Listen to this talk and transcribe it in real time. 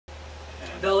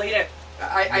Delete it.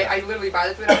 I literally buy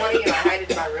the food I want to eat and I hide it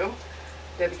in my room.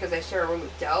 Because I share a room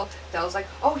with Dell. Dell's like,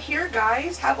 oh, here,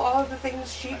 guys, have all of the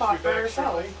things she bought for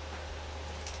herself.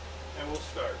 And we'll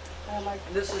start. And I'm like,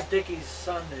 And this is Dickie's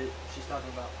son that she's talking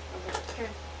about. okay,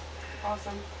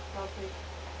 awesome, lovely.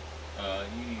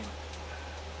 You need.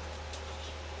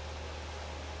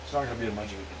 It's not gonna be a much.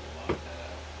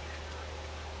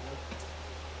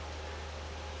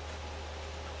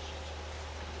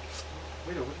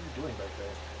 Wait, what are you doing back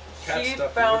there? Cat She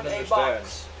stuff found you a wouldn't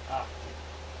box.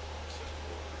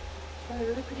 A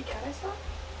really pretty cat I saw?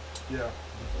 Yeah.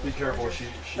 Be careful. She.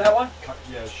 That one?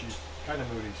 Yeah, she's kind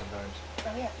of moody sometimes.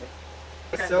 Oh, yeah.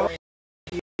 Okay. So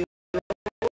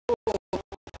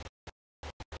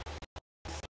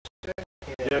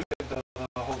Yeah, the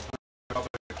whole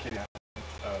kitty.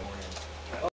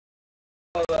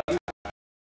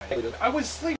 I was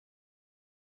sleeping.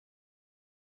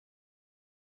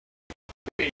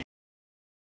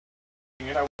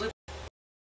 And I was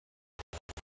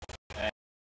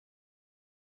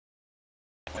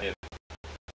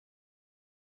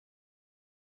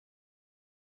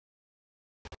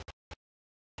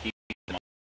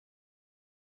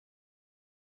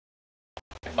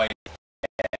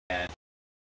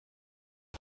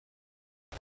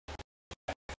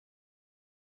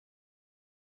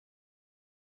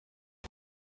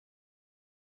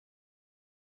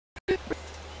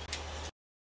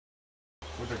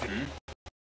with her kitty.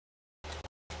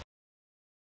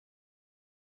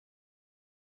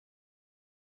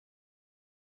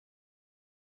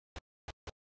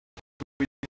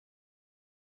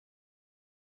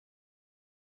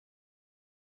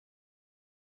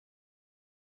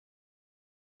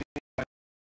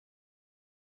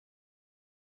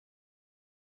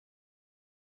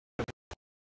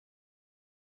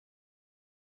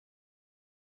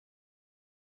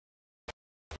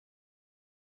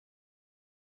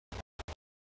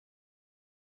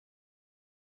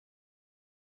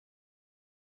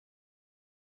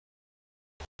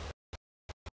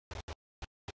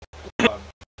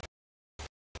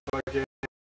 Okay.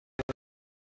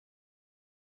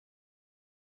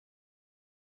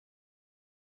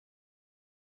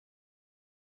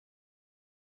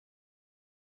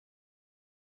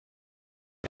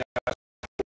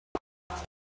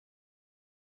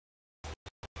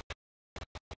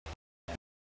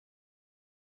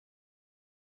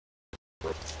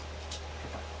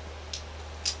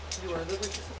 You are literally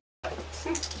just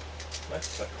my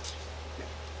foot.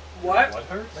 What? What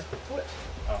hurts? My foot.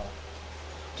 Oh.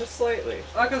 Just slightly.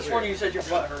 I could have sworn you said your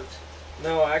butt hurts.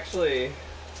 No, actually.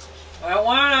 I don't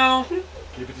want to know.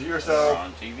 Keep it to We're yourself.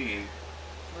 on TV.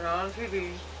 We're on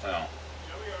TV. Oh.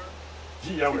 Yeah,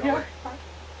 we yeah. are. I don't know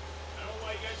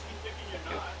why you guys keep thinking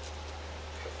you're not.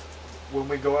 When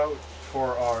we go out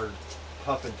for our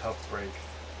Puff and Tough break,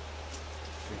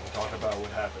 we can talk about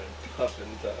what happened. Puff and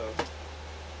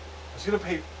I was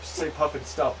gonna say Puff and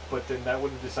Stuff, but then that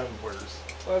would have just sounded worse.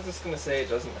 Well, I was just gonna say it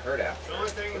doesn't hurt after. The only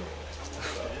thing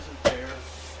So. that isn't there.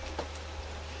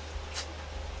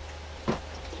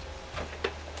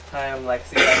 Hi, I'm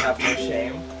Lexi. I have no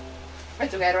shame.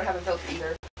 It's okay, I don't have a filter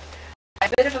either.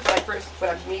 I'm a bit of a fight first when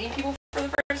I'm meeting people for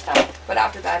the first time, but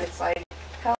after that it's like,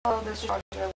 hello, this is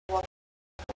Roger. What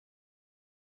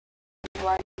do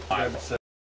I That says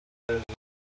that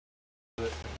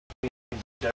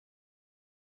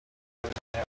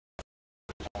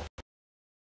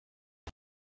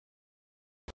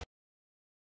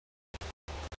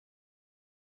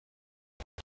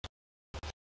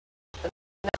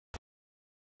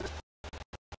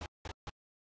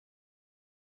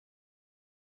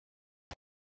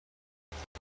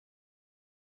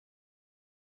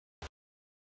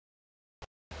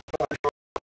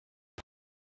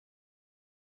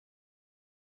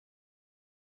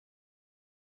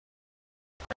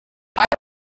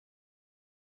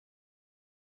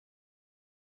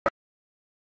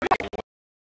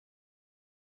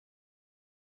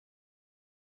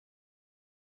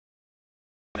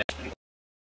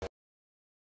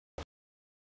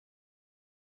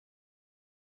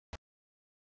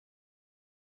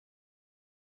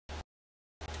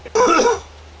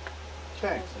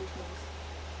Okay.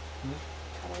 Hmm?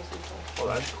 Well,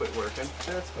 that's quit working.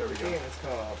 That's what the game is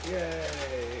called.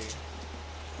 Yay!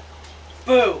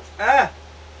 Boo! Ah!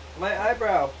 My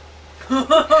eyebrow.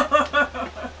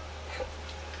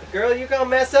 Girl, you gonna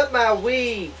mess up my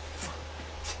weave.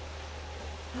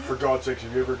 For God's sakes,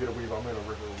 if you ever get a weave, I'm gonna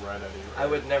rip it right out of you. I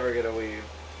would never get a weave.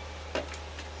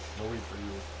 No weave for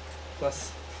you.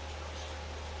 Plus,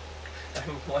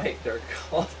 I'm white. They're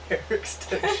called hair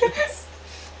extensions.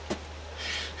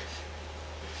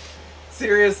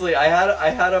 seriously, I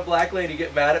had a black lady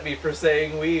get mad at me for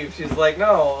saying weave. She's like,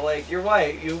 no, like, you're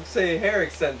white. You say hair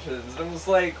extensions. And I was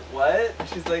like, what? And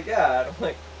she's like, yeah. And I'm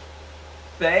like,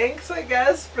 thanks, I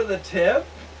guess, for the tip.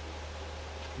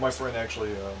 My friend actually,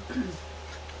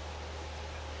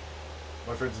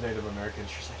 my friend's Native American.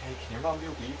 She's like, hey, can your mom do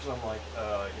weaves? I'm like,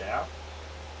 yeah.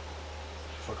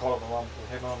 So I called up my mom.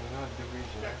 Hey, mom, you know how to do weaves,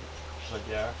 yeah? She's like,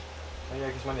 yeah. Oh, yeah,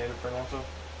 because my Native friend also.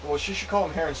 Well, she should call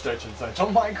them hair extensions.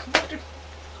 I'm like,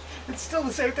 it's still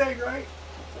the same thing, right?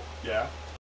 Yeah.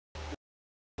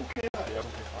 Okay, yeah, okay,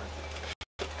 fine.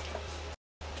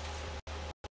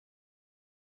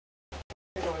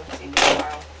 I don't want to see me in a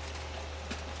while.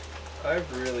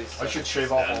 I've really I should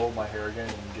shave off all of my hair again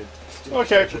and get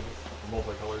Okay.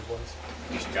 multicolored ones.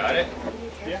 Just got it? How do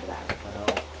you care Yeah. for that? I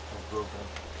know. I'm broken.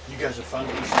 You guys are fun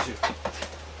to listen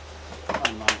to.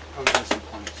 On my progress and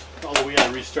points. Although we had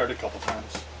to restart a couple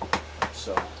times.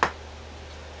 So.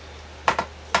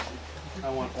 I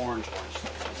want orange ones.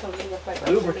 So we left my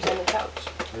groceries on the couch.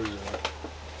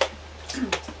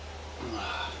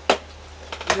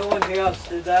 You know when Chaos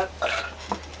did that?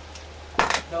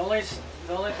 The only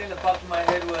thing that popped in my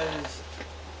head was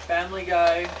Family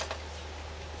Guy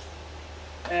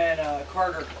and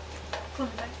Carter.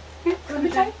 Clementine.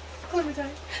 Clementine.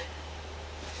 Clementine.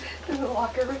 In the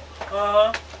locker room.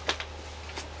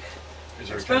 Is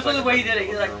there a Especially chance the way I he can did it,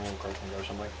 put he's my like- own cartoon or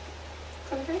something?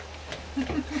 Clementine.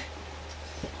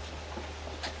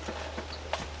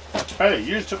 Hey,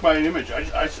 you just took my image. I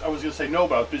was going to say no,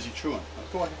 but I was busy chewing.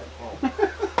 Go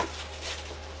ahead.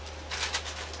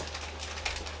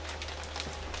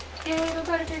 Yay, no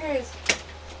Butterfingers.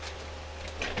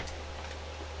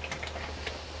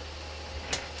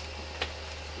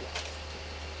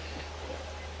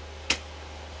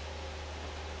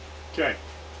 Okay.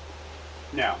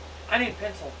 Now. I need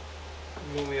pencil.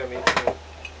 Me too.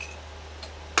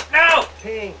 No!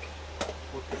 Pink.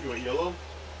 What, you want yellow?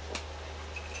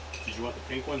 Did you want the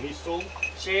pink one he stole? Do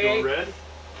See? you want red?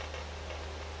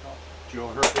 Do you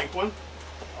want her pink one?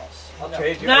 I'll No.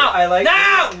 trade you. No! I like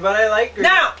No! green, but I like green.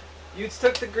 No! You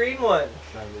took the green one.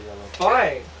 Can I have the yellow?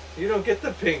 Fine. You don't get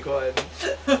the pink one.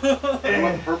 You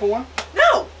want the purple one?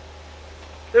 No!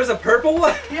 There's a purple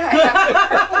one? Yeah, I have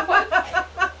the purple one.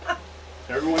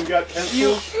 Everyone got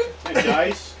pencils and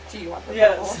dice? Do you want the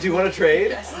Yes. purple? Do you want to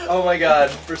trade? Yes. Oh my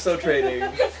god, we're so trading.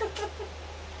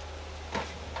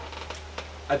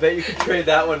 I bet you could trade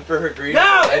that one for her green. No!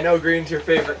 one. I know green's your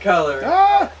favorite color.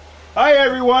 Ah! Hi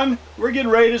everyone! We're getting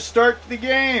ready to start the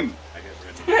game. I got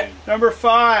rid of the Number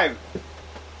 5.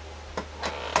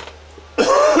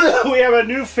 We have a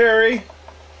new fairy.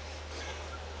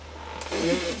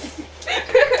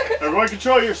 Everyone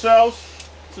control yourselves.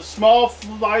 It's a small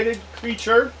flighted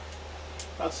creature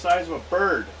about the size of a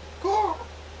bird.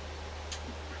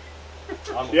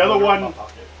 The other one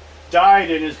died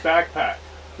in his backpack.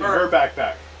 In her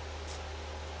backpack.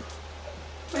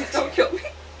 Please don't kill me.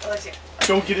 Let's see.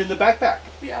 Don't get in the backpack.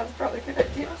 Yeah, that's probably a good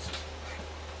idea.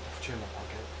 Put you in my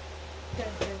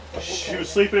pocket. She was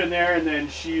sleeping in there and then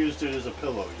she used it as a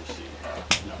pillow, you see.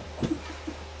 No.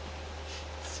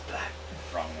 Splat.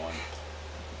 Wrong one.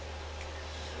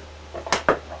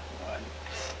 Wrong one.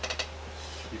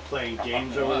 You playing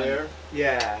games over there?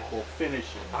 Yeah. We'll finish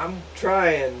it. I'm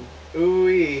trying.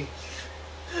 Ooh-wee.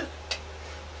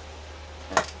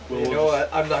 You know what?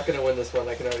 I'm not going to win this one.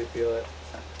 I can already feel it.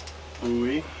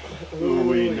 Ooey.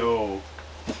 Ooey, no.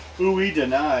 Ooey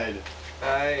denied.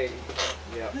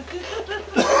 Yeah.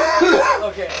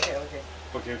 Okay.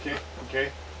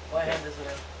 Okay. What hand is it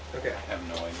in? Okay. I have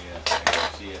no idea. I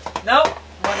can't see it. Nope.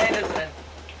 What hand is it in?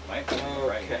 Might be the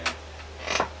right Okay.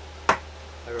 hand.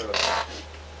 I wrote it.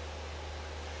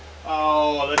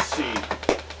 Oh, let's see.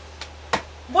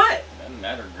 What? Doesn't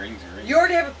matter. Green's green. You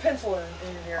already have a pencil in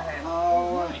your hand.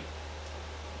 Oh. Fine.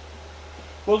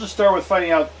 We'll just start with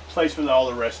finding out placement of all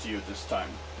the rest of you at this time.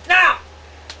 No!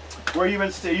 Where you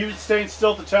been staying? You been staying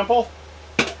still at the temple?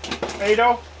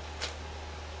 Ado?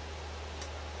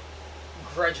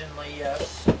 Grudgingly,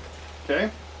 yes. Okay.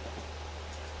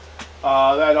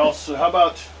 That also, how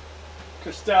about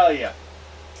Castalia?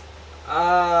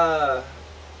 I've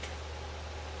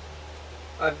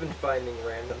been finding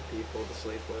random people to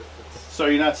sleep with. So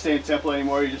you're not staying at temple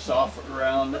anymore, you're just off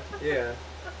around? Yeah.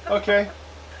 Okay.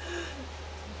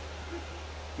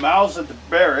 Mal's at the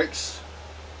barracks.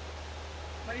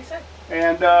 What do you say?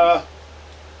 And, Yep.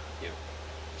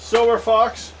 Silver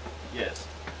Fox, Yes.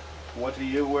 what are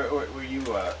you, where were you,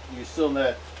 you still in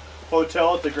the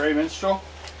hotel at the Grey Minstrel,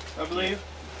 I believe?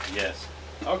 Yes.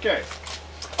 Okay.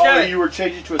 Oh, Got it. you were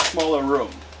changing to a smaller room.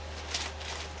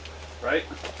 Right?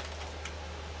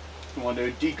 You want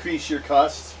to decrease your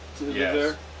costs to live Yes.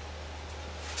 there?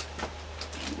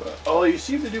 Oh, you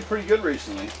seem to do pretty good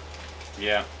recently.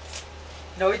 Yeah.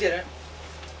 No, he didn't.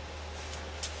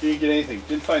 You didn't get anything.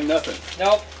 Didn't find nothing.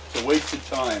 Nope. It's a waste of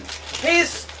time. He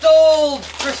stole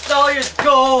Crystalia's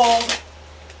gold.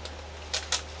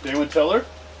 Did anyone tell her?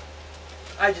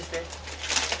 I just did.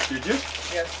 Did you?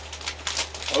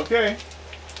 Yes. Okay.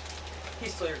 He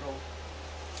stole your gold.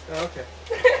 Oh, okay.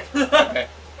 Okay.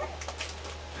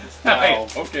 Now,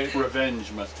 Okay.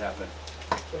 revenge must happen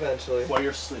Eventually. while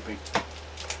you're sleeping.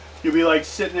 You'll be like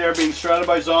sitting there being surrounded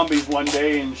by zombies one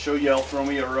day and she'll yell, "Throw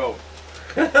me a rope."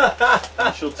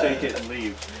 And she'll take it and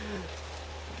leave.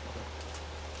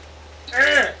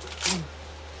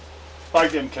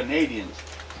 Like them Canadians.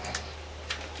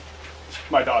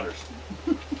 My daughters.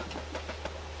 But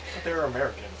they're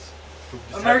Americans. who just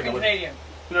happen American to live- Canadian.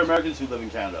 They're Americans who live in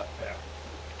Canada.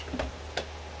 Yeah.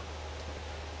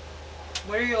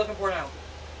 What are you looking for now?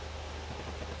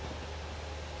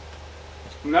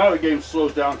 Now the game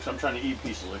slows down because I'm trying to eat a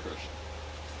piece of licorice.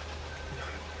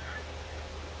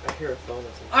 I hear a phone.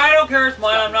 That's I don't care. It's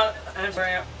mine. I'm not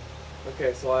answering it.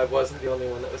 okay, so I wasn't the only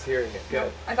one that was hearing it.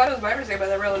 Good. I thought it was my mistake, but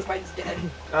I realized mine's dead.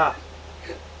 Ah.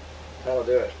 That'll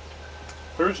do it.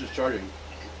 Hers is charging.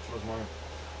 So was mine.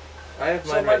 I have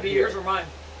So mine it might right be here. yours or mine.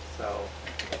 So.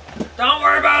 Don't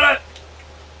worry about it.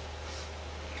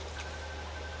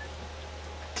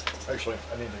 Actually,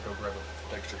 I need to go grab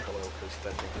a extra pillow because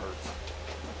that thing hurts.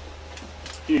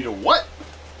 You need a what?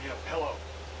 I need a pillow.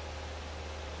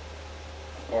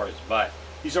 Or his butt.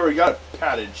 He's already got a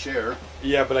padded chair.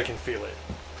 Yeah, but I can feel it.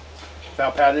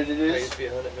 How padded it How you is?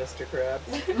 feeling it, Mr. Krabs?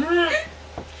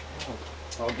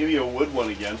 I'll give you a wood one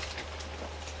again.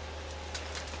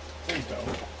 Please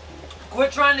don't.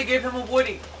 Quit trying to give him a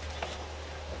Woody.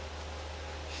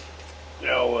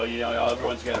 No, well, you know,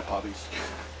 everyone's got hobbies.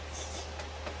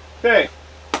 Okay.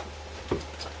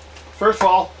 First of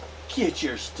all, get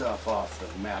your stuff off the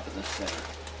map in the center.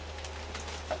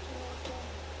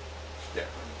 There.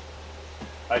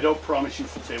 I don't promise you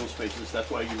table spaces.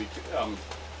 That's why I give you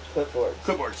Clipboard.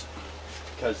 clipboards.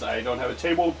 Because I don't have a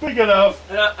table big enough.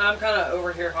 And I'm kind of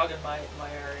over here hogging my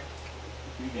area.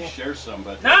 You can share some,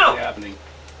 but No! it's not happening.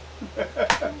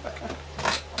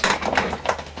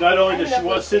 Not only does she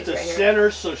want to sit at the Right here. center,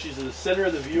 so she's in the center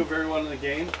of the view of everyone in the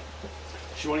game,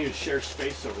 she won't even share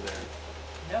space over there.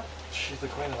 Yep. She's the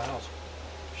queen of the house.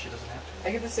 She doesn't have to.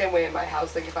 I get the same way in my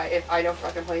house. Like if I know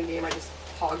fucking playing game, I just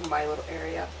hog my little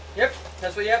area. Yep.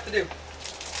 That's what you have to do.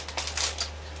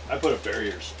 I put up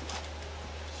barriers.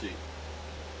 See.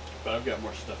 But I've got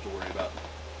more stuff to worry about.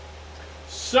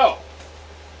 So,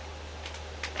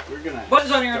 we're going to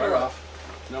Buttons on your start underwear.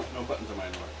 off. No, no buttons on my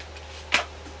underwear.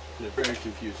 They're very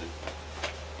confusing.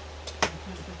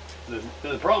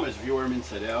 The problem is if you wear them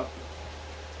inside out,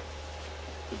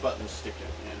 the buttons stick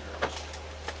in and it hurts.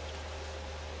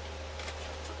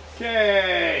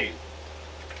 Okay.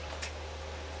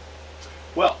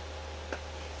 Well,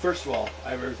 first of all,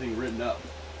 I have everything written up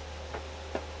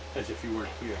as if you weren't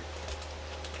here.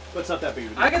 But it's not that big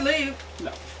of a deal. I could leave.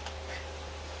 No.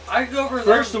 I could go over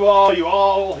First of all, you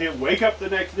all wake up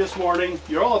this morning.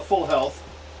 You're all at full health.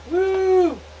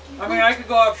 Woo! I mean, I could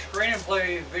go off screen and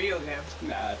play video games. Nah,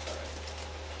 that's all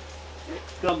right.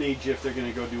 They'll need you if they're going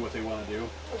to go do what they want to do.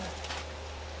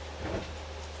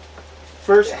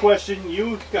 First question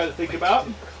you got to think about,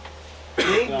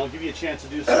 and I'll give you a chance to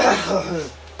do so.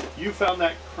 You found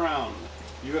that crown.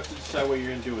 You have to decide what you're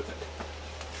going to do with it.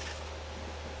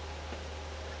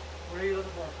 What are you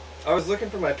looking for? I was looking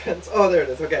for my pencil. Oh, there it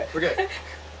is. Okay, we're good.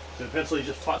 The pencil you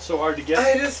just fought so hard to get.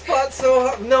 I just fought so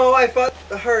hard. No, I fought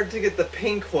hard to get the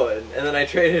pink one, and then I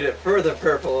traded it for the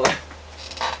purple.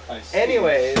 I see.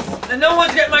 Anyways, And no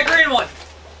one's getting my green one.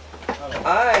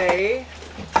 I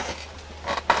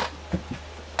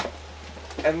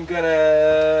am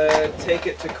gonna take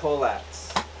it to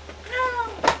Colat's.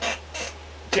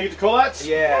 Take it to Colat's?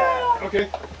 Yeah. Okay.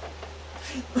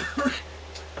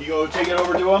 You go take it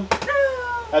over to him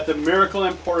at the Miracle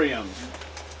Emporium.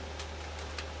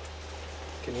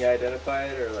 Can you identify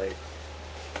it or like?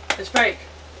 It's fake.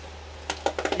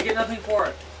 You get nothing for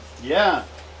it. Yeah.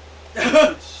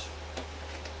 It's-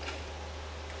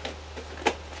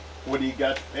 what do you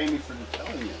got to pay me for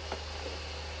telling you?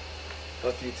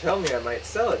 Well, if you tell me, I might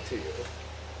sell it to you.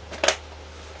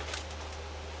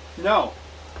 No.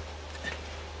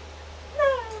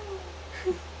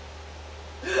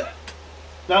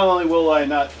 Not only will I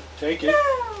not take it,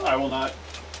 I will not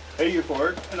pay you for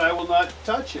it, and I will not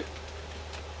touch it.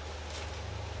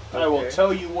 I will Okay.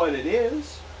 tell you what it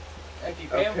is. If you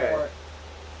pay him Okay. for it.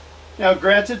 Now,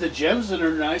 granted, the gems in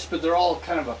are nice, but they're all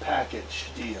kind of a package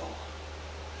deal.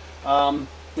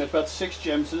 There's about 6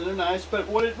 gems and they're nice, but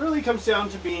what it really comes down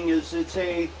to being is it's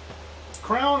a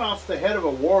crown off the head of a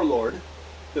warlord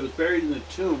that was buried in the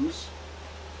tombs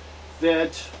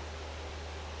that,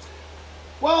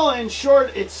 well, in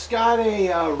short, it's got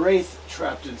a wraith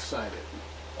trapped inside it.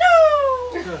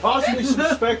 No! Possibly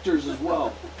some specters as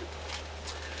well.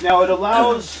 Now, it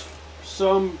allows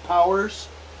some powers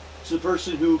to the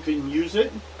person who can use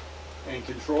it and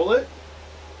control it,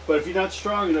 but if you're not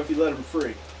strong enough, you let them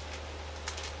free.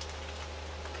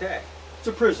 Okay. It's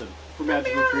a prison for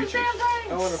magical creatures.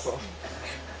 Oh, wonderful.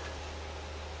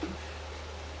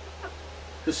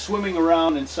 The swimming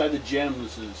around inside the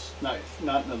gems is not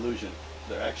an illusion.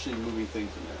 They're actually moving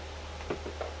things in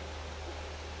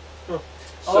there.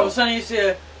 All of a sudden you see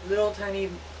a little tiny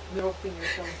middle finger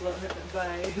come floating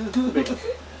by. Big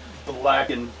black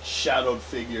and shadowed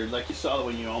figure, like you saw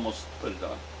when you almost put it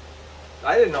on.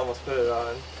 I didn't almost put it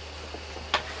on.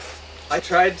 I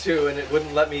tried to, and it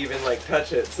wouldn't let me even like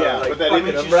touch it. So Yeah, I'm like, but that fuck it,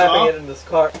 image I'm you wrapping saw? it in this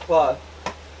cloth.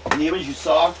 And the image you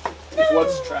saw is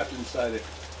what's trapped inside it.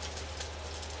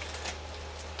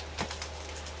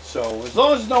 So, as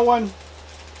long as no one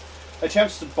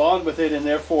attempts to bond with it and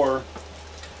therefore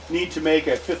need to make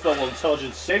a 5th level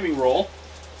intelligence saving roll,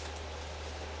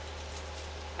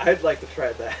 I'd like to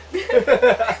try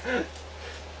that.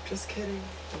 Just kidding.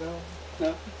 No.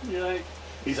 no, you're like,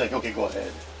 he's like, okay, go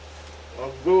ahead.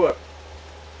 I'll do it.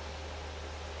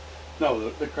 No,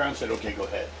 the crown said, okay, go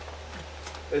ahead.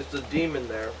 There's the demon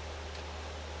there.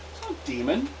 It's no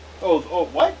demon. Oh,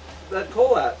 what? That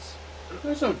collapse.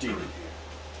 There's no demon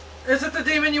here. Is it the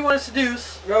demon you want to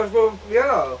seduce? Yeah.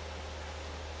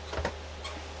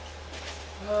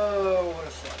 Oh, what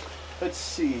a suck. Let's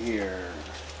see here.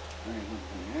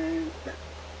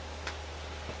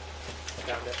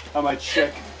 Found it. I might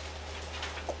check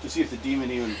to see if the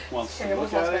demon even wants Okay, I to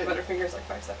almost look lost at my it. butterfingers like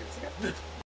 5 seconds ago.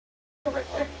 Right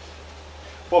there.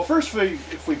 Well, first,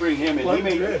 if we bring him in, Plug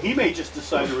it in. he may just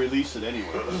decide to release it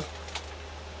anyways.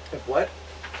 If what?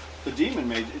 The demon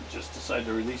may just decide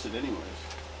to release it anyways.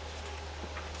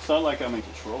 It's not like I'm in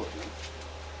control of it.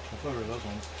 I thought it were those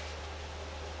ones.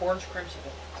 Orange crimson.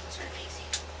 Those are amazing.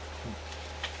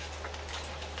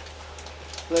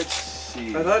 Let's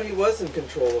see. I thought he was in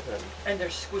control of him. And they're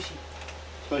squishy.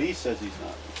 But he says he's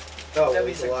not. Oh, That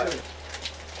he's means they're alive.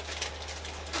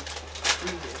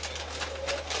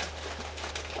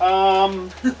 No.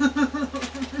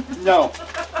 No,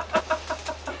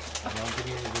 I'm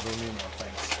giving you little Nemo,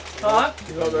 thanks. Huh?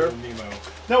 Give No, me there. little Nemo.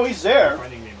 No, he's there,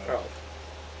 Finding Nemo. Oh.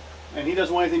 and he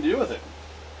doesn't want anything to do with it.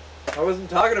 I wasn't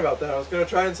talking about that. I was going to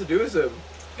try and seduce him.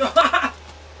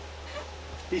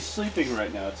 He's sleeping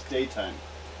right now. It's daytime.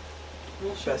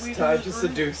 Well, should Best we time do to this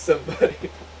seduce somebody.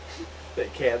 They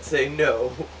can't say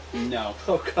no. No.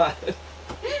 Oh, God.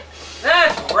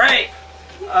 That's right.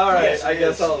 All right, Yes, I it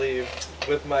guess is. I'll leave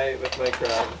with my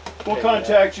crown. We'll Maybe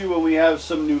contact you when we have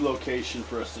some new location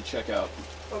for us to check out.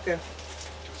 that. Okay.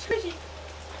 Squishy.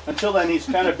 Until then, he's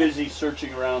kind of busy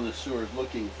searching around the sewers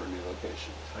looking for a new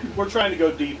location. We're trying to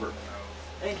go deeper.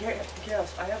 And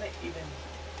Chaos, I haven't even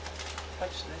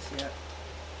touched this yet.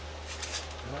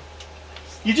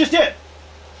 You just did!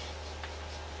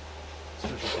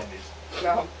 Special candies.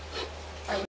 No.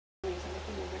 I was amazing. I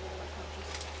can move it in my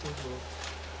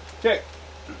pouches. Okay.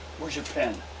 Where's your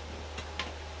pen?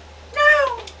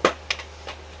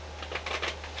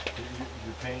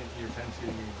 Your pen's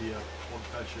getting me via one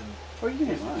fetch and Oh, you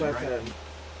can My mine. right. pen.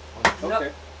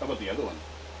 Okay. How about the other one?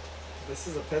 This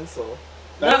is a pencil.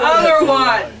 The other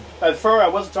one! At first, I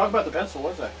wasn't talking about the pencil,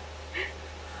 was I?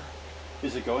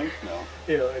 Is it going? No.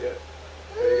 Here, let me do it.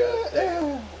 There you go.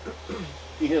 There. You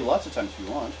can hit it lots of times if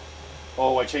you want.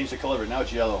 Oh, I changed the color of it. Now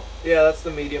it's yellow. Yeah, that's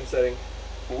the medium setting.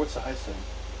 Well, what's the high setting?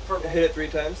 Purple. Hit it 3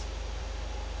 times.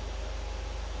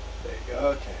 There you go.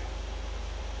 Okay.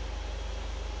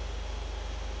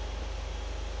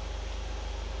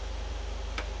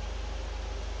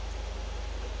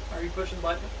 Are you pushing the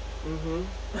button? Mm-hmm.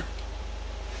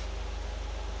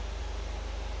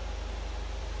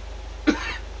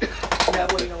 Yeah,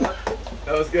 well, you know what?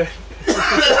 That was good.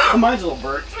 Mine's a little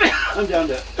burnt. I'm down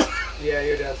to... Yeah,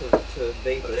 you're down to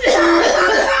vapor.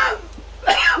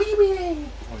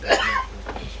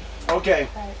 Okay.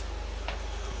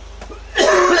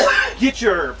 Get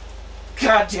your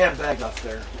goddamn bag off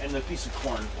there and the piece of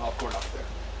corn, popcorn off there.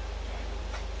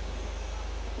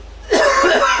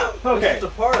 Okay. It's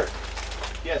apart.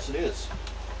 Yes, it is.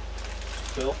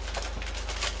 Phil?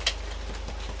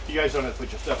 You guys don't have to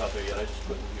put your stuff out there yet. I just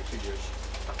put your figures.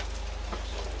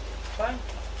 Fine.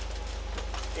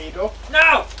 There you go.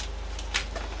 No!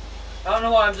 I don't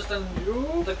know why I'm just in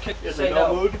the kick to Is say it no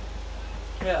no. mood?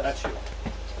 Yeah. That's you.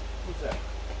 Who's that?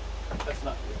 That's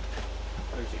not you.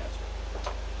 There's the answer.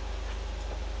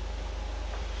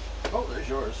 Oh, there's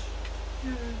yours.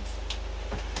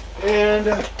 And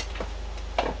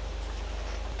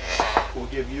we'll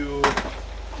give you.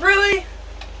 Really? I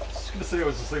was gonna say I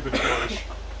was asleep in a bush.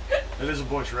 It is a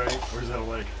bush, right? Or is that a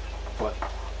lake? What?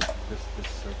 This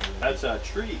circle. That's a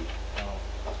tree. Oh.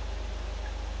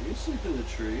 You sleep in the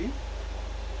tree.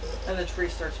 And the tree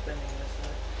starts spinning this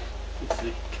way. It's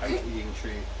the kite-eating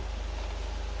tree.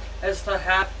 It's the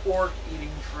half-orc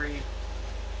eating tree.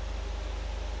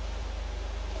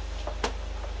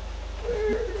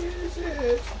 Where is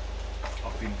it?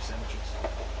 I'll feed you sandwiches.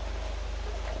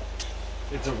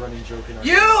 It's a running joke in our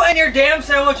You and your damn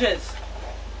sandwiches!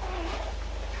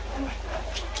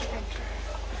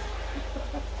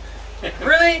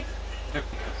 Really?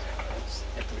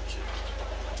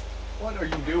 What are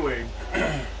you doing?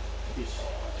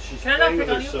 She's Can I not playing pick with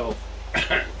on you? herself.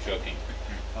 Joking.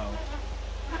 Oh.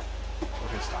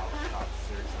 Okay, stop.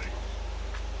 Seriously.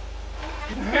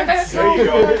 There you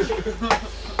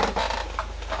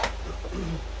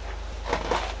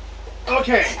go.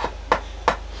 Okay.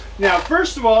 Now,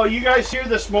 first of all, you guys here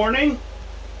this morning?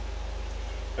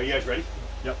 Are you guys ready?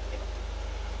 Yep.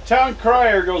 Town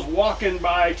crier goes walking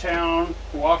by town,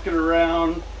 walking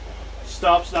around,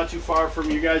 stops not too far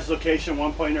from you guys' location,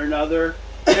 one point or another,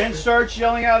 and starts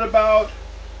yelling out about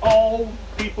all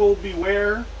people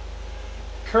beware.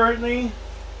 Currently,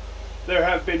 there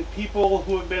have been people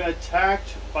who have been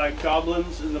attacked by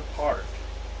goblins in the park.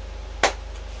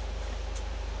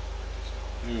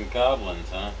 Goblins,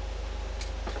 huh?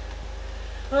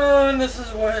 Oh, and this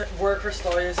is where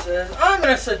Crystalia says, I'm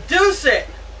gonna seduce it!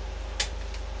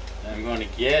 I'm going to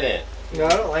get it. No, I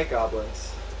don't like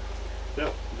goblins.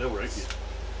 They'll rape you.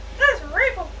 That's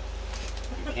rape!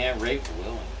 You can't rape a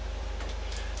willing.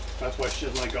 That's why she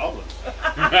doesn't like goblins.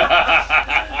 I'm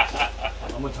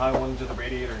gonna tie one to the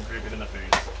radiator and grape it in the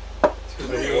face.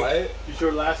 What? Is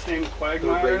your last name The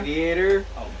Quagmire? radiator?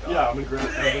 Oh, God. Yeah, I'm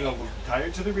gonna tie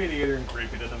it to the radiator and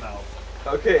grape it in the mouth.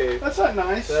 Okay. That's not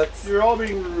nice. That's- You're all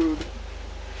being rude.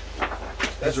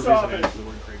 There's a Stop reason I it. used the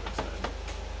word grape instead.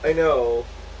 I know.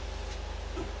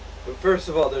 But first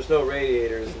of all, there's no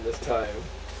radiators in this time.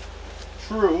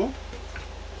 True.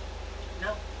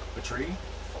 No. A tree?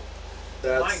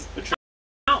 That's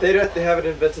Mine. they haven't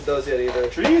invented those yet either.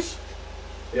 Trees?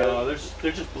 Yeah. No,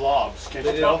 they're just blobs. Can't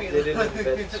They you tell? didn't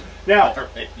invent. Now,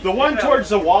 the one towards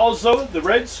the walls, though, the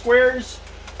red squares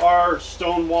are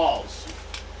stone walls.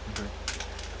 Okay.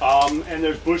 And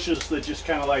there's bushes that just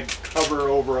kind of like cover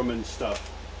over them and stuff.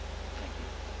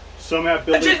 Some have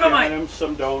buildings changed my behind mind. them,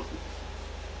 some don't.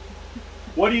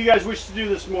 What do you guys wish to do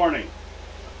this morning?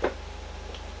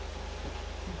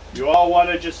 You all want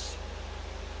to just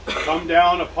come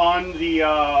down upon the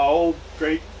old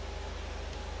great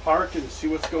park and see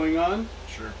what's going on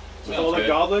Sure. with Sounds all the good.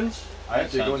 goblins? I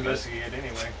have to go Sounds good. investigate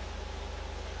anyway.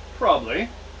 Probably.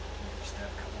 Stab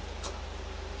a couple.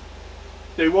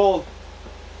 They will.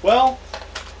 Well,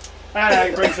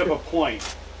 that brings up a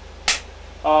point.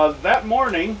 That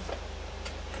morning,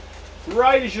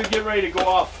 right as you get ready to go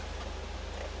off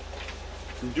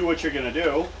and do what you're going to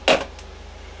do,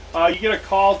 you get a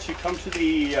call to come to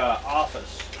the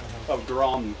office of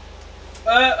Grom, He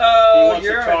Uh-oh, wants to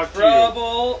you're in talk to you.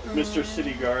 trouble. Mr.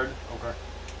 City Guard. Okay.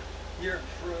 You're in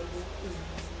trouble.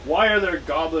 Why are there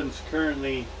goblins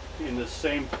currently in the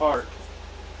same park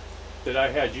that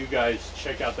I had you guys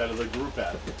check out that other group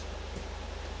at?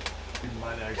 We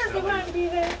might Because they wanted to accidentally. be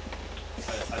there.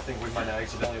 I think we might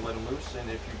accidentally let him loose, and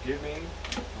if you give me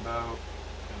about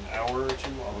an hour or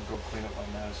two, I'll go clean up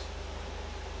my mess.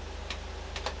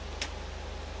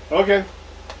 Okay.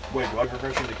 Wait, do I have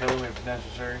permission to kill him if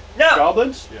necessary? No!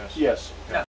 Goblins? Yes. Yes.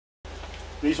 No.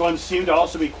 These ones seem to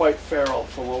also be quite feral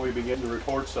from what we've been getting the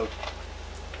reports of.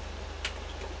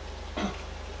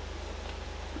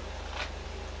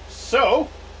 So,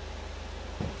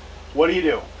 what do you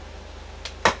do?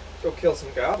 Go kill some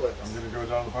goblins. I'm gonna go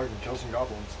down to the park and kill some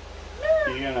goblins.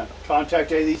 Are you gonna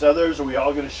contact any of these others? Or are we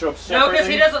all gonna show up No, separately? because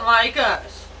he doesn't like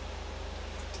us.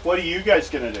 What are you guys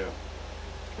gonna do?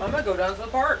 I'm gonna go down to the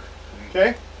park.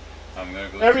 Okay? I'm going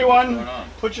to go see what's Everyone, going on.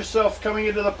 put yourself coming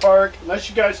into the park, unless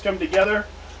you guys come together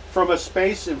from a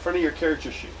space in front of your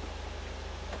character sheet.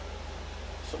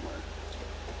 Somewhere.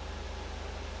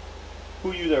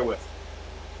 Who are you there with?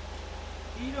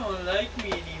 You don't like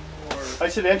me anymore. I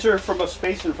said enter from a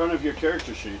space in front of your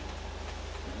character sheet.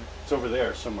 It's over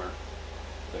there somewhere.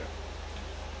 There.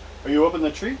 Are you up in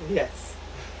the tree? Yes.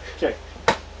 Okay.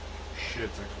 Shit.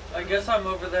 I guess I'm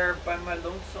over there by my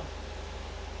lonesome.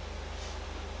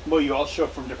 Well, you all show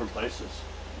up from different places.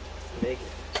 Naked.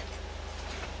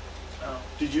 Oh.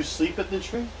 Did you sleep at the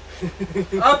tree?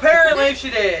 Apparently she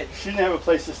did. She didn't have a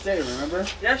place to stay, remember?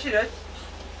 Yeah, she did.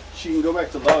 She can go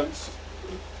back to Lugs.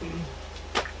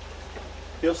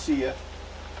 He'll see you.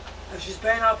 She's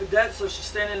paying off the debt, so she's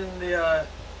standing in the.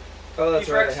 Oh, that's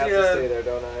right. I have to Euphrasia- stay there,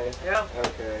 don't I? Yeah.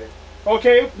 Okay.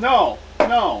 Okay, no.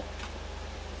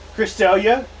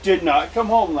 Cristelia did not come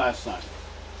home last night.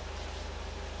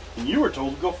 And you were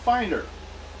told to go find her.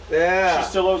 Yeah. She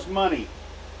still owes money.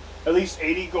 At least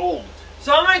 80 gold.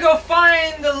 So I'm gonna go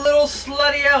find the little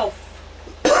slutty elf.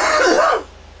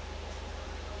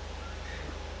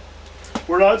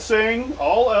 We're not saying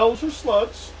all elves are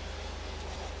sluts.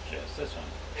 Just this one.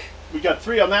 We got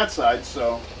 3 on that side,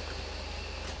 so.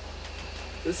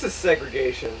 This is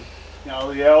segregation.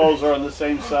 Now the elves are on the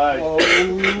same side.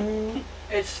 Oh.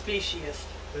 It's speciest.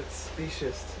 It's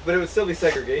specious. But it would still be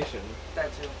segregation.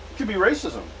 That too. It could be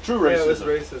racism. True Yeah, it was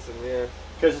racism. racism, yeah.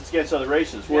 Because it's against other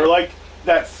races. We're like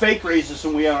that fake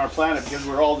racism we have on our planet because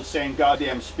we're all the same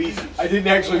goddamn species. I didn't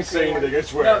actually say anything, I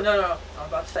swear. No. I'm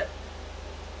about to say.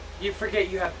 You forget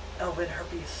you have elven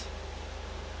herpes.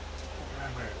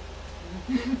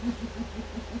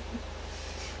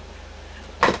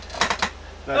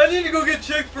 I need to go get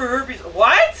checked for herpes.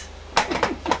 What?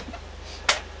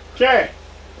 Okay.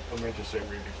 I meant to say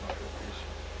rabies, not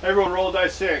herpes. Everyone roll a die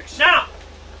 6. Now.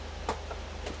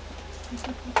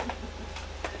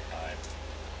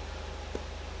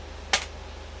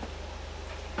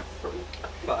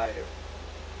 5.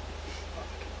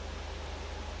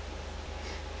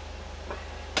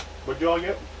 What'd you all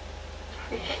get?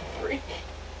 3.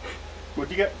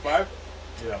 What'd you get? 5?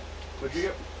 Yeah. What'd you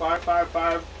get? 5, 5,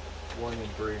 5. 1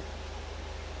 and 3.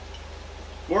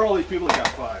 Where are all these people that got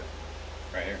 5?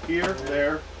 Right here. Here,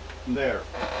 there, and there.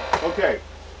 Okay.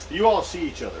 You all see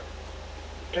each other.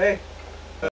 Hey.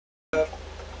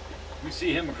 We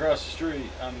see him across the street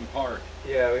on the park.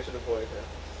 Yeah, we should avoid him.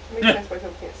 Makes sense why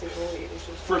people can't see the movie. It's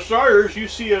just For starters, you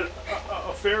see a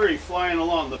fairy flying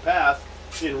along the path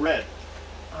in red.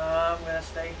 I'm gonna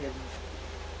stay hidden.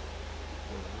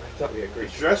 That'd be a great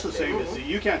It's dressed the same as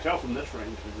you can't tell from this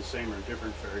range if it's the same or a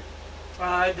different fairy.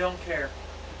 I don't care.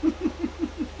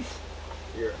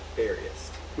 You're a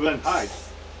fairyist. Well, then hide.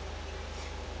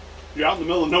 You're out in the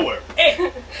middle of nowhere.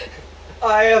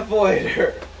 I avoid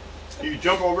her. You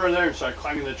jump over there and start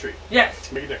climbing the tree.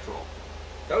 Yes. Make a dex roll.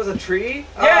 That was a tree?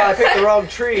 Yeah. Ah, I picked the wrong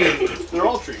tree. They're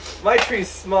all trees. My tree's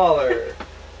smaller.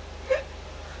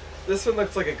 This one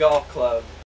looks like a golf club.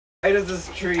 Why does this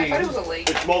tree? I thought it was a lake.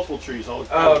 It's multiple trees all Oh,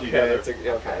 clubbed okay. together. It's a,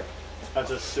 okay.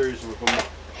 That's a series of them.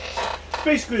 It's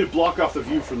basically to block off the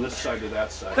view from this side to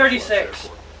that side. 36.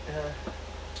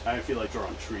 I feel like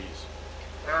drawing trees.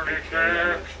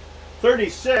 36.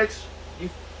 36?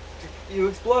 You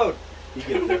explode. You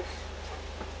get up there.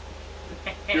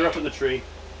 You're up in the tree.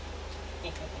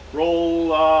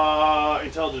 Roll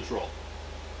intelligence roll.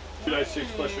 2 dice 6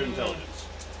 plus your intelligence.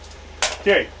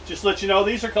 Okay, just to let you know,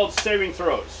 these are called saving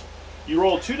throws. You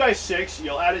roll 2 dice 6,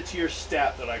 you'll add it to your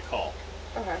stat that I call.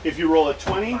 Okay. If you roll a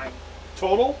 20 Fine.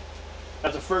 total,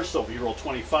 that's a first level. You roll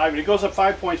 25, and it goes up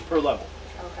 5 points per level.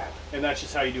 Okay. And that's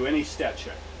just how you do any stat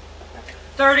check.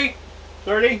 30.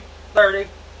 30? 30.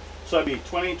 So that'd be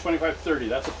 20, 25, 30.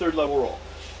 That's a third level roll.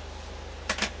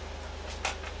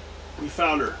 We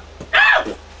found her.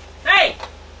 Ow! Hey!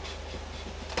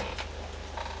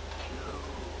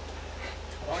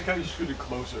 I like how you scooted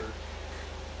closer.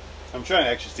 I'm trying to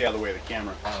actually stay out of the way of the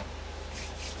camera. I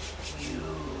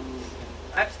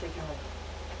have to take you home.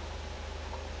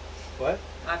 What?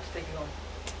 I have to take you home.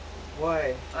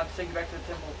 Why? I have to take you back to the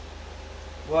temple.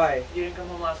 Why? You didn't come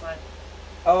home last night.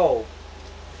 Oh.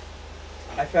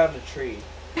 I found a tree.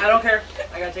 I don't care.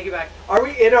 I gotta take you back. Are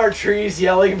we in our trees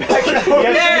yelling back and forth?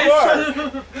 Yes, you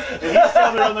are. And he's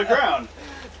down there on the ground.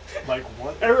 Like,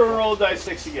 what? Everyone roll dice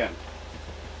 6 again.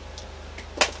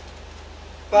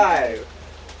 5.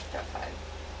 Got 5.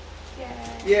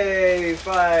 Yay. Yay,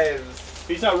 5s.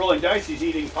 He's not rolling dice, he's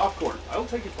eating popcorn. I will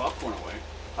take your popcorn away.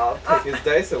 I'll take his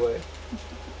dice away.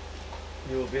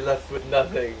 You will be left with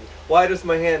nothing. Why does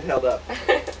my hand held up?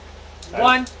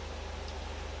 1.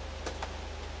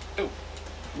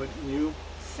 But you...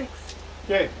 6.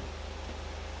 Okay.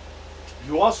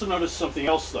 You also notice something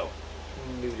else, though.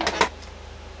 Nudity.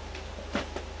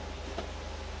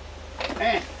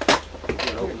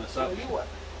 Open this up. You what?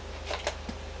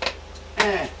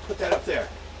 Put that up there.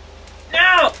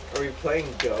 No! Are we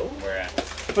playing Go? Where at?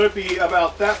 Put it be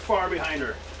about that far behind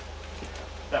her.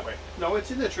 That way. No, it's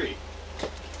in the tree.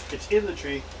 It's in the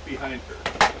tree behind her.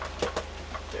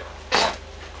 Yeah.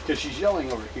 Because she's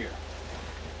yelling over here.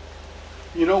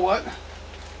 You know what?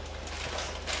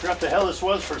 Forgot what the hell this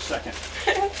was for a second.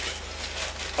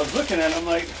 I was looking at it, I'm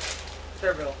like,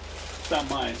 There, Bill. it's not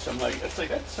mine. So I'm like,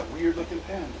 that's a weird looking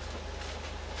pen.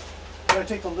 Gotta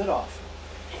take the lid off.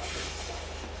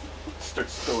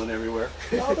 Starts spilling everywhere.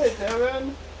 Stop it,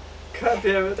 Devin. God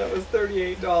damn it, that was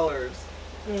 $38.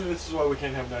 This is why we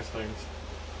can't have nice things.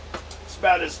 It's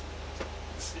bad as.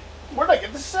 Where'd I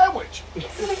get the sandwich?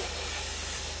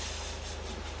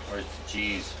 Where's the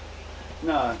cheese?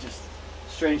 Nah, just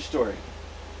strange story.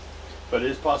 But it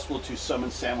is possible to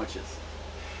summon sandwiches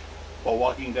while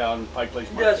walking down Pike Place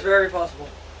Market. Yeah, it's very possible.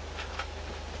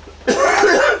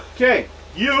 Okay,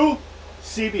 you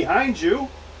see behind you.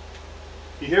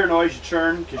 You hear a noise, you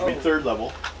turn, because you're third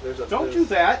level. Don't do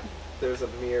that. There's a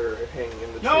mirror hanging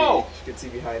in the tree. No! She can see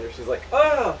behind her. She's like,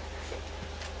 oh!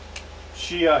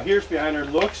 She hears behind her,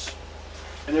 looks,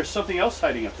 and there's something else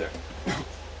hiding up there.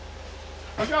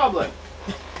 A goblin.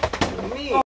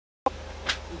 Me!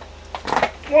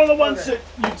 One of the ones that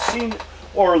you'd seen,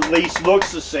 or at least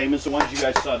looks the same as the ones you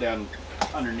guys saw down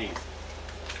underneath.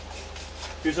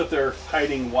 He's up there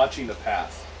hiding, watching the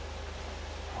path.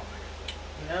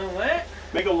 You know what?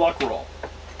 Make a luck roll.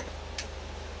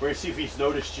 We're going to see if he's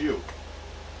noticed you.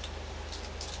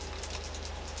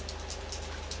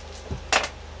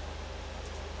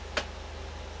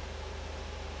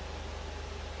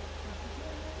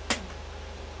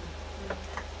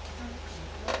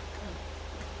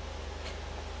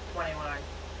 $21.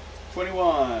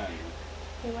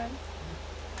 21.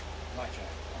 My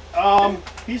turn.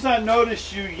 He's not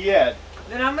noticed you yet.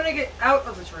 Then I'm gonna get out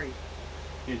of the tree.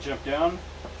 You jump down,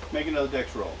 make another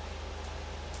dex roll.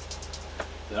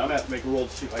 Then I'm going to have to make a roll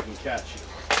to see if I can catch you.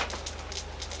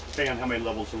 Depending on how many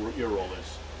levels your roll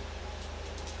is.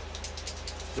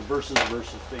 It's a versus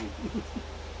thing.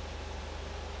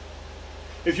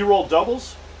 If you roll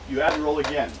doubles, you have to roll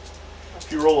again. If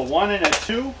you roll a 1 and a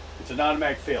 2, it's an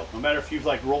automatic fail. No matter if you've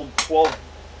like rolled 12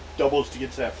 doubles to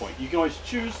get to that point. You can always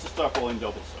choose to stop rolling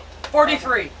doubles though.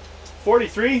 43.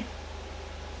 43.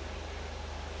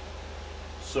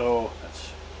 So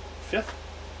that's 5th.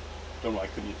 Don't know, I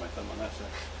couldn't use my thumb on that side.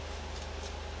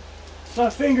 It's not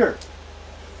a finger.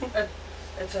 It's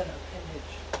an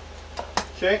appendage.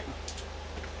 Okay.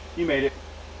 You made it.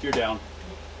 You're down.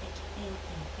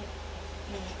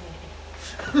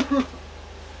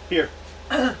 Here.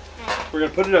 We're going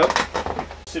to put it up.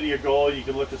 City of Gull, you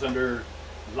can look this under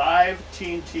Live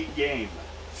TNT Game.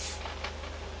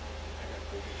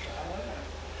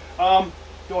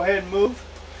 Go ahead and move.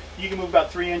 You can move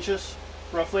about 3 inches,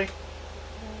 roughly.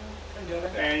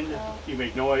 And you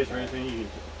make noise or anything. You can.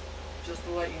 Just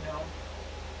to let you know,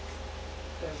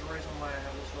 there's a reason why I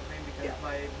have this with me, because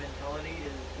my mentality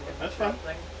is doing That's the fine.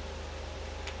 thing.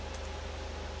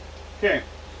 Okay.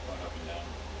 Going up and down.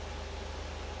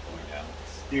 Going down.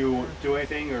 Do you do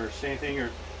anything or say anything? Or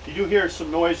you do hear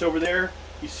some noise over there.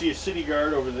 You see a city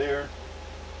guard over there.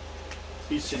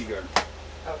 He's city guard.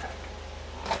 Okay.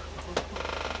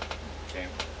 Okay.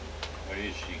 What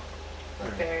is she?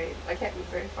 I can't move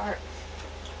very far.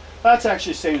 That's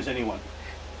actually the same as anyone.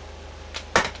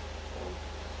 Tiny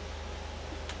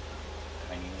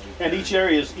little And bird. each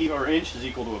area is or inch is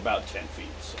equal to about 10 feet.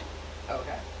 So.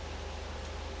 Okay.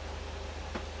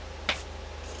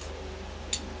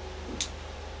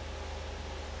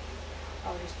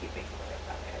 I'll just keep making my way up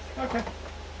that way as I go. Okay.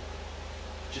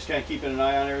 Just kind of keeping an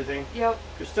eye on everything. Yep.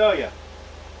 Cristelia,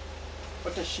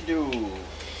 what does she do?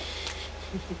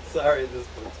 Sorry, this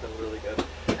one smells really good.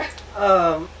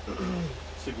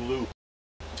 It's the glue.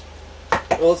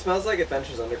 Well, it smells like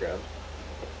Adventures Underground.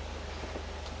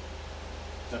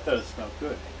 I thought it smelled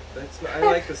good. I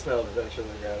like the smell of Adventures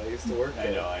Underground. I used to work I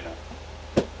there. know.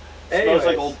 It Anyways, smells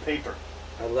like old paper.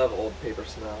 I love old paper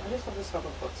smell. I just love the smell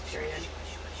of books, period.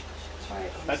 That's why I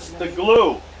own That's so the many.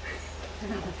 glue.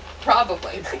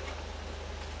 Probably. Did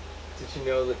you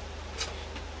know that?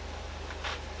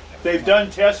 They've done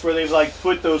tests where they've like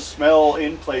put those smell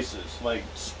in places, like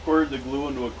squirted the glue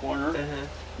into a corner,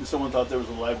 and someone thought there was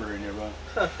a library nearby.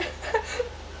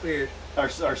 Weird. Our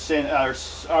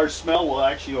smell will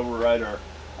actually override our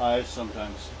eyes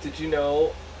sometimes. Did you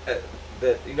know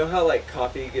that you know how like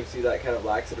coffee gives you that kind of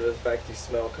laxative effect? You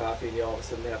smell coffee and you all of a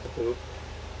sudden have to poop.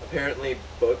 Apparently,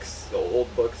 books, the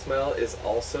old book smell is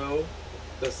also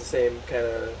does the same kind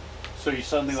of. So you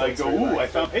suddenly like go, sensory ooh, I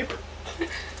laxative. found paper.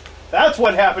 That's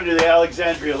what happened to the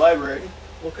Alexandria Library.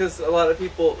 Well, because a lot of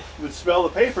people Would smell the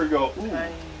paper and go, ooh. Can I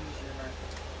use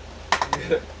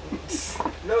your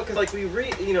knife? no, because like we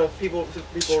read, you know, people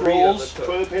read on Scrolls, the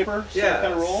toilet paper, same Yeah.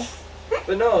 kind of roll.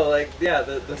 But no, like yeah,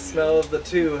 the smell of the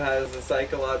two has a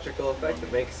psychological effect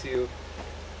that makes you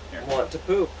want to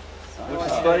poop. Which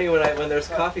is funny when there's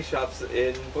coffee shops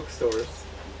in bookstores.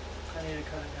 I need to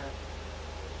cut in half.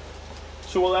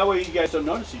 So well, that way you guys don't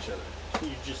notice each other.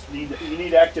 You just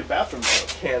need active bathroom soap.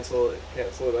 Cancel it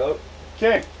out.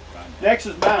 Okay, Wow. contact. Next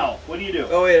is Mal. What do you do?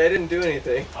 Oh wait, I didn't do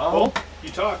anything. Oh, you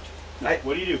talked. I-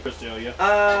 What do you do,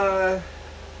 Crystalia?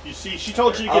 You see, she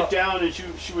told you to get down and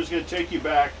she was going to take you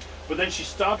back, but then she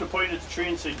stopped and pointed at the tree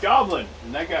and said, "Goblin!"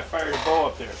 And that guy fired a bow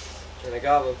up there. And a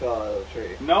goblin fell out of the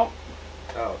tree. No.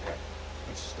 Oh, okay.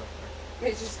 It's stuff there.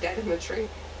 He's just dead in the tree.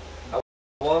 Well,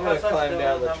 I'm gonna That's climb still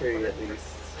down the enough tree for at it. least.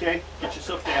 Okay, get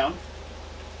yourself down.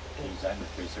 Use that in the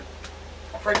freezer.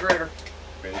 Refrigerator.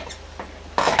 Ready?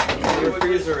 The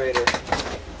refrigerator.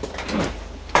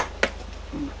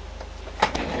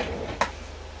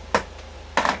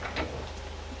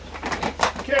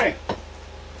 Okay.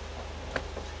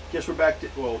 Guess we're back to.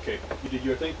 Well, okay. You did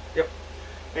your thing? Yep.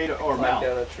 Ada or Climb Mal.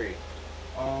 down a tree.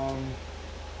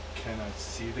 Can I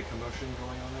see the commotion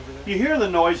going on over there? You hear the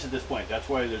noise at this point. That's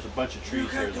why there's a bunch of trees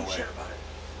there in the way.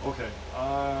 Okay,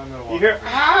 I'm gonna walk You hear? over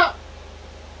there. Ah!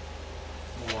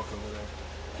 I'm gonna walk over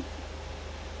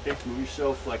there. Okay, move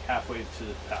yourself like halfway to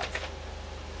the path.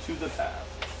 To the path.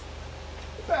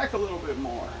 Back a little bit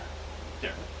more.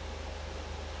 There.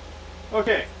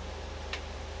 Okay.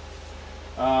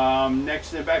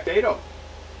 Next, then back to Ado.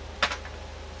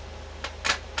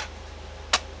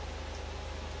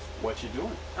 What you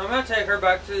doing? I'm gonna take her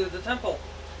back to the temple.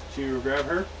 So you grab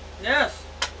her. Yes.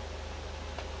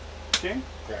 Okay.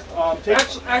 Grab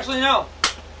her. Actually, no.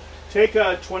 Take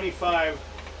a 25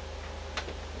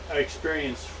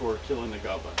 experience for killing the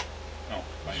goblin. No.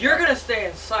 25. You're gonna stay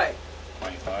in sight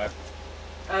 25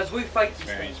 as we fight these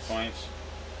experience things. points.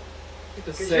 Just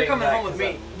 'Cause you're saying coming that home with 'cause me.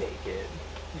 I'm naked.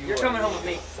 You're are coming home with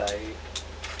me. Sight.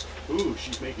 Ooh,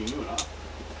 she's making you an offer.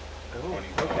 Oh,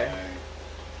 25 okay.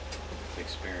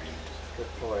 experience. Good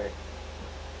boy.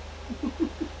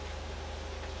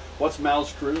 What's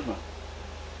Mal's charisma?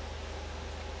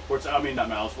 Not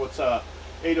Mal's. What's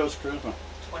Ado's charisma?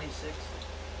 26.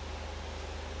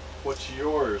 What's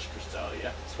yours,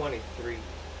 Crystalia? 23.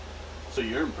 So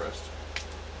you're impressed.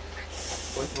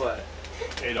 With what?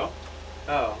 Ado?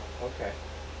 Oh, okay.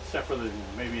 Except for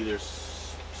maybe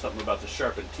there's something about the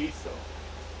sharpened teeth, though.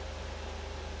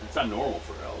 It's not normal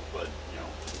for elves, but,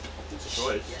 it's a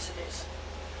choice. Yes, it is.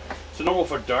 It's normal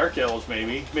for dark elves,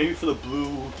 maybe. Maybe for the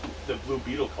blue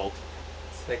beetle cult.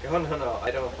 It's like, oh no, I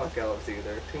don't fuck elves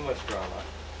either. Too much drama.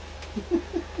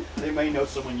 They may know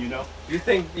someone you know. You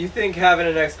think having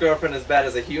an ex-girlfriend is bad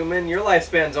as a human? Your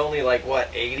lifespan's only like, what,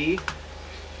 80?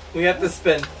 We have to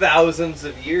spend thousands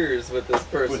of years with this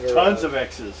person. With tons of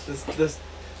exes. This,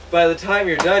 by the time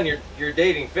you're done, you're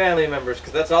dating family members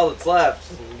because that's all that's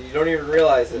left. And you don't even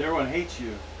realize And it. everyone hates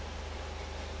you.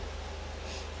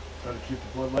 Trying to keep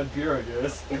the bloodline pure, I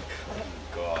guess. Oh,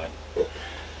 God.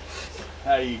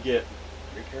 How do you get?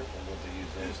 Be careful what they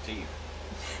use those teeth.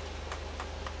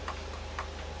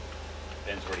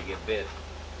 Depends where you get bit.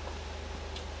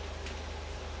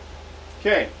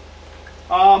 Okay.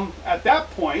 At that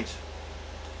point,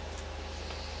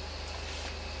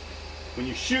 when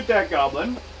you shoot that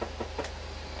goblin,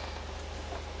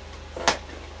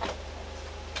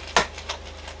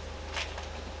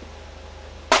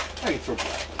 I can throw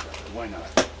black ones at it. Why not?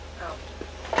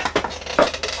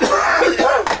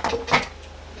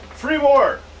 Free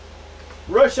war!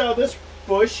 Rush out this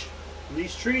bush,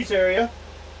 these trees area,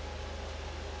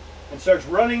 and starts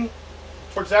running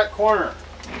towards that corner.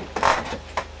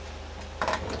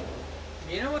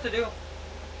 You know what to do.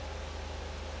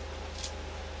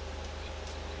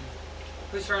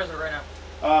 Whose turn is it right now?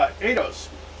 Ados.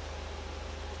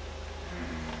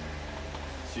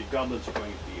 See, goblins are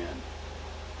going at the end.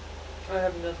 I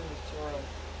have nothing to throw.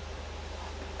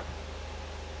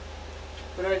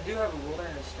 But I do have a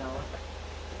wilderness talent.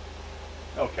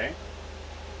 Okay.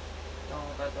 Don't know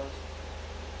what that does.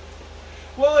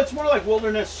 Well, it's more like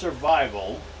wilderness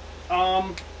survival.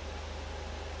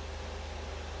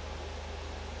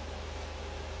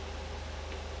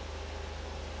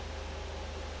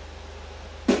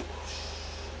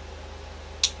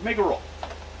 Make a roll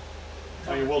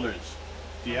on your wilderness.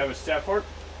 Do you have a stat for it?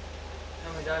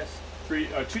 How many dice?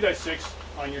 2 dice 6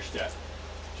 on your stat,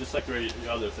 just like the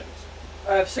other things.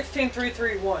 I have 16, 3,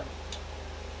 3, 1.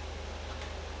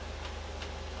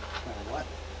 What?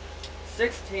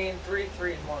 16, 3,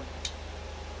 3, and 1.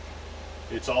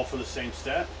 It's all for the same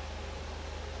stat.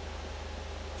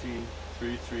 16,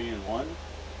 3, 3, and 1.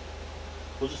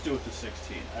 We'll just do it with the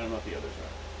 16. I don't know what the others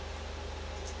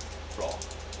are. Roll.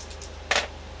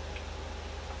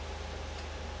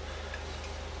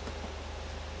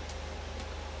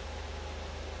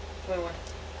 21.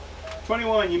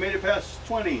 21, you made it past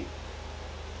 20.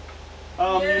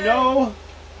 Yay. You know,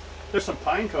 there's some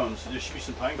pine cones. There should be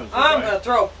some pine cones. I'm nearby. going to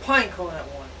throw a pine cone at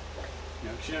one. You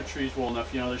know, 'cause you know trees well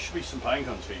enough. You know, there should be some pine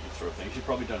cones here you can throw things. You've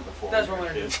probably done it before. That's when what you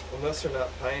I'm were a gonna kid. Unless they're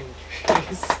not pine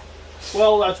trees.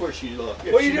 Well, that's where she looked.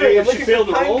 What are you doing? I'm If she looking failed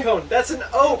for to pine roll, cone. That's an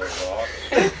oak.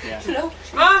 yeah. No.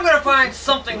 I'm gonna find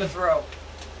something to throw.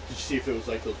 Did you see if it was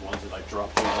like those ones that like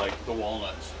drop through like the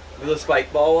walnuts? The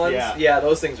spike ball ones? Yeah.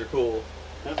 Those things are cool.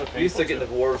 That's a We used to get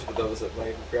painful dwarves with those at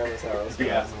my grandma's house. when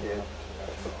I Yeah. was a kid.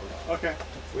 too. Okay.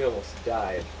 We almost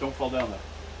died. Don't fall down there.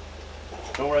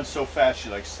 Don't run so fast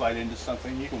you like slide into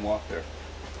something. You can walk there.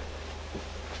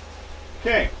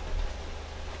 Okay.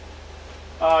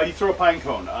 You throw a pine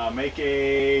cone. Make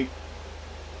a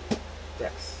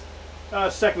Dex.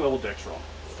 second level dex roll.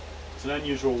 It's an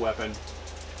unusual weapon,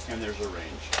 and there's a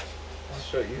range. I'll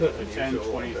show you an 10,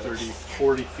 unusual 20, one. 30,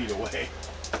 40 feet away.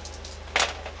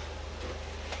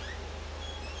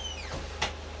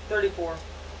 34.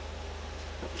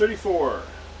 34.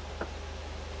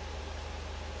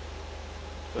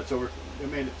 That's over.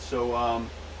 It made it. So,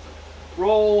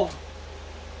 roll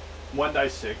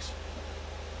 1d6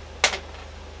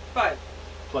 5.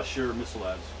 plus your missile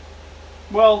adds.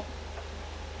 Well,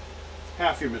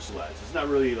 half your missile adds. It's not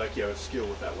really like you have a skill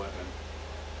with that weapon.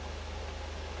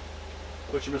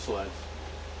 What's your missile adds?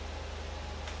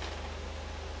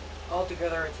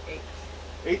 Altogether, it's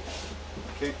 8. 8.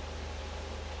 Okay.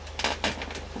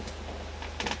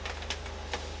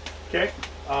 Okay.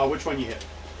 Which one you hit?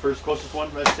 First closest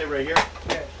one. Let's say right here.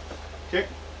 Okay. Okay.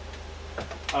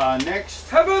 Next.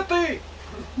 How about thee?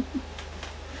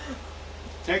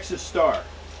 Next is Star.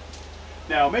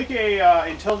 Now make a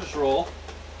intelligence roll.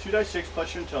 2d6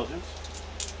 plus your intelligence.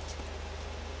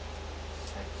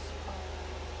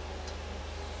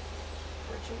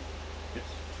 14. Yes.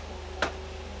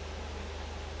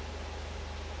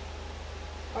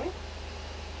 20?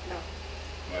 No.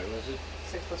 What was it?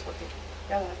 6 plus 14.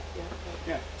 Yeah, yeah.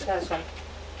 Yeah. That is fine.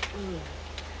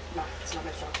 No, it's not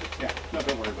my strong suit. Yeah. No,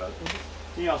 don't worry about it.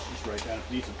 Anything else, just write down. If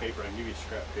you need some paper, I can give you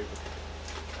scrap paper.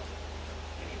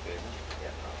 Any favor?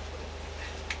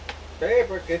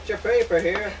 Paper, get your paper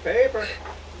here. Paper.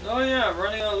 Oh yeah,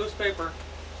 running on loose paper.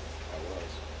 I was.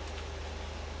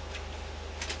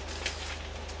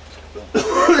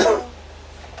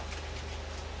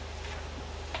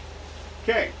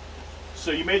 Okay.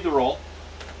 So you made the roll.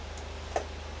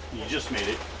 You just made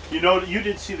it. You know, you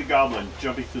did see the goblin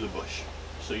jumping through the bush.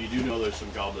 So you do know there's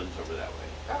some goblins over that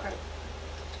way. Okay.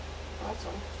 Well, that's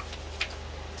fine.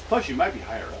 Plus, you might be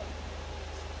higher up.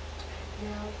 Yeah.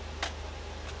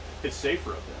 It's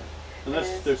safer up there. Unless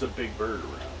It is. there's a big bird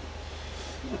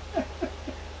around.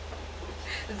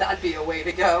 That'd be a way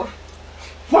to go.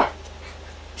 Fuck!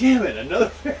 Damn it, another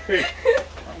fairy.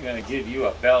 I'm gonna give you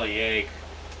a bellyache.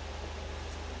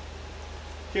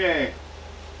 Okay.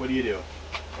 What do you do?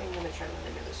 I'm gonna try to run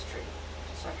into this tree.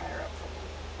 So I'm higher up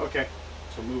from Okay.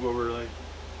 So move over like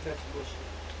That's bullshit.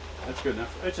 that's good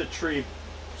enough. It's a tree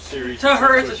series. To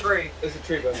her, it's a tree. There's a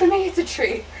tree them. bus. To me, it's a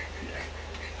tree.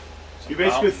 You're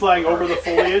basically flying over the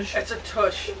foliage. It's a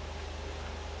tush.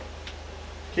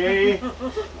 Okay.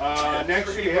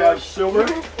 Next Tree we have bush. Silver.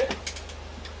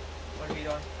 What are you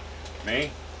doing?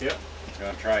 Me? Yep. You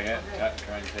wanna try it?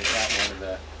 Try and take out one of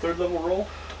the. Third level roll.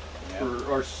 Yeah.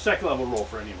 Or second level roll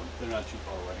for anyone. They're not too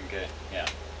far away. Okay. Yeah.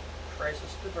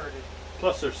 Crisis diverted.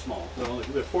 Plus they're small.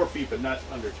 They're 4 feet, but not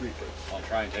under 3 feet. I'll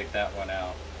try and take that one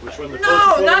out. Which one? The No,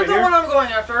 closest one not over the here? one I'm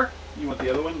going after. You want the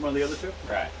other one? One of the other two?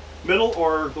 Right. Middle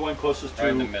or the one closest to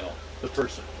Right in the middle. the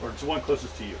person? Or it's the one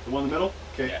closest to you? The one in the middle?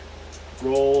 Okay. Yeah.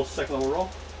 Roll second level roll.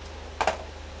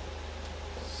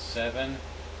 7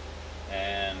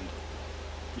 and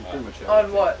You pretty much have On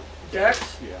it. what?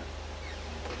 Dex? Yeah.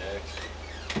 Dex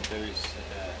 36,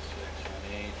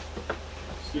 28.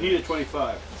 You need a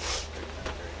 25.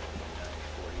 39,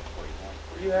 40,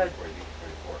 41, You had- 42,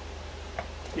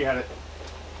 44. You had it.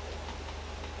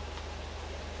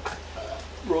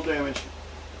 Roll damage.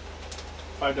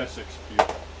 5d6 for you.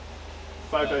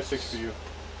 5d6 for you.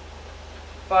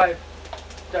 5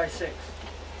 die 6.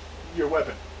 Your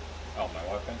weapon. Oh, my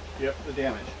weapon? Yep, the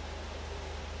damage.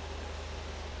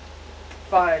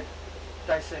 5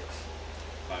 die 6.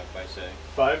 5 by 6.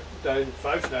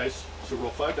 5 dice. So roll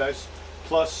 5 dice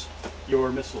plus your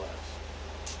missile adds.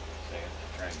 Say it.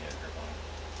 Try and get a grip on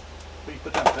But you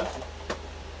put down a pencil. it.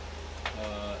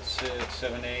 6,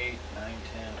 7, 8, 9,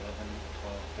 10, 11,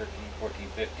 12, 13, 14,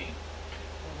 15.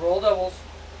 Roll doubles.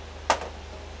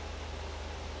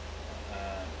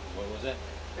 What was it?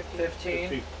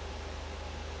 15.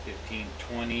 15,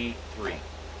 23.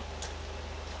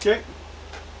 Okay.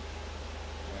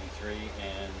 23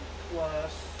 and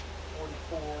Plus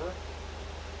 44.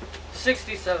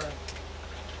 67.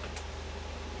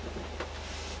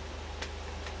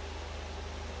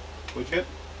 What'd you hit?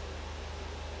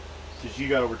 Because you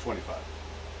got over 25.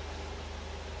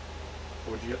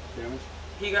 What'd you get damage?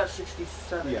 He got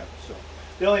 67. Yeah, so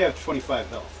they only have 25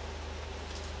 health.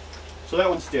 So that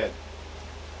one's dead.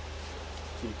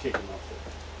 So you take him off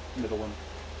the middle one.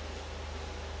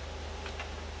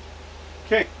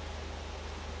 Okay.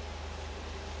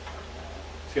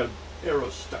 It's got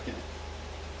arrows stuck in it.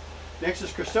 Next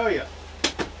is Crystalia.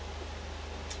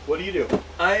 What do you do?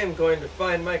 I am going to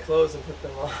find my clothes and put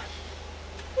them on.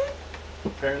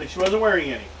 Apparently she wasn't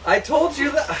wearing any. I told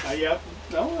you that. Yep.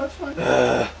 No, that's fine.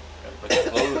 Gotta put your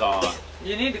clothes on.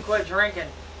 You need to quit drinking.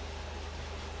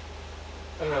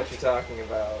 I don't know what you're talking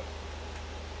about.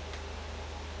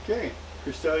 Okay.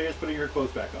 Crystalia is putting her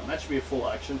clothes back on. That should be a full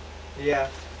action. Yeah.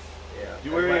 Yeah.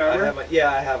 You wear any armor?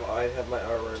 I have my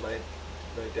armor and my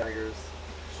daggers.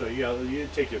 So you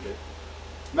take your bit.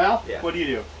 Mal, Yeah. what do you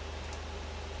do?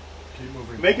 Keep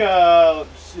moving. Make a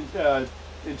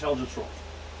intelligence roll.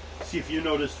 See if you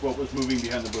noticed what was moving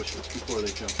behind the bushes before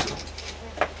they jumped through.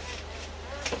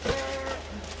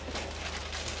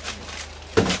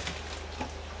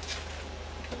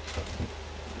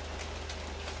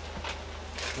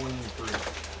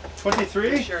 23.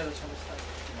 Pretty sure this one is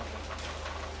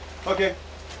stuck. Okay.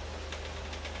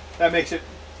 That makes it.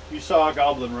 You saw a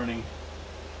goblin running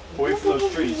away from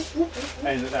those trees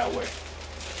and that way.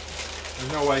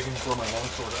 There's no way I can throw my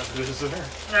longsword at it, is there?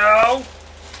 No!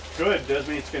 Good. Doesn't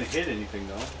mean it's going to hit anything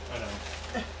though. I know.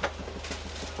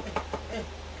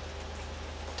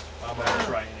 I'm gonna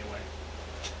try anyway.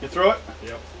 You throw it.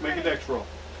 Yep. Make a dex roll.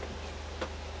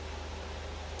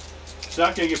 It's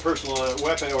not going to get personal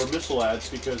weapon or missile adds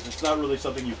because it's not really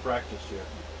something you've practiced yet.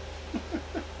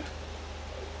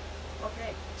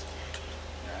 Okay.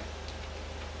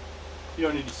 You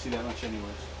don't need to see that much anyways.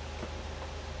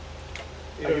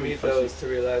 You I don't can be need fussy. those to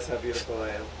realize how beautiful I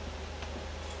am.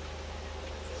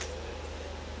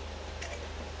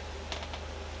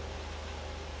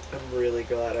 I'm really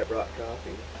glad I brought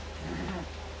coffee.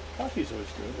 Coffee's always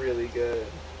good. Really good.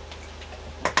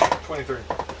 23.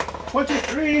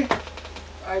 23.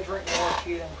 I drink more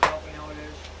tea than coffee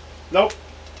nowadays. Nope.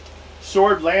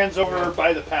 Sword lands over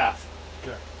by the path.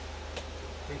 Okay.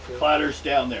 Me too. Clatters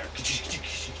down there.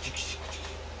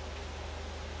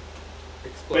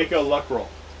 Explodes. Make a luck roll.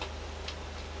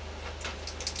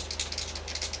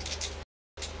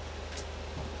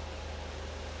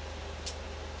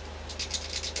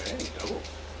 Hey, doubles.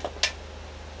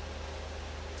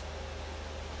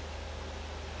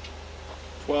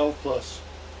 12 plus.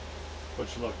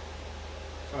 What's your luck?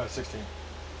 16.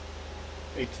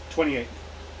 28.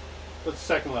 That's the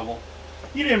second level.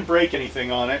 You didn't break anything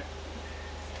on it.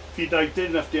 If you did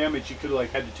enough damage, you could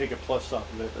have had to take a plus off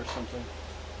of it or something.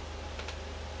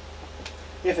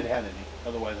 If it had any.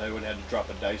 Otherwise, I would have had to drop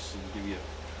a dice and give you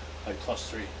like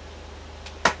 +3.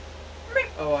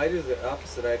 Oh, I do the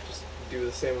opposite. I just do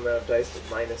the same amount of dice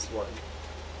but -1.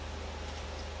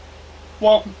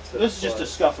 Well, So this is just to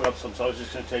plus. scuff it up some, so I was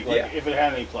just going to take, like, Yeah. if it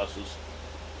had any pluses.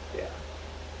 Yeah.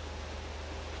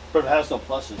 But if it has no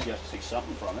pluses, you have to take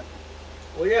something from it.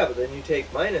 Well, yeah, but then you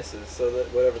take minuses, so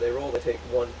that whatever they roll, they take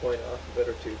 1 point off of it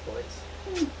or 2 points.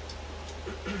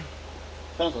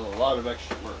 Sounds like a lot of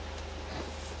extra work.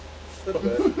 A little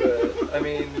bit, but I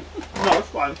mean, No, it's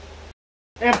fine.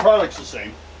 And product's the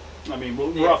same. I mean,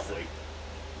 Yeah. roughly.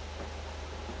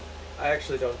 I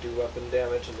actually don't do weapon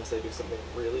damage unless I do something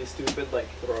really stupid, like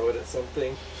throw it at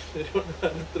something I don't know how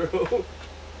to throw.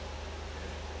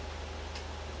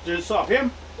 Did it stop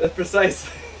him? That's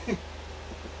precisely.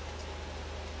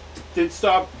 Did it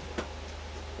stop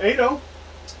Ado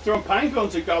throwing pine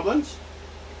cones at goblins?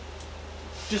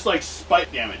 Just like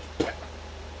spite damage.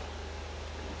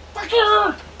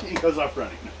 He goes off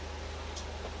running.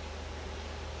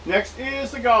 Next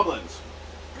is the goblins.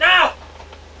 No!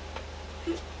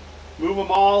 Move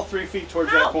them all 3 feet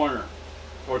towards that No. corner.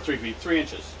 Or 3 feet, 3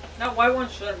 inches. No, why one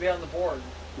shouldn't be on the board?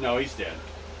 No, he's dead.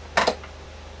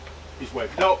 He's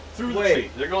wiped. No, through the Wait.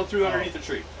 tree. They're going through underneath the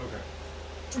tree.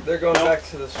 Okay. They're going Nope. back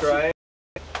to the shrine.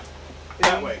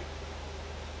 That way.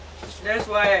 This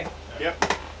way.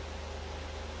 Yep.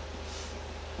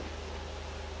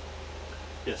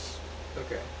 Yes.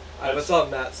 Okay. I was on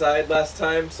that side last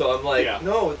time, so I'm like, Yeah.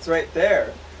 no, it's right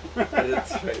there. But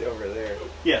it's right over there.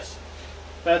 Yes.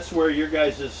 That's where your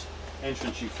guys'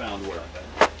 entrance you found where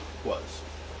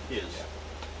is.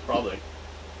 Probably.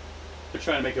 They're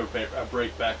trying to make a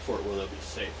break back for it where they'll be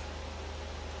safe.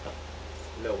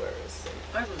 Nowhere is safe.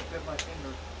 I just bit my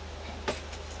finger.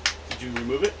 Did you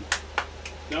remove it?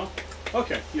 No?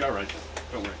 Okay, you're alright.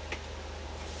 Don't worry.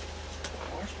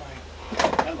 Where's my...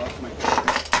 I lost my...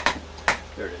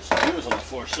 There it is. It was on the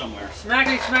floor somewhere.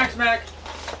 Smackety smack smack.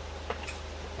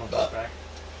 Want this back?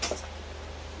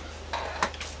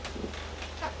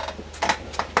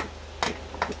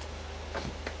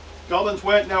 Goblins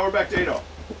went. Now we're back to Ado.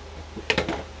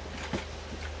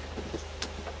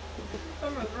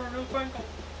 I'm gonna throw a new Pineco.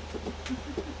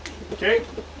 Okay.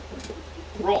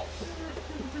 Roll.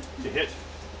 To hit.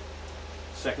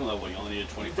 Second level, you only need a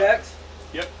 25. Dex.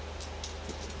 Yep.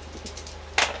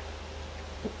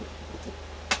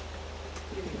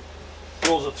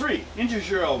 Rolls a 3. Injures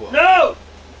your elbow. No!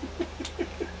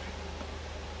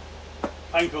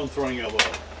 Pinecone throwing elbow.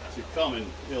 It's a common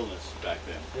illness back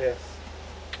then. Yes.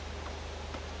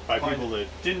 By people that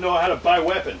didn't know how to buy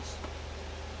weapons.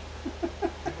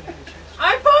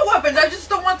 I bought weapons, I just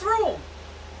don't want to throw them.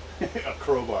 A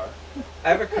crowbar. I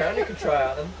have a crown you could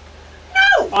try on him.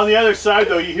 No! On the other side,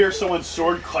 though, you hear someone's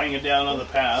sword clanging down on the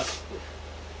path.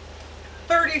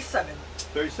 37.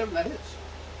 37, that hits.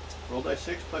 Roll die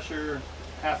 6 plus your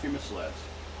half your missile adds.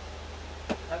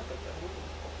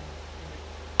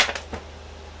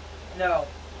 No.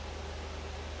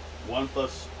 1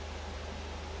 plus.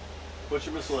 What's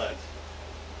your missile adds?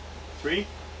 3,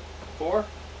 4,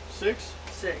 6.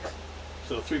 6.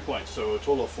 So 3 points. So a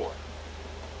total of 4.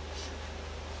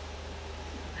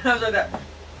 I was like that.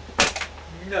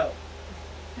 No.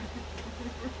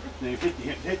 Now you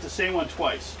hit the same one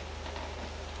twice.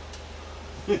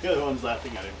 The other one's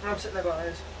laughing at him. I'm sitting there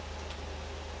going,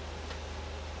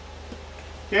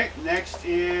 Okay, next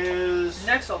is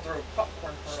next I'll throw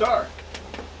popcorn. For Star.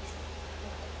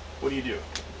 What do? You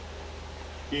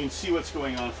can see what's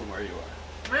going on from where you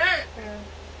are.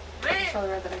 So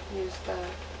that I can use the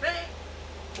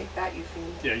take that you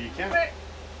fiend. Yeah, you can.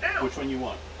 Which one you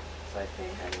want? So I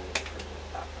think I'm going to do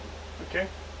that one. Okay.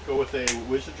 Go with a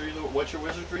wizardry. What's your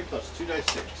wizardry? Plus 2 dice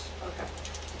 6. Okay.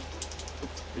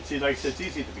 See, like I said, it's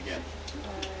easy at the beginning.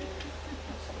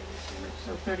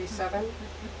 So 37.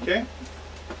 Okay.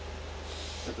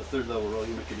 At the 3rd level roll,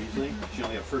 you make it easily. You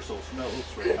only have first level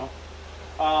spells right now.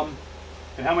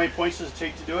 And how many points does it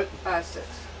take to do it? 6.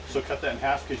 So cut that in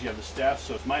half because you have the staff,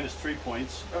 so it's minus 3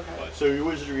 points. Okay. So your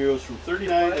wizardry goes from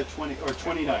 39 to 20, or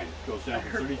 29. Goes down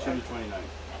from 32 to 29.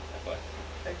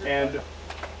 And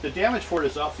the damage for it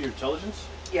is off your intelligence.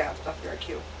 Yeah, off your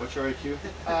IQ. What's your IQ?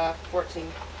 14.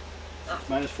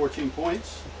 Minus 14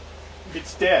 points.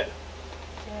 It's dead.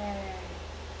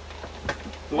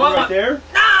 The one right there,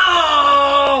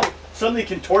 No! suddenly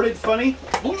contorted funny,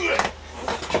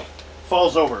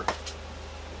 falls over.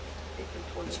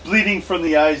 It's bleeding from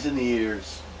the eyes and the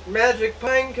ears. Magic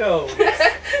pine cone. Did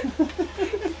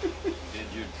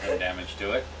you some damage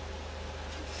to it?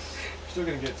 Still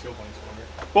gonna get skill points for me.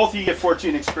 Both of you get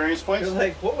 14 experience points. You're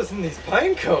like, what was in these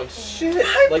pine cones? Shit.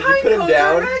 My Like you pine put them cones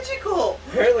down. are magical.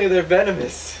 Apparently they're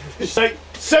venomous. It's like,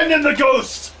 send in the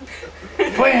ghost!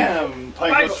 Bam!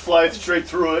 Pine goes flying straight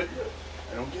through it.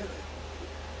 I don't get it.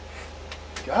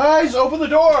 Guys, open the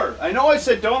door! I know I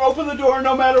said don't open the door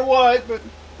no matter what, but...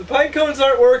 The pine cones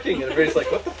aren't working. And everybody's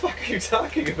like, what the fuck are you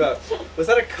talking about? Was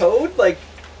that a code? Like,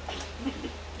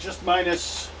 Just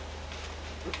minus...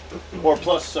 or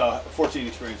plus 14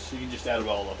 experience. You can just add it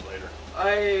all up later.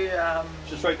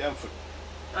 Just write down...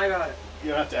 I got it. You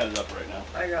don't have to add it up right now.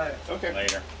 I got it. Okay.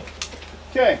 Later.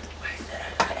 Okay.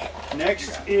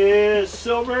 Next is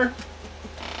Silver.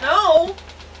 No!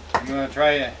 I'm gonna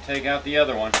try to take out the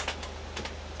other one.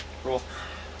 Roll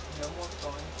No more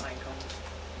throwing pine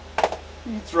cones.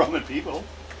 You can throw them at people.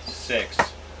 6,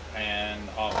 and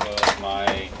off of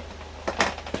my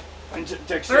And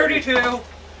dexterity. 32.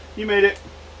 You made it.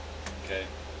 okay.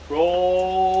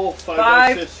 Roll 5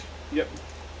 5. dice. Yep.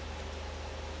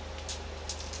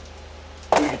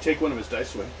 We can take one of his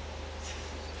dice away.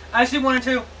 I see 1 and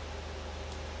 2.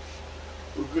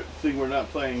 Good thing we're not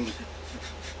playing.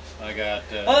 I got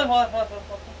Hold on, hold on, hold on,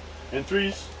 hold on. And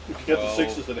 3s. If you got the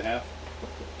 12. 6s and a half.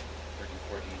 13,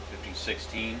 14, 15,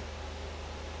 16.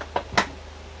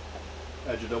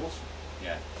 Add your doubles.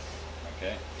 Yeah.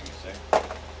 Okay. Give me a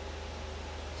sec.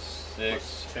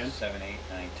 6, Plus 10. 7, 8,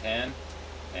 9, 10,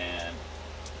 and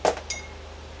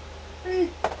Hey,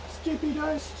 skippy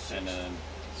dice. and then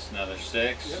it's another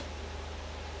 6.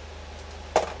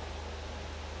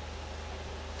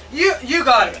 Yep. You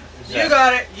got it. You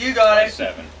got it. You got it.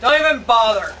 7. Don't even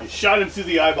bother. You shot him through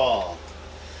the eyeball.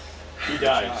 He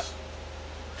dies.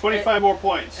 25 more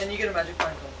points. And you get a magic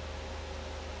pine cone.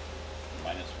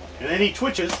 Minus 1. And then he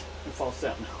twitches and falls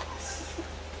down.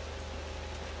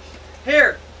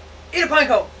 Here, eat a pine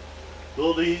cone.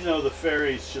 Little do you know, the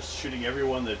fairy's just shooting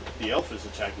everyone that the elf is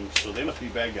attacking, so they must be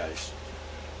bad guys.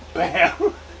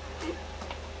 Bam!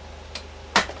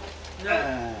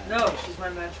 No, she's my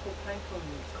magical pine cone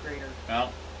creator.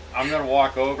 Well, I'm gonna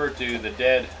walk over to the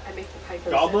dead I make the pipe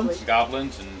Goblins?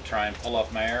 goblins and try and pull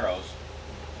up my arrows.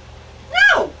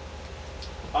 No!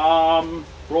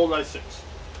 Roll die 6.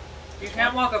 You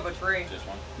can't walk up a tree. Just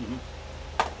one.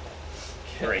 Can't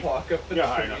Three. walk up the Yeah,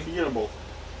 high tree. enough. You get them both.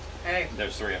 Hey.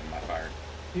 There's 3 of them I fired.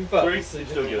 You obviously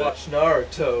Still didn't get it. watch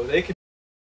Naruto. They could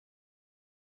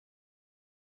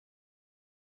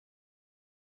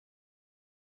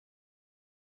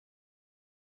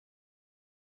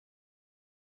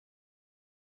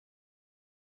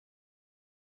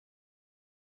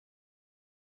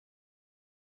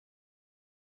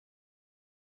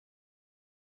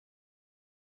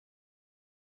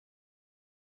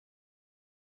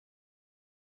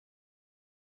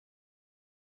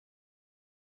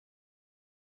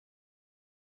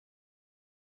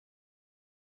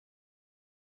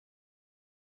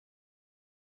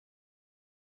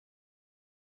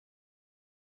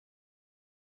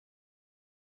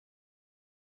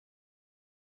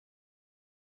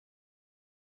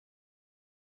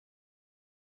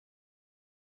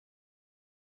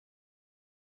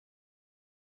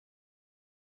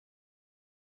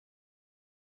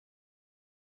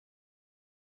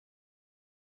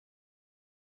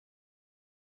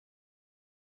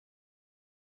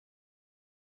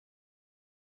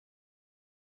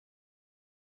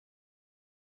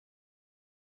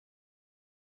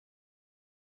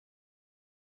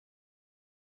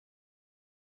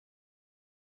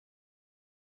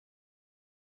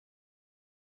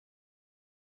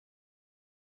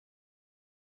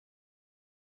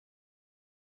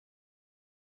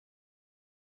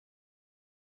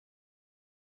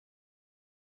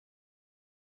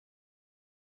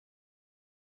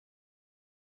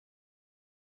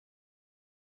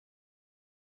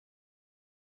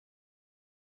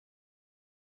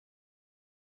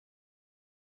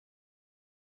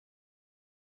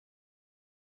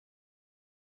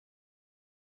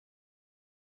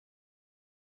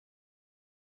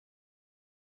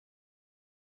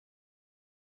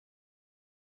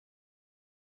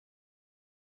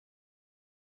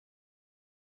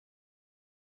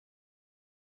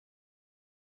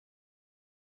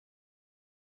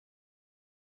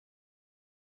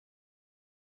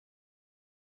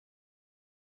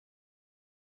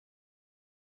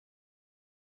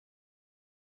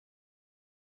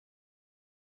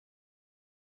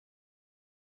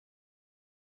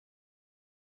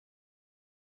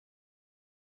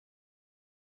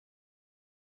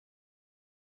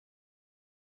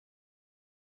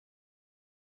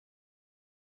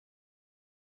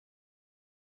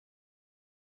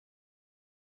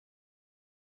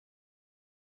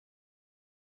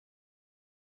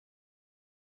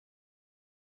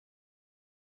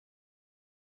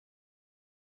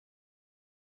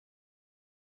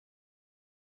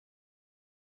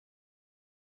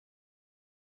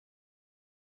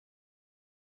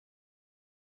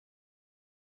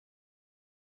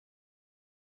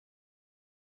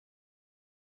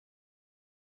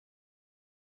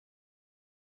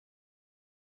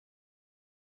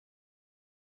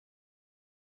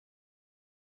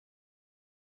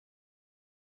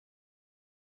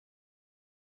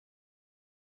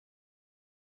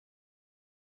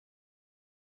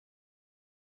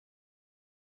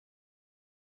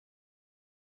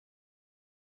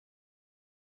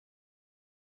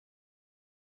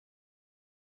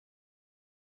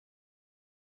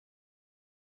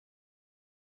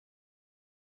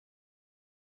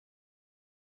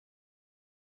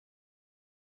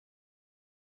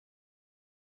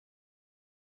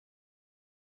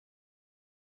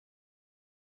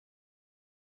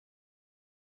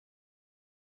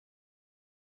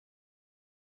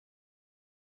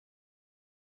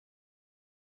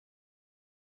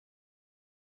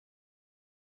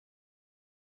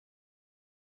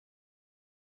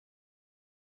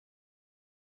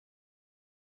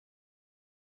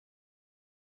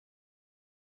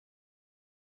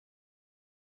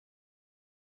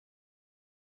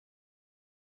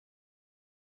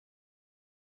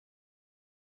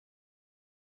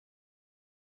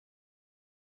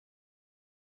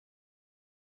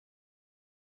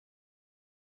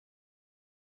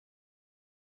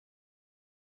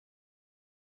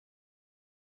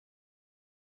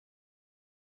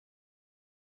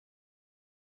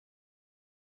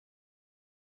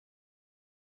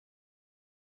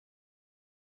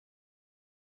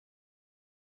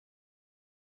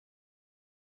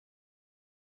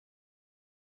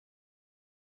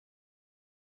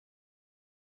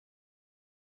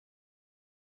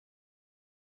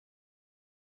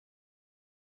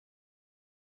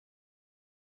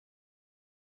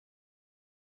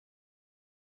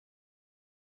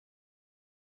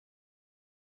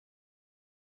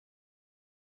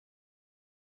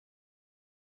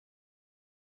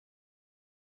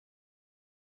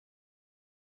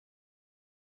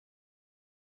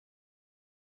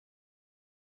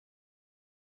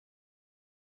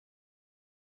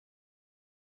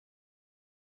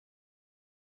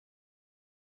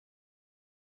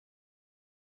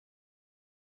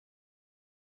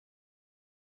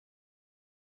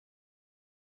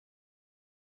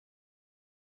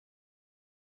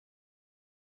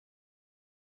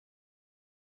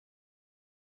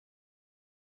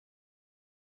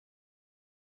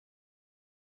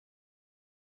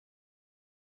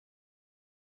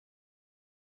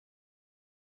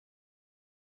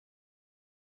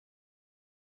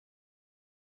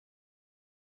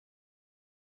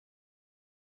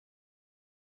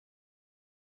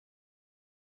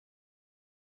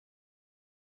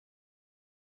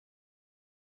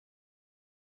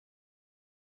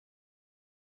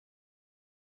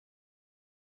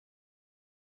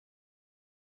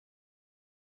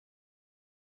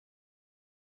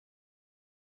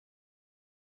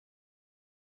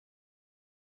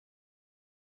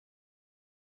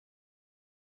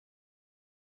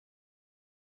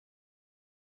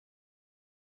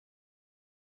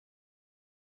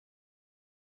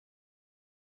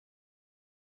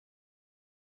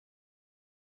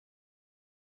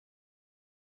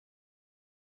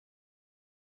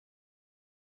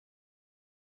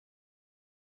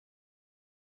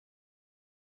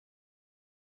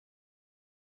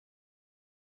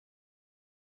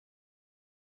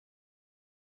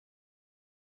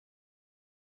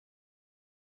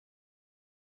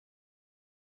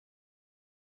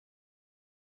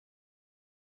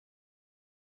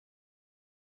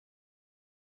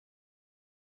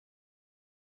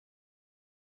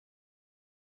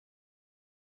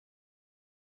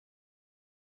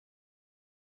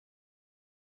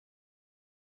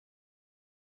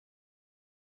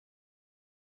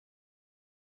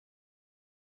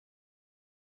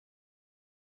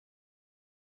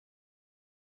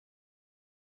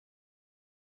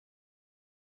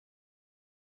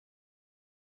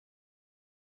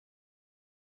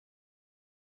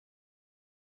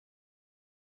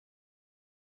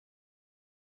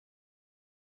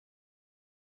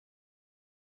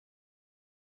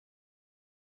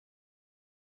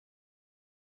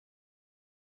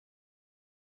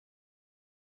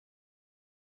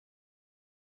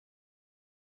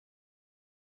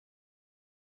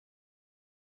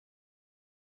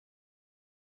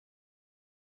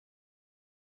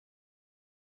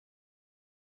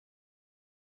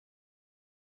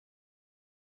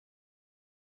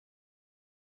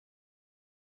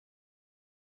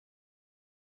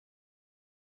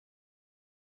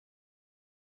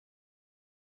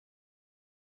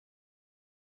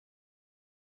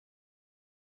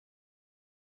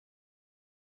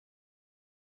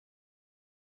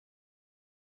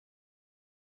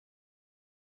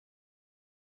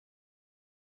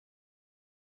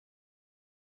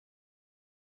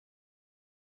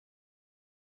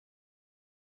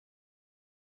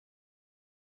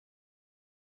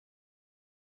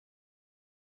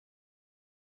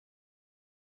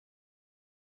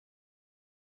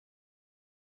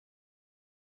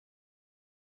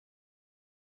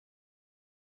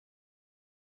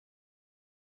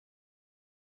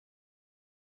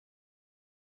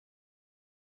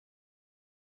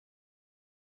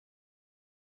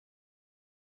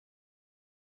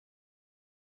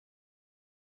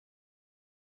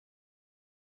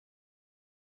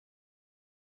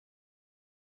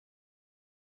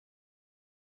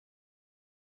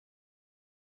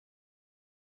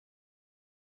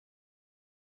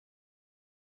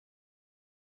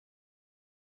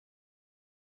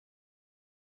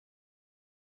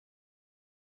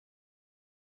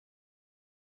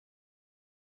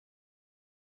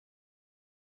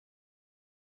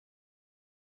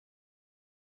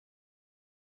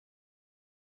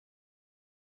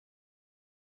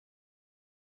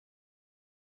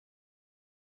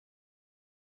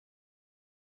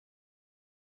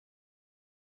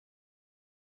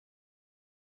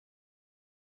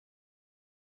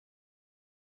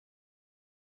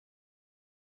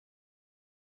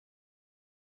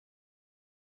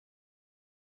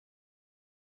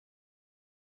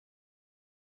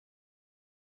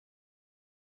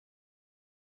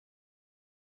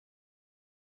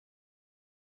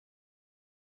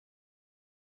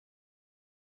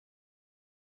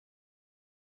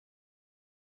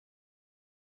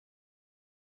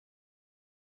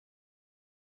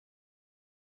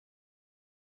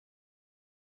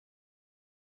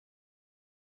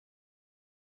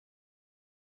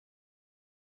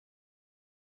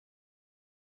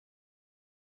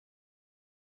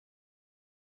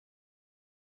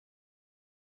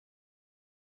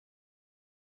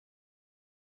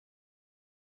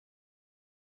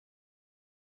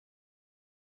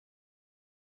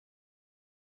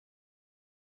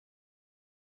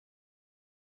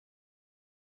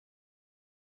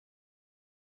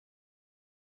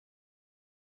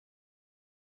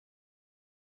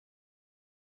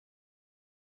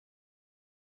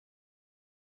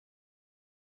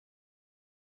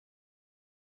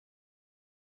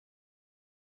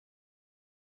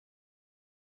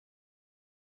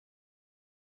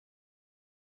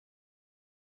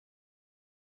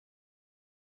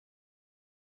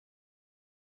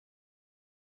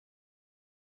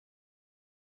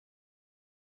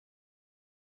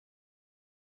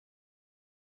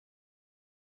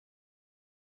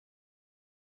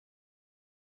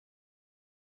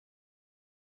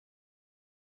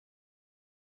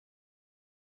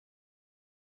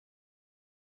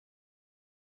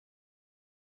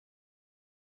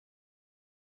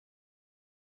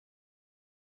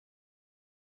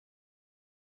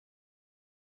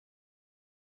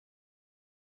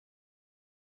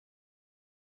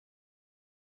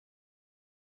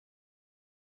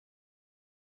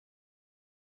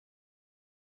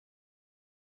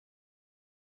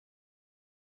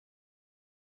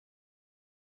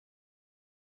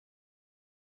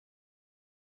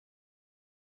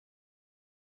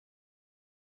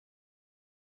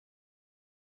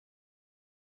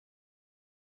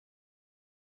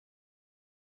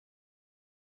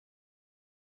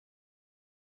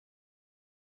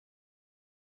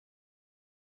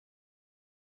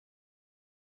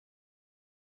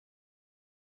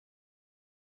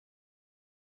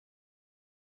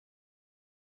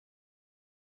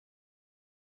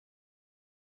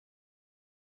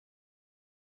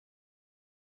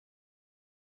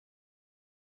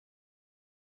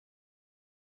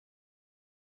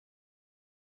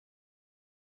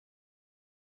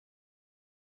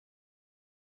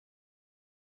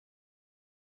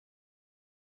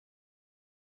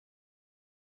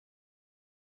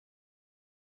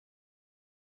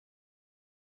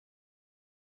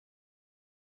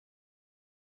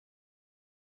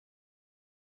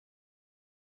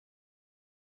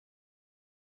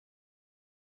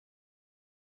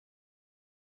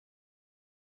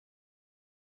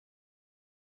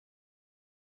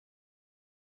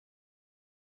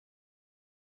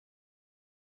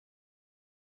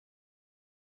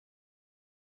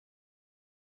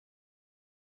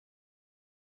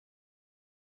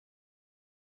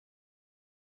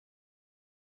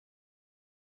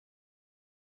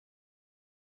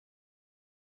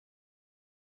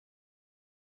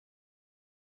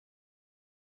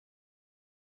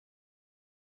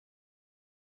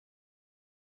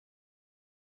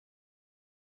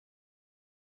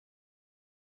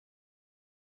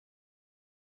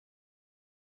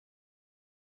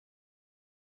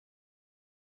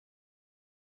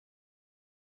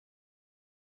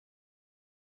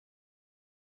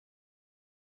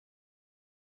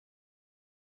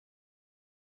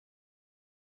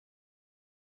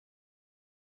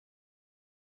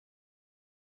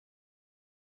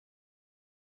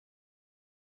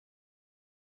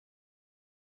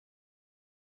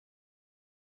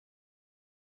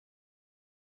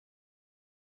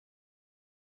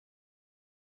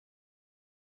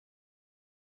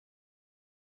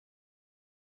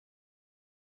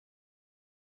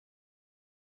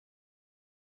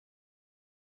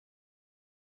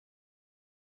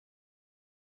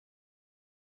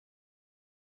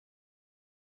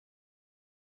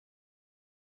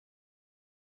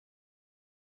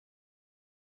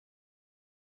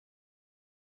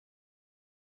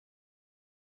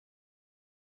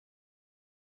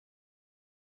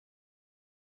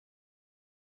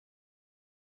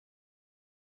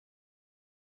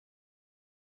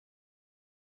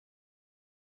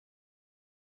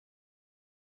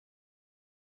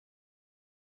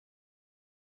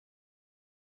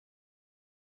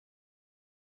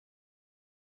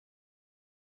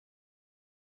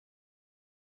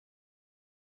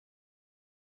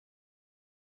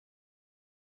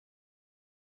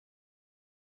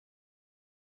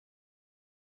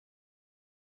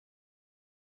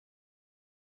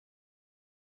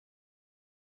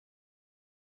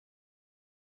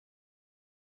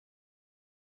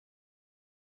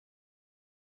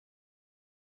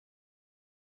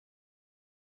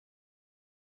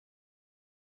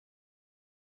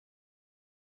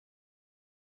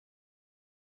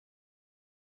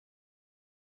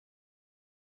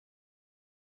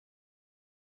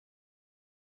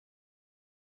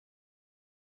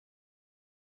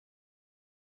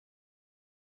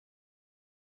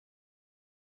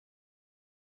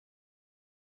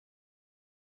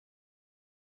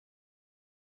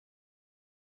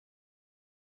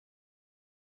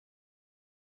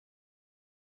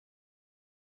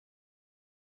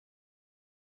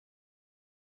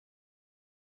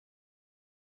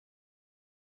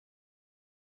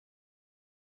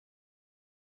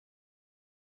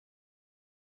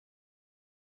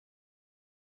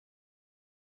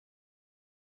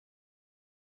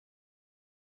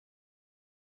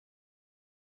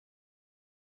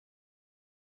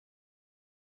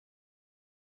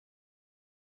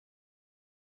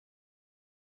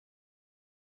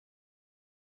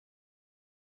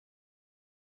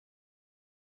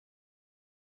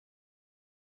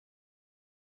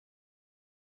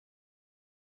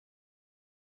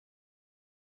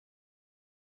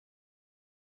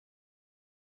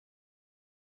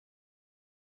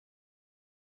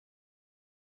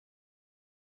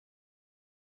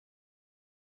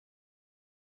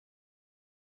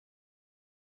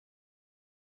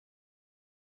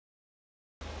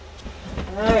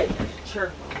Alright,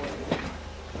 sure.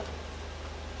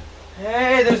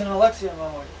 Hey, there's an Alexia on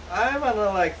my way. I'm an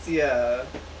Alexia.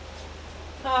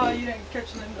 Oh, you didn't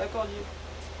catch the name I called you.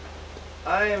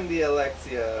 I am the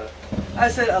Alexia. I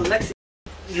said Alexia.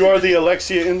 You are the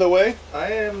Alexia in the way?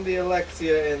 I am the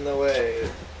Alexia in the way.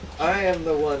 I am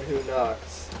the one who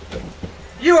knocks.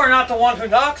 You are not the one who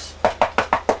knocks.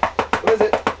 Who is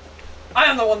it? I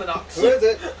am the one that knocks. Who is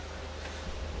it?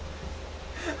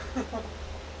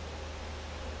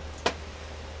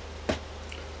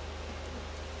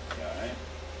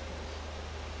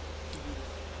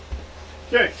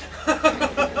 Okay.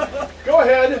 Go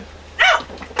ahead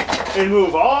and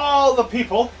move all the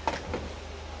people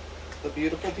The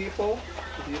beautiful people?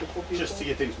 The beautiful people? just to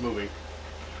get things moving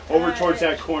over towards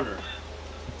that corner.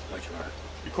 Which one?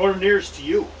 The corner nearest to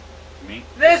you. Me?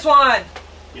 This one.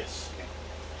 Yes.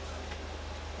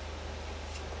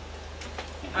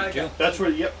 I got That's where.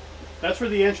 Yep. That's where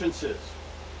the entrance is.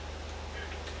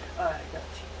 I got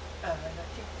you. I got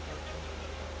you.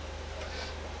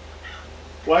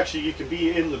 Well, actually, you can be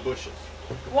in the bushes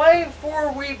Why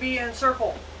for we be in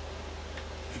circle?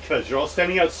 because you're all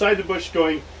standing outside the bush,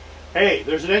 going, "Hey,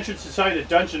 there's an entrance inside a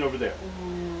dungeon over there."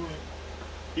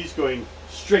 He's going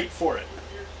straight for it.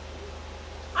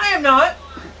 I am not.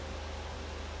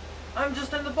 I'm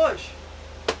just in the bush.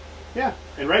 Yeah.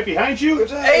 And right behind you, Good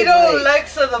day, Ado mate.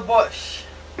 likes of the bush.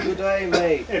 Good day,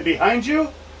 mate. and behind you,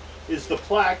 is the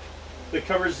plaque that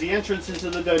covers the entrance into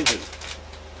the dungeon.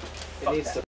 It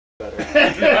needs to better.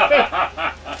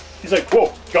 He's like,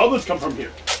 "Whoa, goblins come from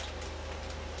here."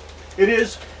 It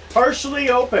is partially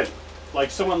open,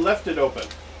 like someone left it open.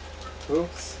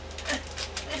 Oops.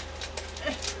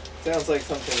 Sounds like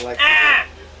something like Ah!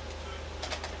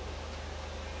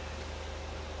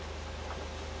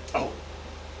 Oh,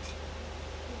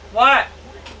 What?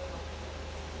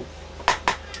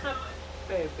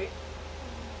 Baby.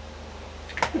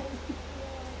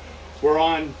 we're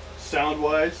on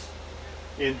sound-wise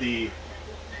in the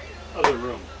other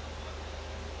room.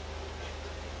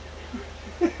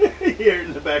 Here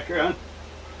in the background.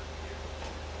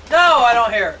 No, I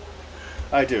don't hear it.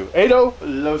 I do. Ado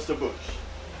loves the bush.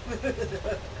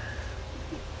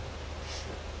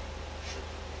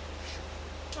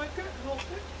 I can't help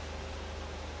it.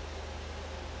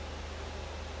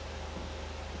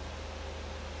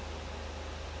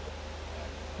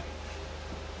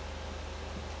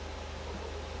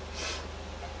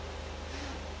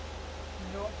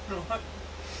 No, no,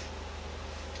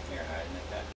 You're hiding at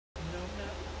that. no,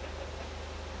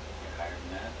 You're hiding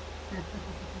that.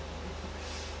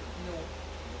 no.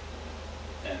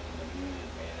 And the moon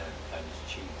is made out of cottage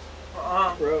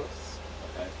cheese. gross.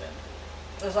 Okay,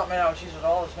 then. It's not made out of cheese at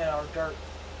all. It's made out of dirt.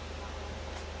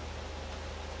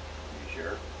 You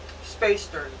sure? Space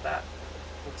dirt at that.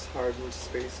 It's hard when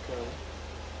space comes.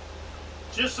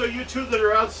 Just so you two that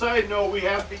are outside know, we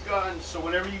have begun. So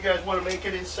whenever you guys want to make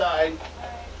it inside,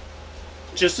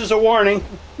 just as a warning.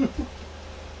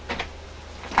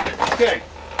 Okay.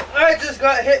 I just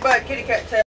got hit by a kitty cat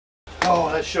tail. Oh,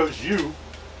 that shows you. She's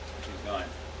gone.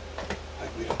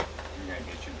 You're gonna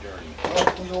get you dirty.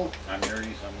 I'm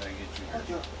dirty, so I'm gonna get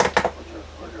you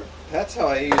dirty. That's how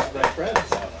I use my friends.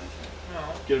 No.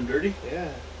 Get them dirty? Yeah.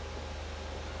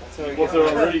 That's how I Well, if get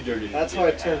they're already dirty. That's how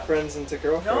I turn friends into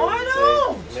girlfriends. No, I and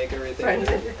don't. say, make everything. Friends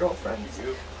and your girlfriends.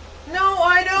 No,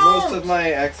 I don't. Most of my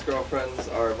ex-girlfriends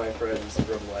are my friends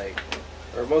from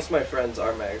or most of my friends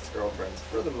are my ex-girlfriends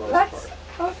for the most That's part.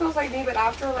 how it feels like me, but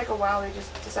after like a while, they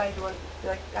just decide to be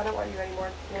like, I don't want you anymore.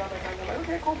 You're not my friend. I'm like,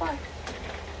 okay, cool, bye.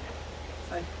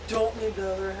 I don't need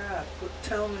the other half. But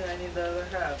tell me I need the other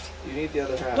half. You need the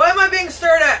other half. Why am I being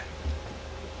stared at?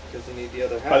 Because you need the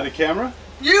other half. By the camera?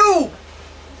 You!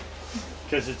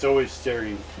 Because it's always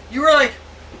staring. You were like,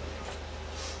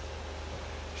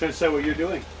 Trying to say what you're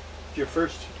doing. Your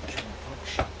first.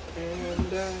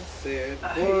 And I said,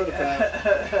 what about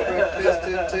breakfast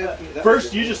at Tiffany? That First,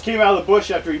 was you it. just came out of the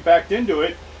bush after he backed into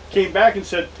it, came back and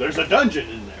said, "There's a dungeon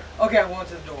in there." okay, I'm going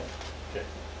to the door. Okay.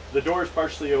 The door is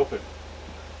partially open.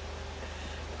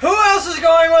 Who else is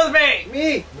going with me?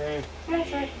 Me! Man.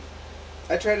 That's right.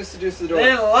 I tried to seduce the door.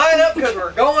 Then line up because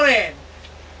we're going in.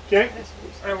 Okay.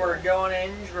 And we're going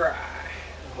in dry.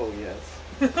 Oh, yes.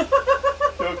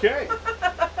 Okay.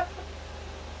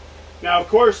 Now, of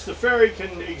course, the fairy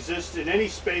can exist in any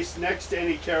space next to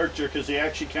any character because he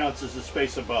actually counts as the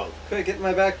space above. Quick, get in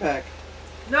my backpack.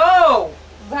 No!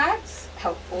 That's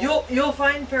helpful. You'll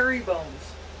find fairy bones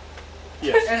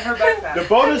Yes. in her backpack. The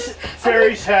bonus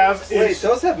fairies have Wait, is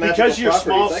those have magical because you're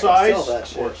small properties. I can size sell that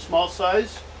shit. or small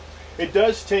size, it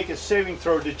does take a saving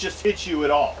throw to just hit you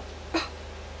at all.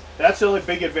 That's the only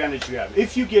big advantage you have.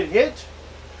 If you get hit,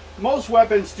 most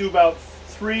weapons do about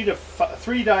 3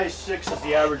 dice 6 is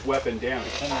the average weapon damage.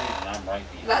 For some reason, I'm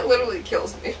right behind That you. literally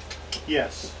kills me.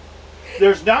 Yes.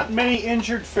 There's not many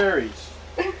injured fairies.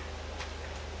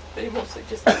 They mostly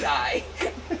just die.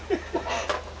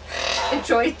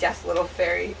 Enjoy death, little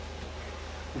fairy.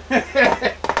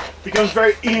 Becomes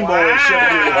very emo and shit,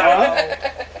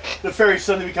 huh? The fairy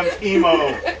suddenly becomes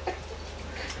emo.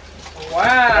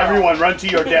 Wow. Everyone run to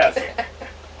your death.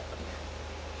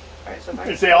 Alright, so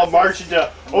As they all march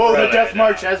into, oh, the death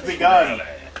march has begun.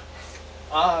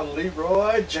 I'm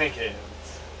Leroy Jenkins.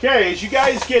 Okay, as you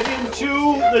guys get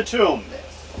into the tomb.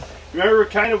 Remember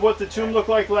kind of what the tomb looked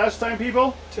like last time,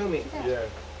 people? Toomey. Yeah.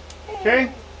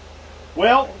 Okay?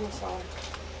 Well,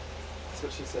 That's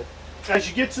what she said. as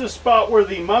you get to the spot where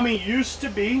the mummy used to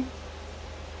be,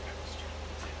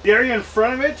 the area in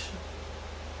front of it,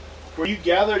 where you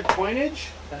gathered coinage,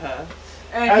 Uh-huh.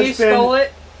 And has he been- stole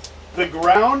it. the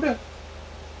ground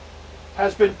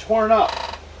has been torn up.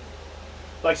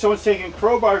 Like someone's taken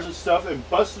crowbars and stuff and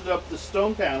busted up the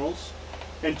stone panels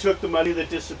and took the money that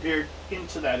disappeared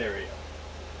into that area.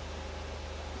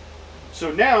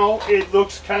 So now it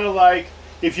looks kind of like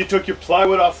if you took your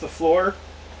plywood off the floor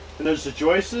and there's the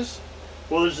joists,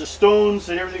 well, there's the stones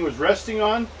that everything was resting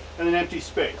on and an empty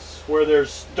space where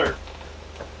there's dirt.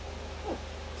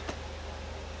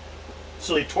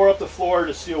 So they tore up the floor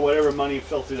to steal whatever money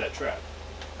fell through that trap.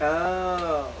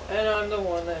 Oh. And I'm the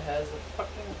one that has the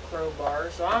fucking crowbar,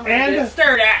 so I'm And- gonna get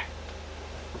stared at.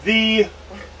 The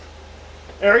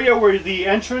area where the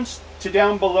entrance to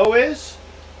down below is,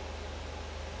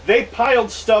 they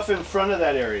piled stuff in front of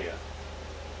that area.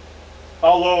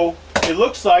 Although it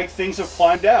looks like things have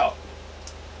climbed out.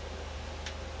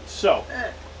 So,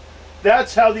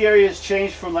 that's how the area has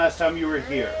changed from last time you were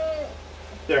here.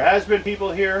 There has been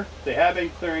people here, they have been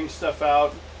clearing stuff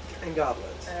out, And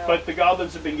goblins. but the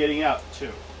goblins have been getting out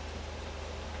too.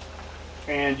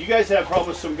 And you guys have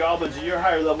probably some goblins at your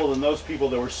higher level than those people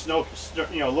that were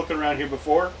looking around here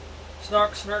before.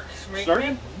 Snark, snark, snark.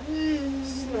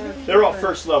 Snarking? They're all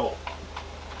first level.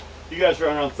 You guys are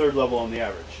around third level on the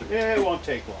average. Yeah, it won't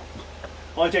take long.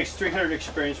 Only takes 300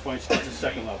 experience points to get to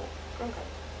second level. Okay.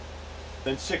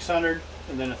 Then 600,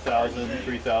 and then 1,000,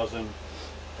 3,000.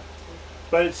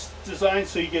 But it's designed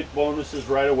so you get bonuses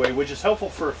right away, which is helpful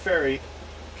for a fairy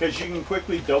because you can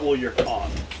quickly double your con.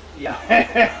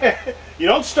 Yeah. You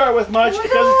don't start with much,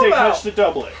 it doesn't take much to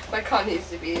double it. My con needs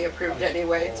to be approved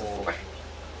anyway. It's a 4.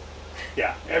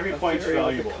 Yeah, every A point's fairy with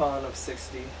valuable. a con of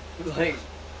 60. Like,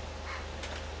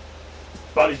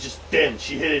 Body's just dead.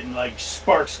 She hit it and like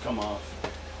sparks come off.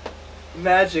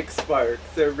 magic sparks.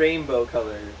 They're rainbow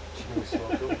colored.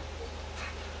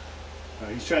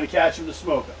 He's trying to catch him to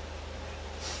smoke him.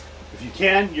 If you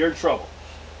can, you're in trouble.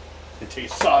 Until he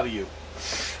saw to you.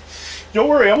 Don't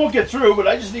worry, I won't get through, but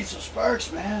I just need some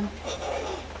sparks, man.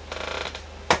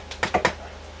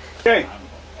 Okay,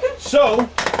 so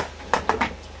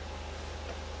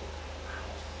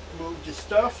move your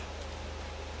stuff.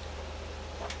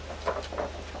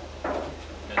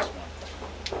 This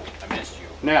one. I missed you.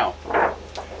 Now,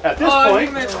 at this Oh, point,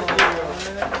 you missed it.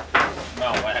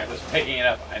 No, when I was picking it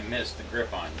up, I missed the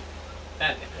grip on you.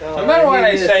 That, Oh, no matter what he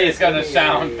I say, misses it's going to me.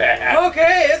 sound bad.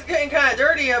 Okay, it's getting kind of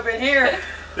dirty up in here.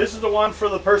 this is the one for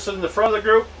the person in the front of the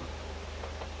group.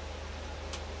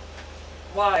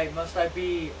 Why must I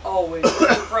be always in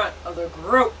the front of the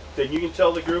group? Then you can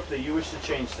tell the group that you wish to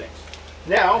change things.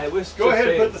 Now, I wish go to ahead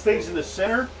and put change the things in things. the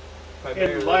center. My In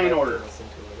bear line might order. listen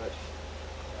to it. Which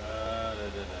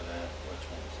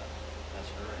one is that? That's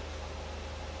her right.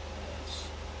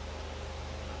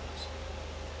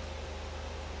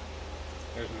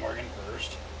 There's Morgan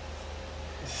first.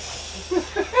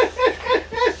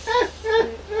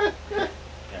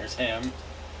 There's him.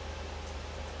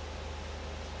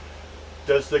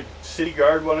 Does the city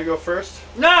guard want to go first?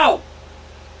 No!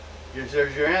 There's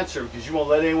your answer, because you won't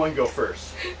let anyone go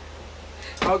first.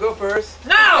 I'll go first.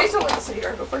 No! Please don't let the city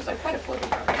guard go first. I'm kind of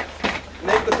floating around.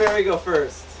 Make the fairy go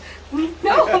first.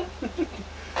 No!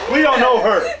 We don't know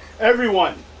her.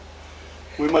 Everyone.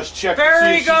 We must check to see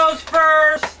Fairy if she's- goes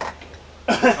first!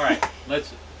 Alright,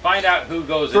 let's find out who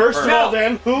goes First in of first. all,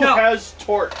 then, who No. has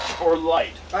torch or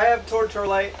light? I have torch or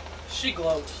light. She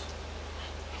glows.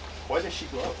 Why does she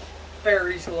glow?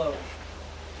 Fairies glow.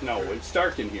 No, it's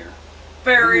dark in here.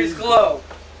 Fairies glow.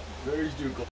 Fairies do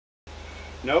glow.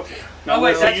 Nope. Not Oh, wait,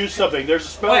 unless you that's- use something. There's a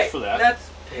spell Wait, for that. that's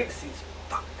pixies.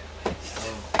 Fuck.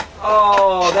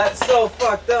 Oh, that's so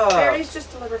fucked up. Fairies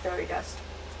just deliver fairy dust.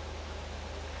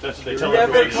 That's what they You tell Never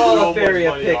everybody. call No a fairy a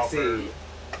one's money offered. pixie.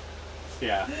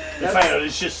 Yeah. They That's- find out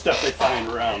it's just stuff they find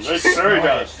around. It's fairy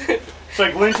dust. It's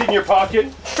like lint in your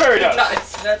pocket. Fairy dust.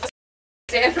 Nice. That's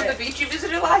Sand from the beach you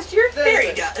visited last year?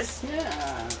 Fairy dust.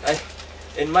 Yeah.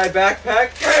 In my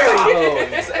backpack, fairy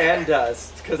bones and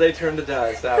dust, because they turn to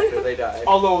dust after they die.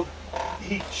 Although,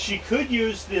 she could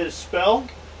use this spell.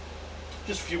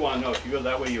 Just if you want to know, if you go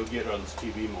that way, you'll get on this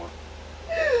TV more.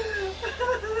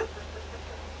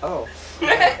 Oh.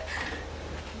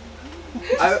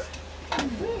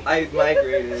 I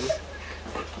migrated.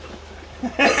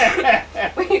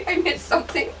 Wait, I missed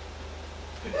something.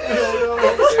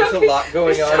 There's a lot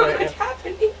going There's on so right much now.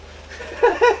 happening.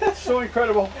 So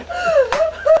incredible.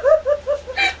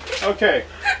 Okay.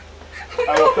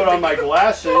 I will put on my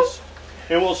glasses,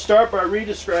 and we'll start by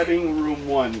re-describing room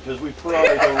 1, because we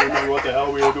probably don't remember what the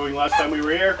hell we were doing last time we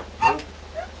were here.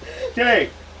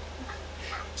 Okay.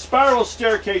 Spiral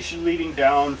staircase leading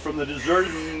down from the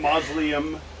deserted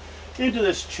mausoleum into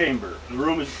this chamber. The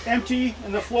room is empty,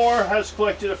 and the floor has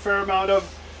collected a fair amount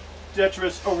of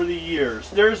detritus over the years.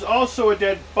 There is also a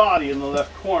dead body in the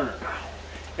left corner.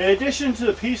 In addition to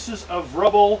the pieces of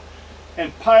rubble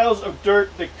and piles of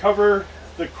dirt that cover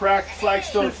the cracked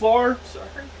flagstone floor,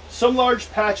 some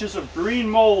large patches of green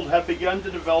mold have begun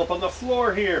to develop on the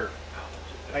floor here.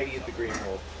 I eat the green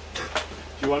mold. Do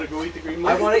you want to go eat the green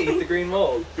mold? I want to eat the green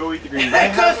mold. Go eat the green It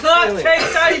mold. does not feeling.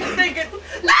 taste how you think it.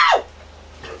 No!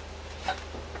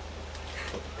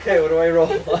 Okay, what do I roll?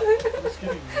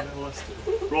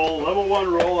 Roll level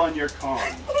 1 roll on your con.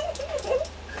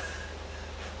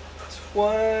 20.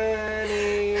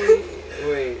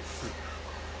 Wait.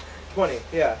 20,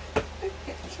 yeah.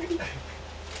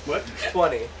 What?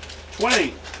 20.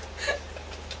 20.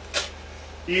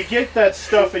 You get that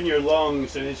stuff in your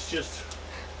lungs, and it's just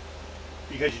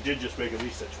because you did just make at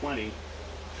least a 20.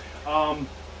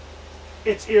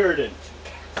 It's irritant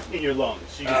in your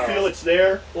lungs. You can feel it's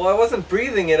there. Well, I wasn't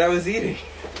breathing it, I was eating.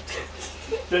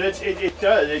 Then it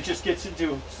does. It just gets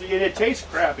into. See, and it tastes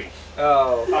crappy.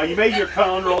 Oh. You made your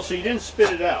con roll, so you didn't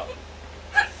spit it out.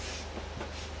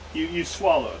 You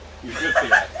swallowed. You're good for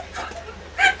that.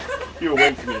 You were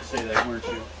waiting for me to say that, weren't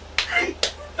you?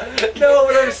 No,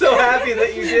 but I'm so happy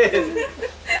that you did.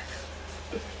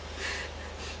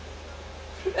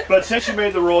 But since you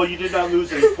made the roll, you did not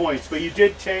lose any points. But you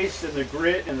did taste and the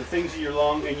grit and the things in your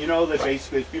lung, and you know that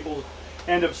basically if people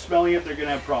end up smelling it, they're going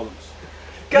to have problems.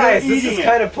 Guys, You're this eating is it.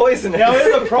 kind of poisonous. Now,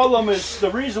 the problem is,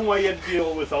 the reason why you have to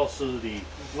deal with also the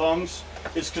lungs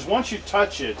is because once you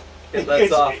touch it, It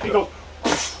lets off. it goes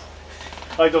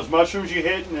like those mushrooms you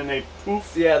hit, and then they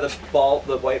poof. Yeah, the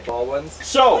white ball ones.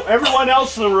 So, everyone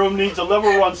else in the room needs a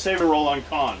level 1 saving roll on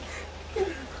con.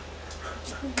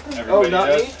 Everybody not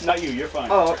does. Not you, you're fine.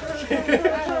 Oh.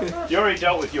 You already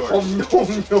dealt with yours.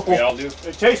 no. We all do.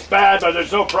 It tastes bad, but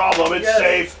there's no problem. It's Yes.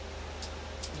 safe.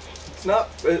 It's not.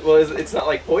 Well, it's not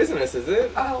like poisonous, is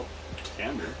it? Oh.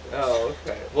 Can be. Oh,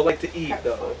 okay. Well, like to eat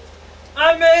though.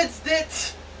 I missed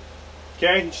it.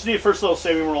 Okay, you just need a first level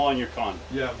saving roll on your con.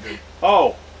 Yeah, I'm good.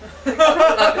 Oh,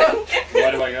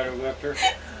 Why do I gotta go after?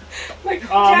 Like, make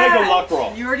a luck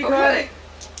roll. You already got it.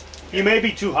 You may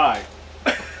be too high.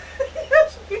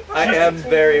 I am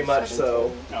very much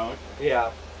so. No,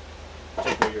 Yeah.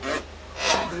 take away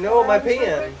your No, my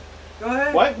pan. Go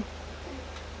ahead. What?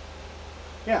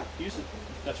 Yeah, use it.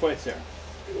 That's why it's there.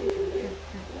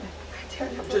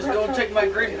 Just don't take my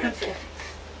green pencil.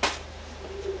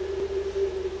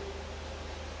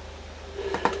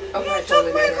 Okay, I Took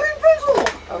totally my made it. green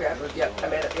pencil. Okay, yep, I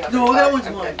made it. Yeah, No, that one's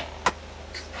I'm mine.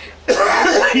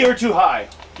 good. You were too high.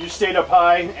 You stayed up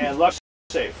high, and luck's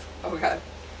safe. Okay.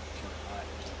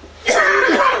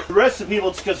 The rest of the people,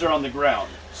 it's because they're on the ground.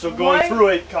 So going Why? through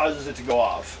it causes it to go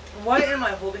off. Why am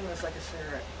I holding this like a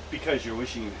cigarette? Because you're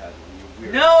wishing you had one.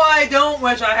 You're weird. No, I don't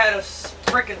wish I had a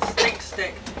frickin' stink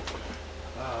stick.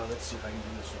 Let's see if I can do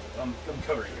this one. I'm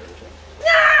covering everything.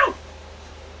 No!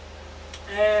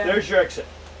 And There's your exit.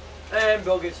 and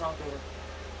Bill gets knocked over.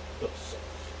 Oops.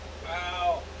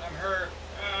 Ow, I'm hurt.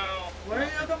 Ow. Where are you?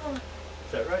 Come on. Is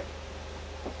that right?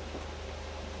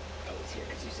 Oh, it's here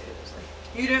because you said it was like.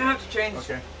 You didn't have to change.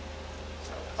 Okay.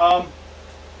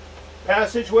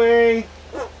 Passageway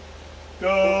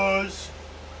goes.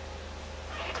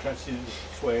 Trying to see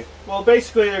this way. Well,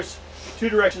 basically, there's 2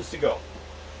 directions to go.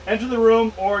 Enter the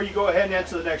room, or you go ahead and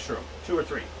enter the next room. 2 or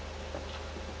 3.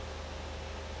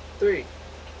 3.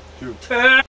 2.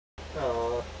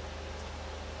 Aw.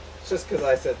 It's just because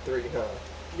I said 3, huh?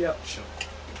 Yep.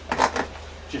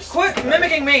 Just Quit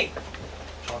mimicking me.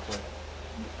 Chocolate.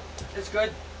 It's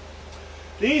good.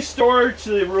 The door to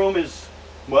the room is,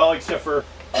 well, except for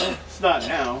it's not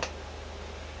now.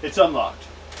 It's unlocked.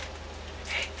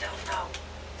 Hey, Phil, no.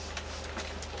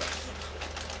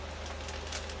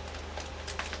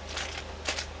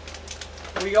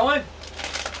 We going?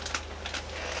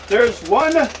 There's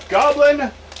one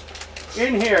goblin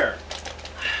in here.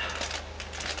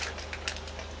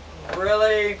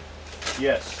 Really?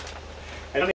 Yes.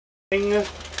 Anything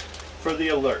for the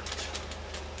alert.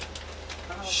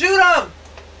 Shoot him!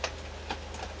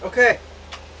 Okay.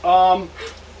 Um,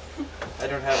 I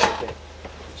don't have anything.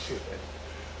 Shoot it.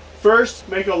 first,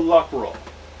 make a luck roll.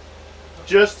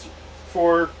 Just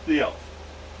for the elf.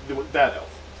 That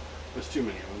elf. There's too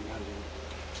many of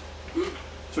them.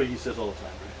 That's what he says all the time,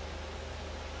 right?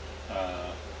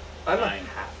 I'm a 9.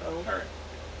 half elf. Alright.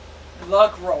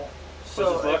 Luck roll.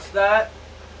 So his luck? it's that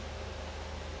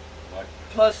Luck.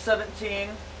 plus 17.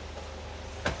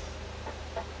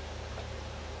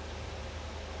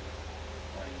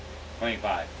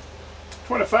 25.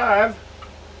 25.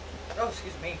 Oh,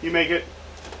 excuse me. You make it.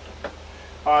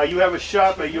 You have a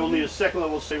shot, but you'll need a second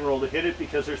level saving roll to hit it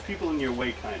because there's people in your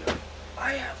way, kind of.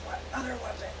 I have other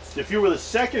weapons. If you were the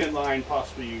second in line,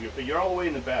 possibly you get, but you're all the way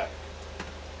in the back. 6,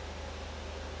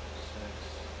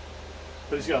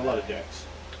 But he's got a lot of decks.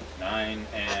 9,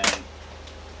 and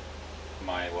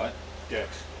my what?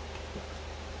 Decks.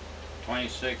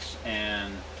 26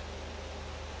 and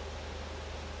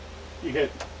You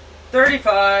hit.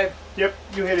 35. Yep,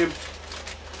 you hit him.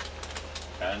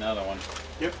 got another one.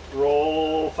 Yep.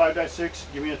 Roll 5 die 6.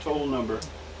 Give me a total number.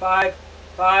 5,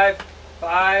 5,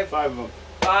 5, 5 of them.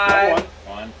 5.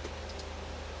 One. 1,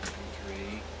 2,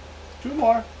 3, 2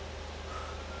 more.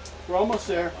 We're almost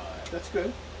there. 5. That's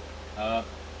good. Up.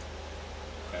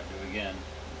 Gotta do it again.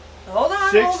 Hold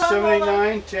on, 6, hold on, 7, 8, hold on.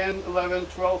 9, 10, 11,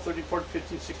 12, 13, 14,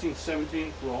 15, 16,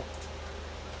 17. Roll.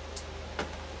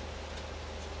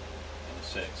 And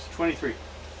 6. 23.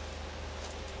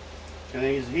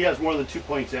 And he has more than 2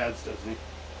 points adds, doesn't he?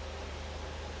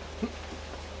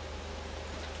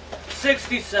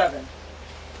 67.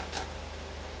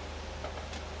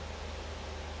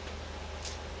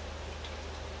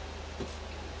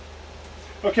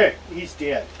 Okay, he's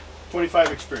dead.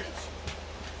 25 experience.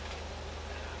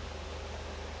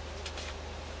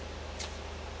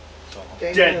 So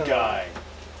Damn. Dead guy.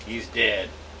 he's dead.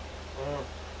 Oh.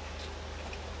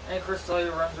 And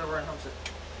Crystalia runs over and humps it.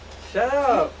 Shut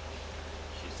up!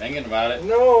 She's thinking about it.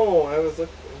 No, I was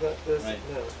looking at this. Right.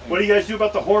 No. What do you guys do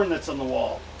about the horn that's on the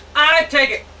wall? I take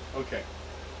it. Okay.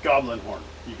 Goblin horn.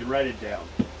 You can write it down.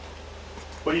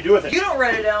 What do you do with it? You don't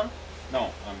write it down.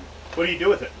 No, What do you do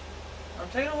with it? I'm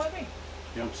taking it with me.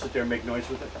 You don't sit there and make noise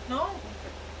with it? No,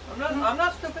 I'm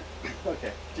not stupid.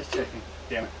 Okay, just checking.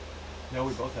 Damn it. No,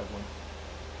 we both have one.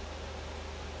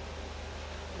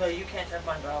 No, you can't have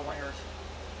mine, but I want yours.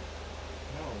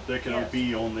 No. There can Yes.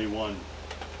 be only one.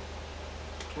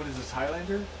 What is this,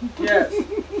 Highlander? Yes.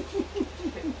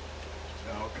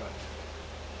 Oh, God.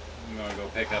 I'm gonna go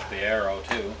pick up the arrow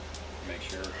too. Make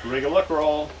sure. Make a luck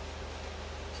roll.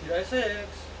 2 die 6.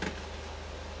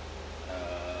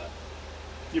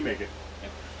 You make it.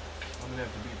 I'm gonna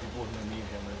have to beat people with my meat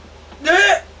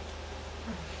hammer.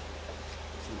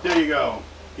 There you go.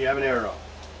 You have an arrow.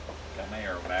 Got my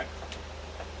arrow back.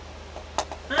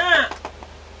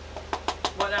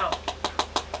 What now?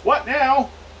 What now?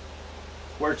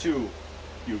 Where to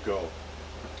you go?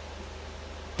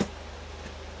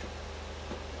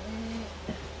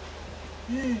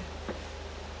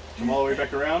 Come all the way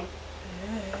back around.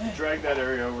 Drag that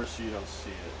area over so you don't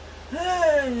see it.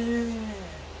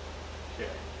 Okay.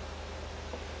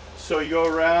 So you go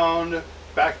around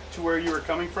back to where you were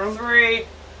coming from? 3.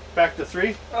 Back to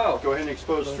 3? Oh. Go ahead and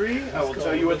expose 3. I will Let's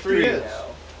tell go you what with 3 3 is.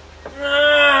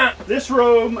 now. This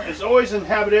room is always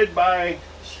inhabited by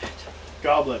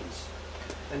goblins.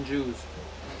 And Jews.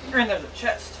 And there's a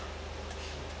chest.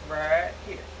 Right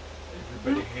here.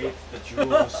 Everybody hates the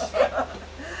Jews.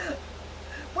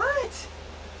 What?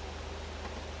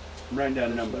 I'm writing down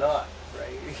There's numbers. not,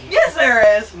 right? Yes,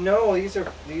 there is. No, these aren't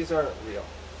real.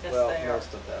 Yes, well, they are.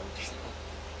 most of them.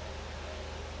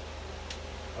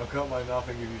 I'll cut mine off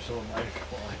and give you some of mine if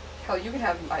you want. Hell, you can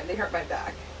have mine. They hurt my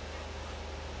back.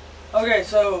 Okay,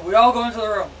 so we all go into the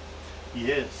room.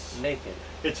 Yes. Naked.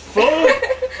 It's full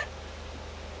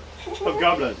of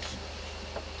goblins.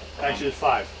 Actually, it's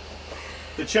 5.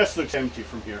 The chest looks empty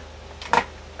from here.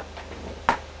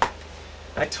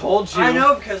 I told you. I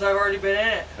know because I've already been in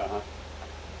it. Uh-huh.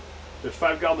 There's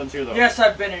 5 goblins here, though. Yes,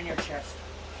 I've been in your chest.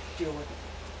 Deal with it.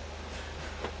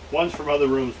 One's from other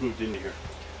rooms moved into here.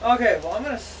 Okay, well I'm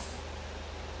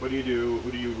What do you do?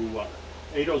 Who do you want?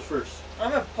 Ado's first.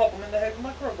 gonna pop him in the head with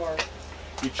my crowbar.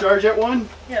 You charge at one?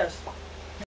 Yes.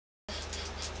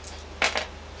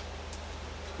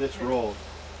 Let's roll.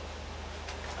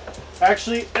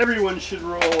 Actually, everyone should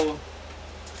roll. 2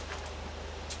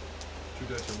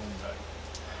 dice or 1 back.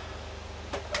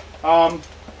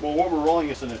 Well, what we're rolling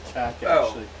is an attack, Oh.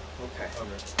 actually. Okay.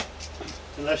 Okay.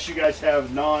 Unless you guys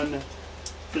have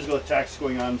non-physical attacks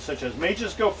going on, such as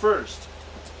mages go first.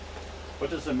 What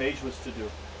does the mage wish to do?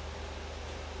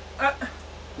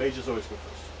 Mages always go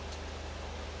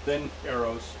first. Then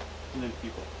arrows, and then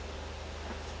people.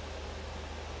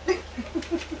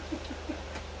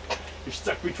 You're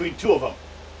stuck between two of them.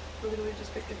 I literally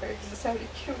just picked a berry because it sounded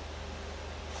cute.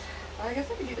 I guess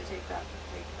I could do the take that.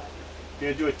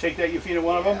 You're gonna do a take that, you feed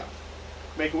one of them? Yeah.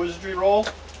 Make a wizardry roll?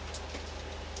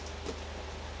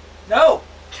 No!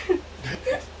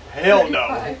 Hell no.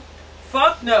 35.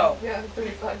 Fuck no! Yeah,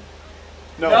 35.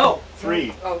 No.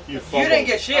 3. Oh, You You fumbled. didn't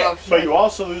get shit. Oh, But you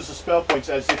also lose the spell points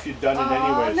as if you'd done it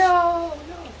anyways. no.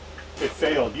 It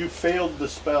failed. You failed the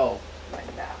spell. My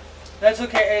math. That's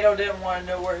okay, Ado didn't want to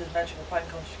know where his magical pine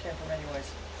cones came from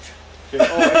anyways. Okay.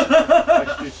 Oh,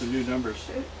 I should do some new numbers.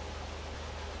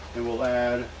 And we'll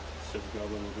add Civic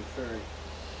Goblin will do Fairy.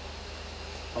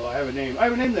 Oh, I have a name. I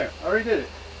have a name there. I already did it.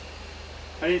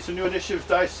 I need some new initiatives.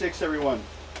 Die 6, everyone.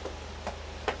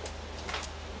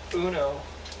 Uno.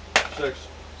 6.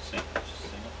 Single. Just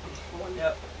single. One.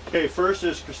 Yep. Okay, first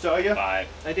is Crystalia. 5.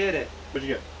 I did it. What'd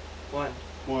you get? 1.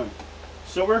 1.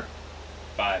 Silver.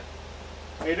 5.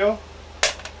 Ado.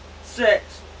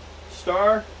 6.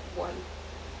 Star. 1.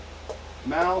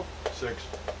 Mal. 6.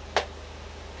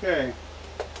 Okay.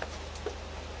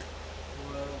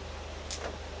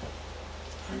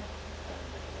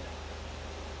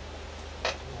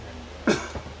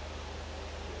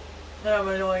 No, I'm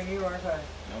annoying you, aren't I?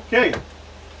 Okay.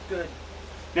 Good.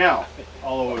 Now,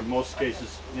 although in most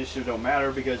cases initiative don't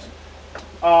matter because,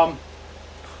 well,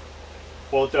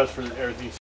 it does for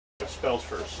everything spells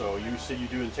first. So you said you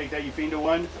do and take that you fiend to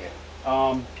 1.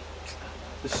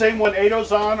 The same one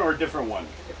Ado's on or a different one?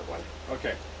 Different one.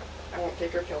 Okay. I won't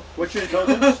take her kill. What's your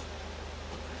intelligence?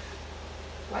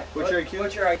 What? What's your IQ?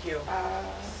 What's your IQ?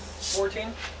 14?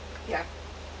 Yeah.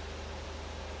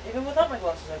 Even without my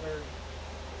glasses, I heard.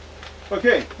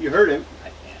 Okay, you heard him. I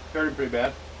can't. Hurt him pretty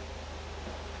bad.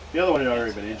 The other one had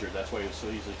already been injured. That's why he was so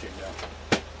easily taken down.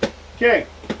 Okay.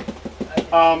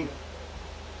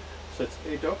 So that's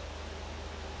Ado.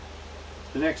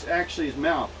 The next actually is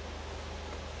Mal.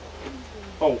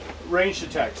 Oh, ranged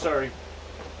attack. Sorry.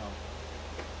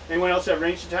 Anyone else have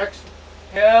ranged attacks?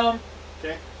 Him.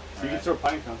 Okay. So you can Alright. throw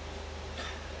pine cone.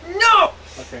 No!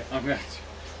 Okay. I'm good.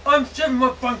 I'm saving my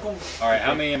pine cones. Alright,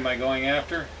 how many am I going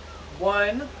after?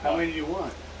 1. How many do you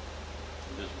want?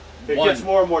 Just It one. gets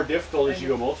more and more difficult as you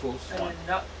go multiples. And One. I'm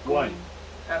not One. going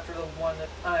after the one that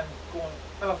I'm going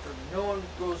after. No one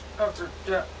goes after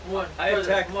that one. I Brother,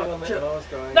 attacked one, them two. and I was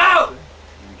going. No!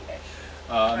 Okay.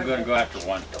 I'm going to go after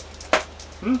 1.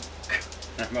 Hmm?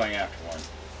 I'm going after 1.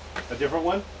 A different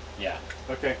one? Yeah.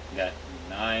 Okay. Got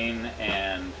 9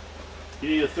 and You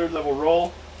need a 3rd level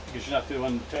roll because you're not the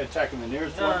one attacking the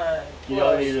nearest one. 9 You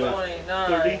plus only need a 29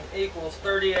 30? equals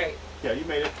 38. Yeah, you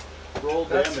made it. Roll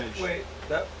That's, damage. wait,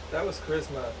 that was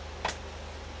charisma.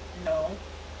 No.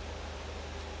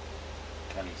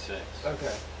 26.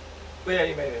 Okay. But yeah,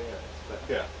 you made it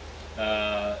anyway.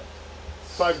 Yeah.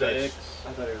 5 6. dice.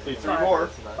 I thought it was See, charisma. 3 more.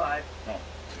 5. Oh, 2.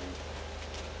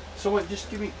 Someone just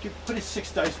put his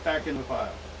 6 dice back in the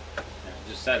pile. Yeah,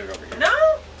 just set it over here.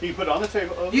 No! Can you put it on the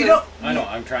table? Okay. You don't. I know,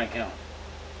 I'm trying to count.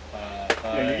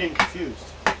 Yeah, you're getting confused.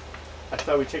 I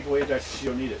thought we'd take away dice because you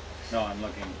don't need it. No, I'm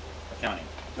looking, counting.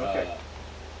 Okay.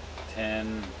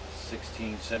 10,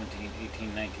 16, 17,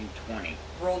 18, 19, 20.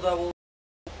 Roll double.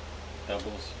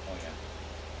 Doubles. Oh,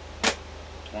 yeah.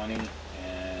 20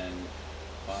 and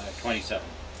 5, 27.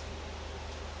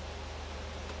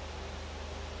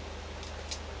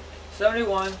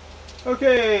 71.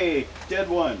 Okay, dead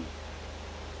one.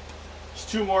 There's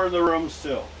 2 more in the room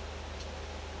still.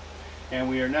 And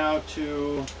we are now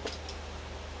to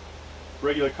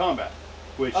regular combat,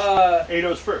 which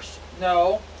Ado's first.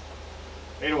 No.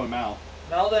 Ado and Mal.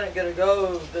 Mal didn't get a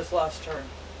go this last turn.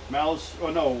 Mal's,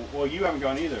 oh no, well you haven't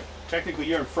gone either. Technically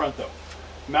you're in front though.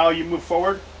 Mal, you move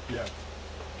forward. Yeah.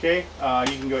 Okay,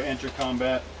 you can go enter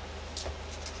combat.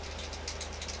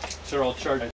 So they're all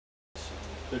charged.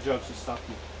 Their job's to stop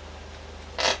you.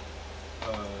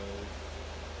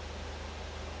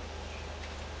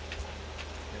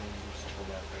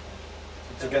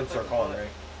 It's against our calling, right?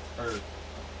 Or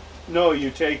No, you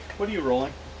take, what are you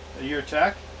rolling? Your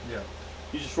attack? yeah.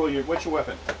 You just roll your, what's your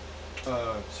weapon?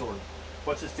 Sword.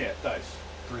 What's its dice?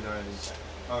 3 dice.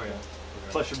 Oh yeah. Okay.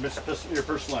 Plus your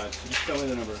personal adds. So just tell me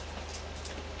the number.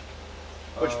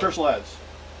 What's your Uh, personal adds?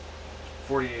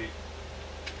 48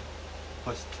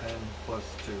 plus 10 plus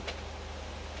 2.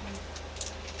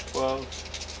 12.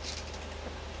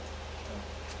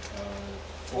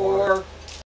 4.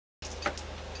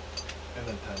 And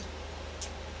then 10.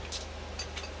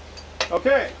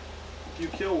 Okay, you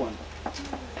kill one.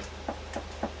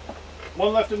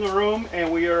 One left in the room,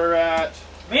 and we are at.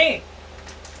 Me!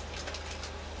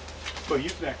 Well, you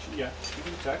can actually, yeah, you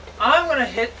can attack. I'm gonna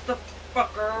hit the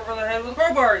fucker over the head with a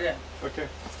crowbar again. Okay.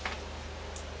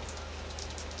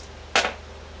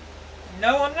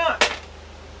 No, I'm not.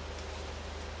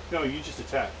 No, you just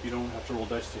attack. You don't have to roll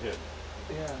dice to hit.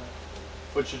 Yeah.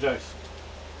 What's your dice?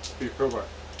 For your crowbar.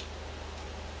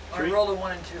 I 3? rolled a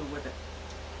 1 and 2 with it.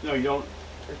 No, you don't.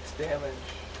 It's damage.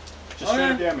 Just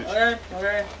straight damage.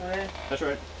 Okay. That's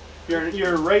right.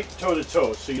 You're right toe to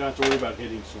toe, so you don't have to worry about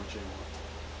hitting so much anymore.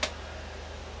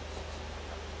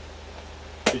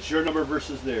 It's your number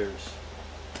versus theirs.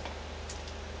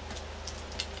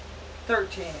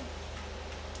 13.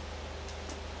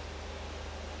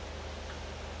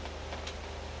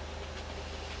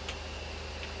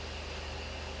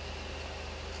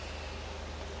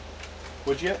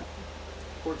 What'd you get?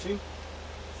 14?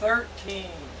 13.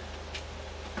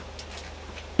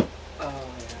 Oh,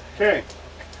 yeah. Okay.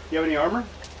 You have any armor?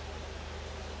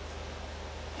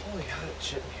 Holy God, it's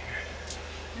shit in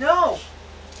here. No!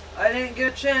 I didn't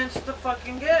get a chance to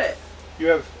fucking get it. You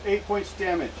have 8 points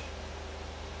damage.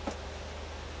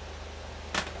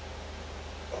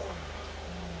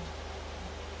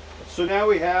 So now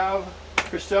we have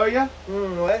Cristelia.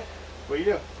 What? What do you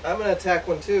do? I'm gonna attack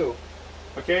one too.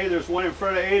 Okay, there's one in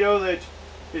front of Ado that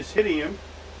is hitting him.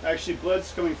 Actually,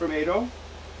 blood's coming from Ado.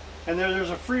 And then there's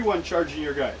a free one charging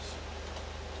your guys.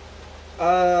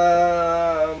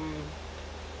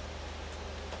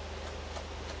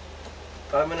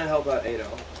 I'm gonna help out Ado.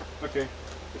 Okay.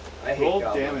 I hate Roll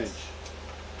goblins. damage.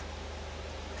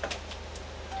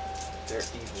 They're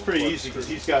evil. It's pretty easy because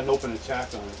he's got an open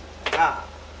attack on it. Ah.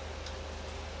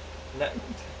 No.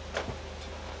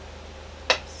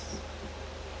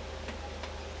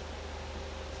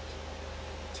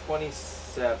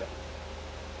 27.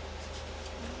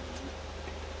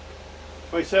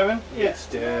 27? Yeah. It's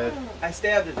dead. I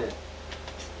stabbed at it.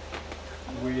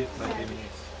 With my enemies.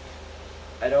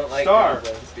 I don't like Star.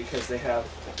 goblins because they have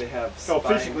Oh, spine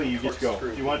physically you get to go.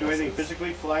 corkscrew Do you want to do anything penises.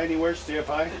 physically? Fly anywhere? Stay up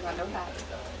high? I know that.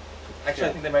 Actually,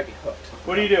 I think they might be hooked.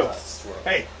 What do you do? Swirl.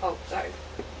 Hey, Oh, sorry.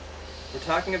 We're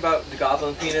talking about the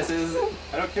goblin penises.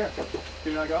 I don't care.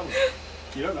 You're not a goblin.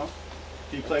 You don't know.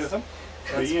 Do you play with them?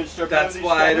 Are you gonna start That's playing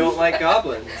with these why I don't goblins? like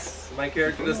goblins. My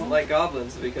character doesn't like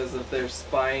goblins because of their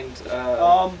spined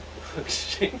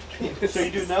hook-shaped penises. So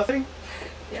you do nothing?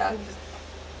 Yeah.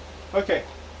 Okay.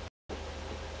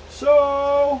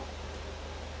 So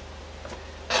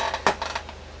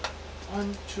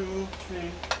 1, 2,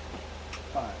 3,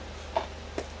 5.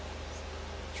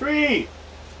 3.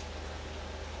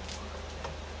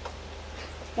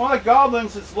 One of the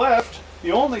goblins that's left,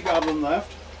 the only goblin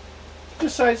left,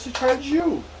 decides to charge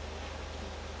you.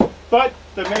 But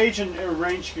the mage in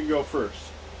range can go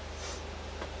first.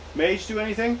 Mage do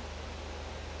anything?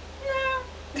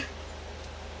 No.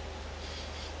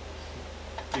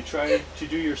 You try to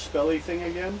do your spelly thing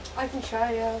again? I can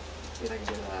try, yeah. See if I can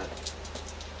do that.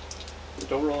 But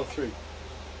don't roll a 3.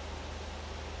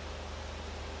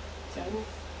 10.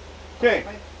 Okay.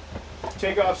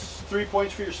 Take off 3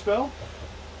 points for your spell.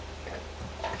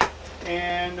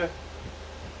 And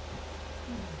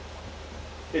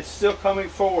it's still coming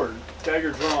forward.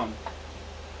 Dagger drawn.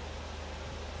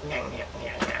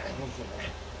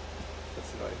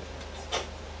 That's annoying.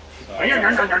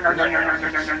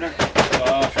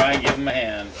 Well, try and give him a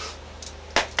hand.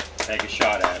 Take a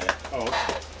shot at it. Oh. I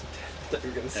thought you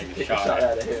were gonna Take a take a shot shot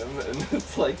at at him, and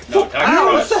it's like, No, take a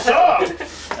shot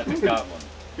Suck! at the goblin.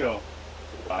 Go.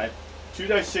 5. 2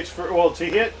 dice 6 for, well, to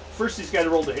hit. First he's got to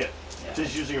roll to hit. Yeah.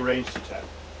 Just using a ranged attack.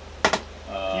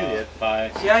 You hit.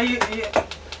 5. Yeah, you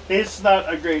It's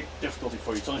not a great difficulty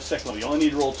for you. It's only second level. You only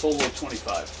need to roll a total of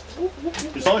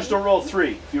 25. As long as you don't roll a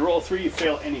 3. If you roll a 3, you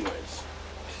fail anyways.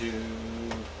 2,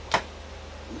 I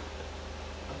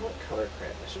want color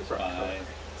crayon. I should have brought color 5,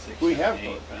 6, We have 8,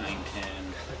 color 9, crayons. 10, crayon.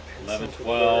 11,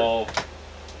 12,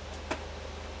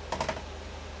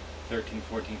 13,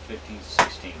 14, 15,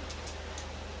 16.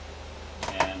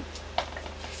 And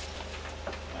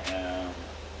I have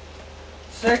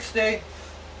 60.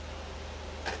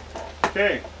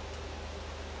 Okay.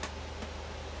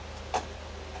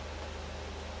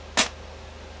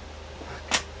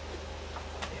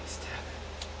 It's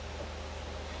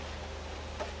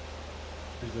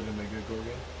Is it a Mega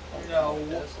Gorgon?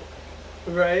 No.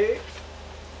 right?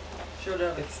 Should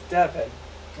have. It's Devin.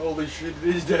 Holy shit,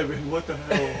 it is Devin. What the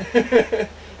hell?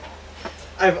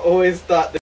 I've always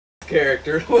thought this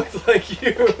character looked like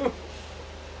you.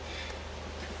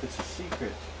 It's a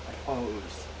secret. I posed.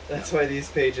 That's why these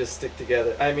pages stick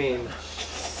together. I mean,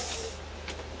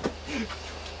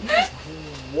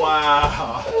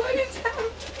 Wow. What is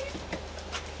happening?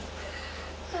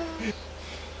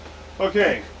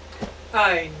 Okay.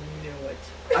 I knew it.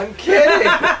 I'm kidding.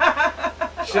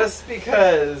 Just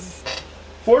because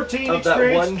 14 of that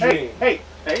experience. one Hey, dream.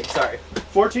 hey. Sorry.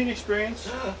 14 experience.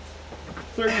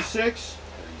 36.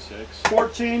 36.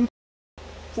 14.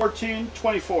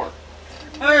 24.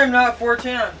 I am not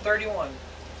 14, I'm 31.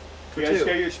 You guys two.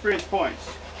 got your experience points.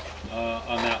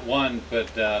 On that one, but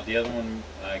the other one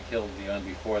I killed the one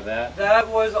before that. That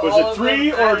was all Was of it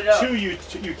 3 them or added up. 2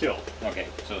 you killed? Okay,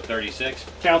 so 36.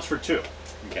 Counts for 2.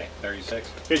 Okay, 36.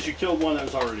 Because you killed one that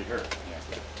was already hurt.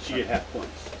 Yeah. So you get half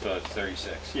points. So it's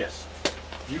 36. Yes.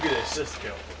 You get an assist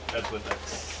kill. That's what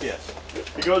that's. Yes.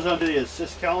 It goes under the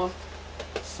assist column.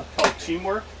 It's called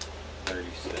teamwork.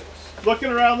 36.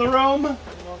 Looking around the room.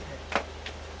 Okay.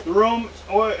 The room,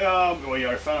 well, you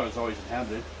already found it was always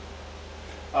inhabited.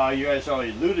 You guys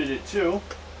already looted it too.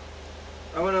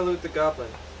 I want to loot the goblin.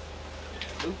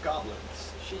 Yeah, loot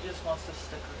goblins. She just wants to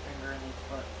stick her finger in each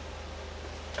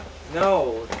butt.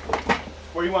 No,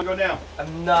 Where do you want to go now?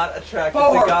 I'm not attracted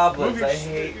Forward. to goblins. Move I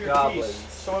hate your goblins. piece.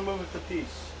 Someone move it to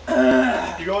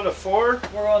peace. You going to 4?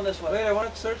 We're going this way. Wait, I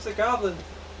want to search the goblin.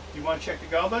 You want to check the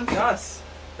goblin? Yes.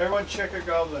 Everyone check a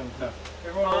goblin. No.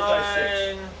 Everyone roll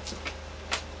dice 6.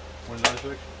 1, 1 6.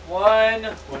 1,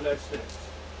 1 dice 6.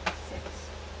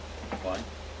 1.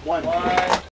 1. 1,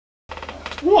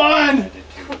 1! I did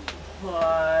 2.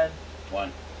 1.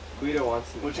 1. Guido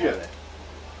wants to. What'd you get?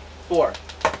 4.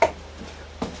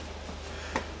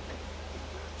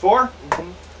 4?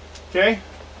 Mm-hmm. Okay.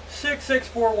 6, 6,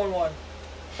 4, 1, 1.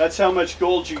 That's how much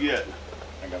gold you get.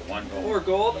 I got 1 gold. 4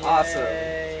 gold. Awesome.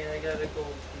 Yay, I got a gold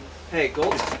piece. Hey,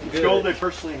 gold's It's good. gold they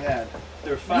personally had.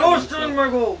 They're fine. No stealing my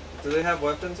gold! Do they have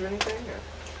weapons or anything? Or?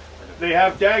 They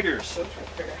have daggers. Still trying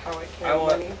to figure out how I I carry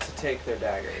want money. to take their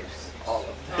daggers. All of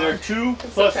them. They're 2 still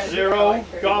plus trying to figure out how I 0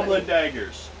 carry goblin money.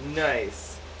 daggers.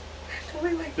 Nice.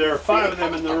 Only like There are 5 of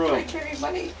them how in the fuck do I room. carry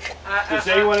money? Does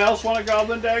anyone else want a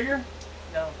goblin dagger?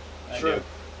 No. I Sure. do.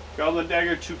 Goblin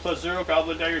dagger 2 plus 0.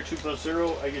 Goblin dagger 2 plus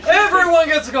 0. I guess Everyone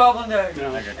gets a goblin dagger! No.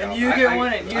 I got And goblin. you get I-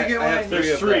 one, and you I- get I one. have and There's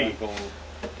you- of 3. Gold.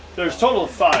 There's total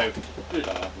of 5. Goblin.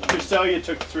 Crystalia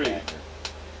took 3. Dagger.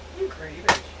 You greedy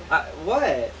bitch.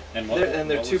 What? And what? They're, and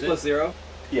they're what 2 was plus it? 0?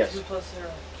 Yes. 2 plus 0.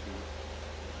 2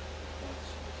 plus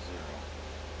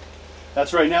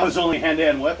That's right. Now it's only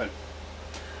hand-to-hand weapon.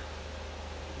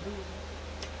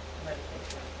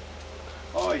 Medication.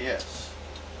 Oh, yes.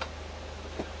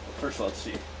 First, let's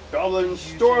see. Goblin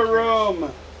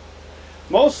storeroom.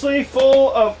 Mostly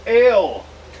full of ale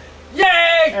Yay!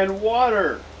 and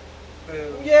water.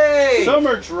 Boo. Yay! Some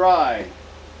are dry.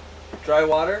 Dry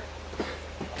water?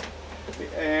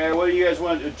 And what do you guys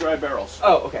want? Dry barrels.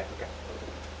 Oh, okay.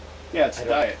 Yeah, it's I a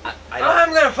don't- diet. I don't.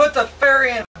 I'm gonna put the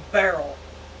fairy in a barrel.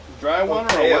 Dry one or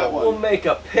Okay, a wet we'll one? make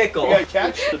a pickle. You gotta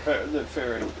catch the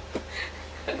fairy.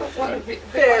 I don't want to be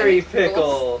Fairy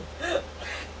pickle.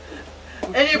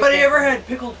 Anybody ever had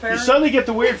pickled fairy? You suddenly get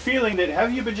the weird feeling that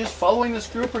have you been just following this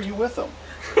group or are you with them?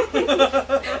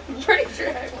 I'm pretty sure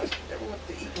I want everyone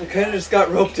to eat. I kind of just got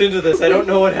roped into this. I don't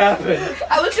know what happened.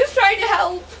 I was just trying to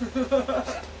help.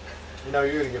 No,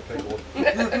 you're gonna get pickled.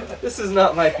 This is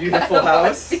not my beautiful I don't wanna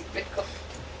house. be pickled.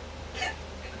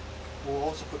 We'll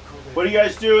also put cool. What do you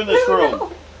guys do in this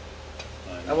room?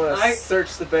 I want I- to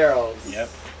search the barrels. Yep.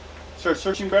 Start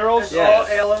searching barrels? It's Yes.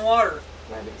 all ale and water.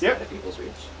 It's Yep. out of people's reach.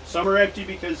 Some are empty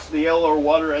because the ale or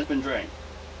water has been drank.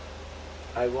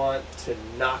 I want to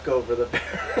knock over the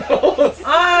barrels.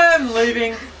 I'm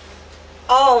leaving.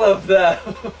 All of them.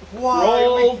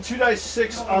 Roll 2 dice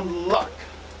 6 on luck.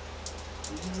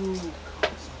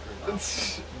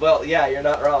 Well, yeah, you're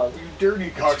not wrong. You dirty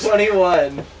cocksucker.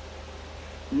 21.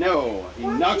 No. She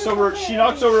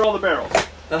knocks over all the barrels.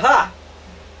 Aha!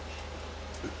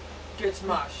 Gets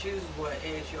my shoes wet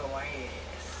is your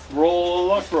ass. Roll a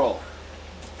luck roll.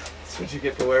 That's what you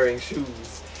get for wearing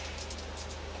shoes.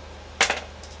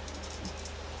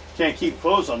 Can't keep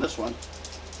clothes on this one.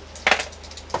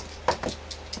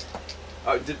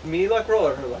 Oh, did me luck roll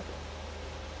or her luck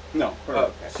No. Her. Oh,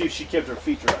 okay. See if she kept her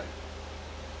feet dry.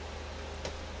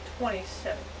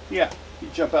 27. Yeah. You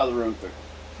jump out of the room quick.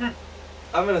 roll?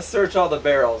 I'm gonna search all the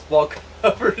barrels while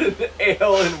covered in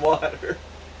ale and water.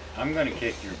 I'm gonna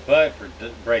kick your butt for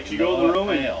breaking You go to the room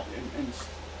and, nail. and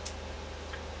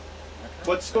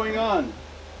what's going on?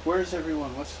 Where's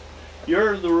everyone?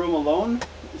 You're in the room alone?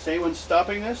 Is anyone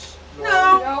stopping this?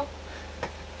 No.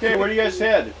 Okay, where do you guys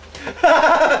head?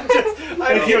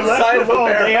 I'm If you're left inside of a alone,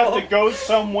 they have barrel. to go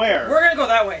somewhere. We're gonna go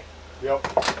that way. Yep.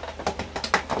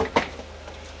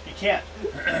 You can't.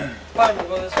 Fine, we'll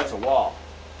go this way. That's a wall.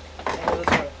 We'll go this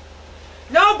way.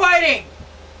 No biting!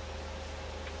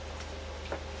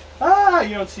 Yeah,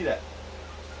 you don't see that.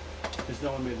 Because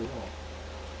no one made the roll.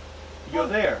 You go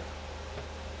there.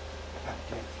 God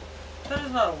damn. That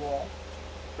is not a wall.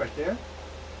 Right there?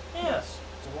 Yes.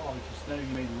 It's a wall because none of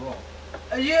you made the roll.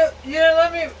 You didn't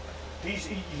let me.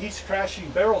 He's crashing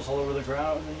barrels all over the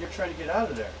ground and you're trying to get out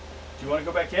of there. Do you want to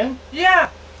go back in? Yeah.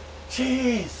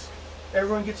 Jeez.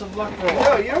 Everyone gets a luck roll.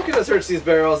 No, you don't get to search these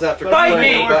barrels after But Bite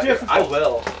playing, me! but Difficult. I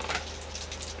will.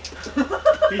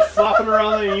 He's flopping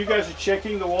around and you guys are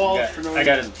checking the walls for no I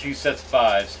got reason. 2 sets of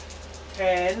 5s.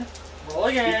 10. Roll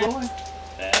Keep again. rolling.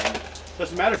 And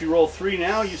Doesn't matter if you roll 3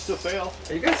 now, you still fail.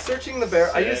 Are you guys searching the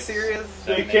barrel? Are you 6, serious?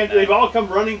 So you 7, can't. 8, 9. They've all come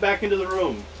running back into the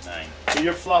room. 9. And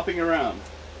you're flopping around.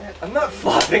 I'm not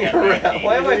flopping Yeah, around. 19.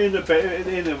 Why am I?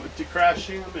 To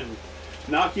crashing them and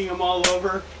knocking them all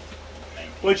over.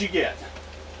 19. What'd you get?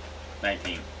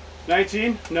 19.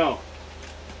 19? No.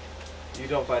 You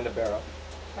don't find a barrel.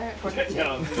 I had 22.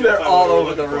 No, They're all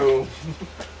over the room.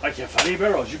 I can't find any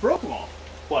barrels. You broke them all.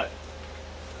 What?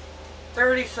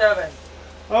 37.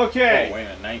 Okay. Oh, wait a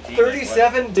minute. 19. and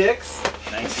 37 dicks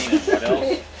what? 19 and what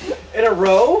else? in a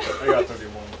row. I got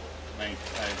 31.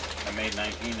 I made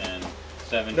 19 and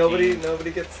 17.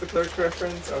 Nobody gets the clerk's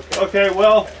reference. Okay. Okay,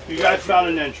 well, you guys found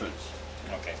an entrance.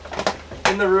 Okay.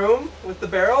 In the room with the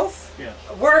barrels. Yes.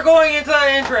 We're going into the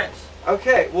entrance.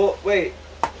 Okay. Well, wait.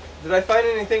 Did I find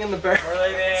anything in the barrel? We're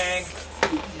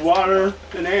leaving. Water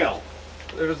and ale.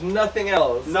 There was nothing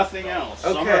else. Nothing else.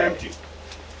 Some are Okay. empty.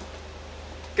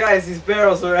 Guys, these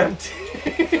barrels are empty.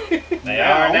 They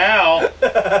are now.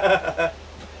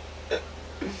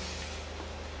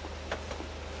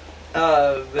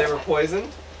 They were poisoned.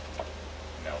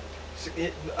 No.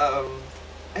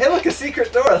 Hey, look, a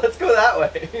secret door. Let's go that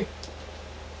way.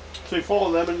 So you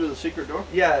follow them into the secret door?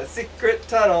 Yeah, secret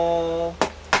tunnel.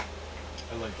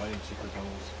 I like finding secret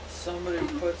tunnels. Somebody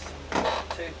put some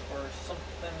tape or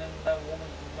something in that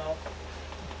woman's mouth.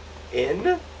 In?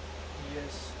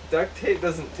 Yes. Duct tape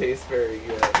doesn't taste very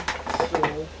good.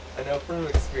 So. I know from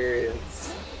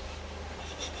experience.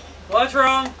 What's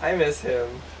wrong? I miss him.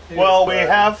 He Well, was we fun.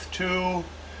 have to.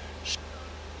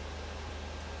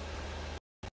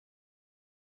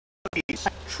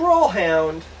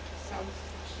 Trollhound. Sounds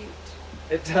cute.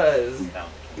 It does. No.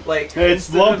 Like It's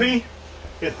instead of- lumpy.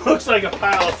 It looks like a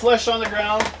pile of flesh on the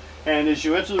ground. And as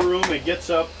you enter the room, it gets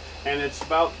up, and it's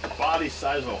about the body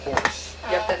size of a horse.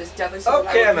 Yep, that is definitely something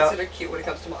Okay, I I'm would out. consider cute when it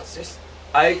comes to monsters.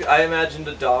 I imagined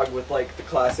a dog with like the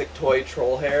classic toy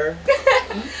troll hair.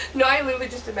 No, I literally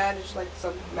just imagined like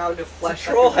some mound of flesh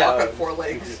that troll could walk on hound. 4 Like a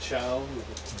legs. child.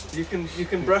 You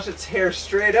can brush its hair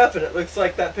straight up and it looks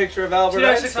like that picture of Albert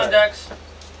 2 6 on Einstein. decks.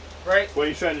 Right? What are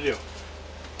you trying to do?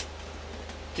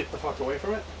 Get the fuck away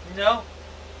from it? No?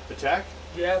 Attack?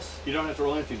 Yes. You don't have to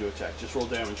roll anything to attack. Just roll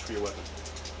damage for your weapon.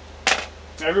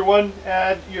 Everyone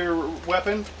add your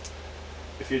weapon.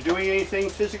 If you're doing anything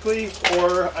physically,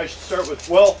 or I should start with,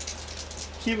 well,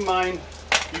 keep in mind,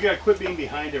 you gotta quit being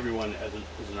behind everyone as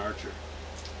an archer.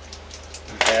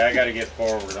 Okay, I gotta get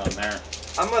forward on there.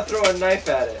 I'm gonna throw a knife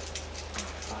at it.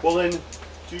 Well then,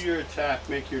 do your attack,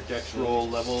 make your dex roll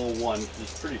level 1, because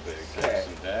it's pretty big. Okay.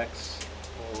 Some decks.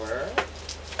 Where?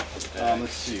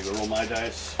 Let's see, we'll roll my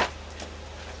dice.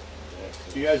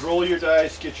 You guys roll your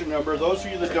dice, get your number. Those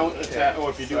of you that don't attack, or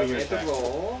if you're doing so your I made the attack.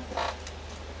 roll.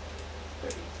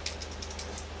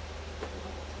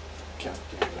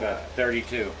 Got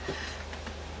 32.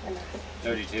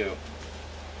 32.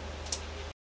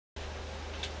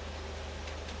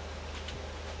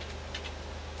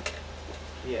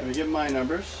 Yeah. Let me give my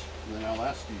numbers, and then I'll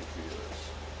ask you for yours.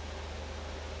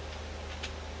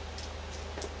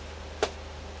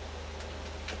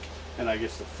 And I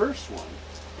guess the first one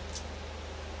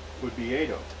would be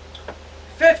Ado.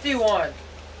 51.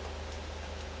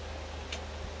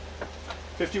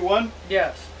 51?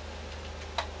 Yes.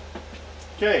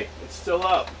 Okay, it's still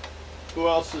up. Who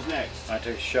else is next? I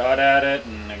took a shot at it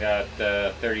and I got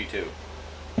 32.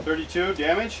 32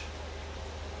 damage?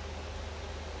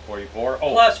 44.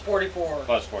 Oh, Plus 44.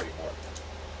 plus 44.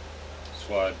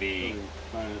 So it'd be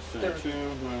Minus 32,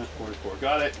 minus 44.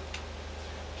 Got it.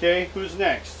 Okay, who's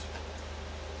next?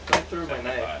 I threw my knife.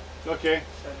 75. Okay,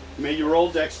 may you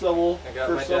roll dex level, I got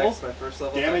first my level. dex, my first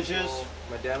level. Damage dex is? roll.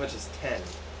 My damage is 10.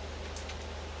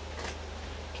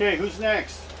 Okay, who's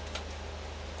next?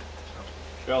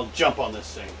 I'll jump on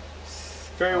this thing.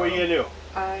 Fairy, what are you gonna do?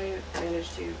 I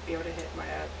managed to be able to hit my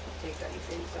take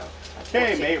anything, so that's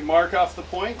Okay, 14. mark off the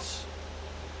points.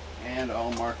 And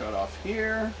I'll mark it off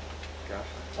here. Gosh.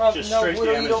 Oh, Just no, straight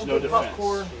Willow, damage, you don't no get defense.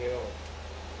 popcorn.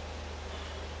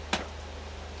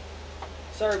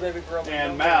 Sorry, baby girl. but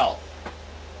And no. Mal.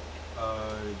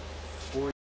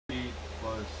 48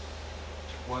 plus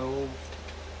 12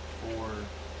 for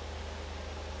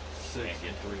 6 Can't get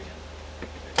and 3.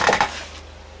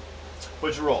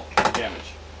 What'd you roll? Damage.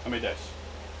 How many dice?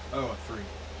 Oh, 3.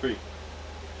 3.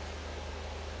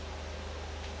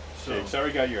 So, Okay, so I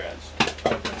already got your ads.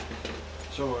 okay.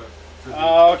 So, for the,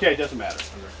 Okay, it doesn't matter.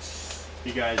 okay.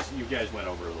 You guys went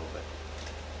over a little bit.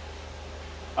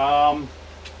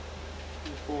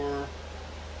 4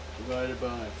 divided by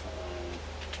 5.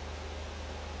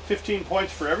 15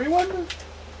 points for everyone?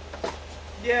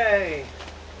 Yay!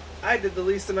 I did the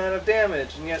least amount of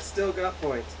damage and yet still got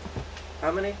points.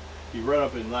 How many? You run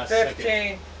up in the last second.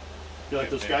 15. You're like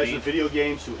those guys in 15. video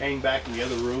games who hang back in the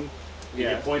other room. You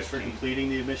get points 15. for completing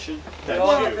the mission. We That's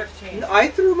all you. have 15. I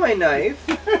threw my knife.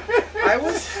 I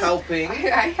was helping.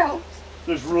 I helped.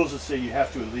 There's rules that say you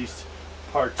have to at least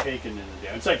partake in the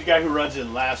damage. It's like the guy who runs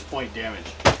in last point damage.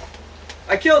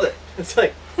 I killed it. It's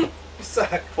like, you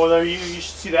suck. Well, then you should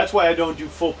see, that's why I don't do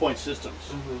full point systems.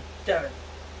 Devin,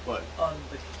 What? on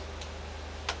the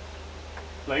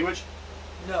Language?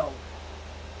 no,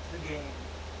 the game.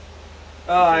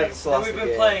 Oh, I Okay. just That lost we've the been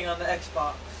game. playing on the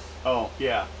Xbox. Oh,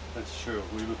 yeah, that's true.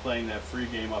 We were playing that free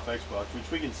game off Xbox, which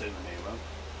we can say the name of.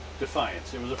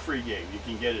 Defiance. It was a free game. You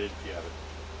can get it if you have it.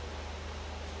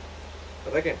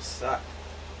 But that game sucked.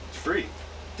 It's free.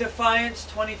 Defiance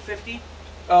 2050.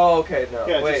 Oh, okay, no.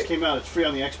 Yeah, it Wait. just came out. It's free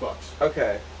on the Xbox.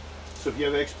 Okay. So if you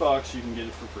have Xbox, you can get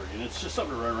it for free. And it's just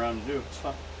something to run around and do. It's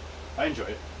fun. I enjoy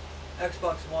it.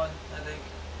 Xbox One, I think.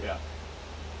 Yeah.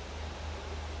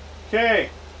 Okay.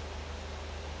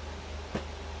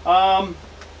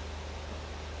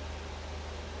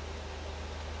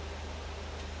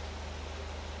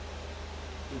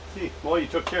 Let's see. Well, you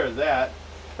took care of that.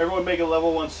 Everyone make a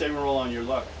level 1 saving roll on your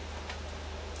luck.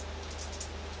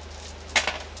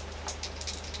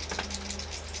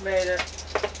 Made it.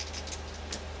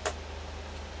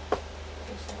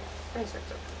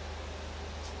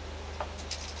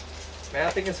 Man, I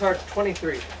think it's hard.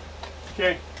 23.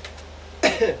 Okay.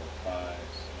 5, 7,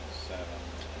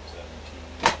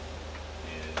 and 17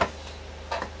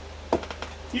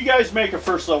 is... You guys make a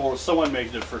first level. Someone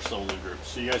makes the first level of the group.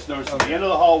 So you guys notice at the end of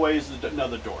the hallway is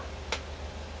another door.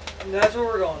 And that's where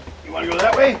we're going. You want to go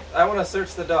that way? I want to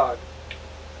search the dog.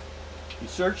 You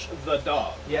search the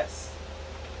dog. Yes.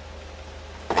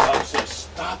 Bob says,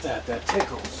 "Stop that! That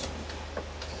tickles."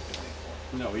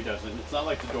 No, he doesn't. It's not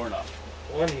like the doorknob.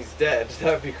 One, he's dead.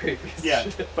 That would be creepy as Yeah,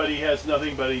 shit. but he has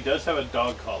nothing. But he does have a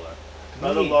dog collar.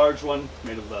 Not a Neat. large one,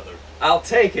 made of leather. I'll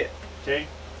take it. Okay.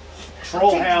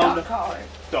 Trollhound Dog collar.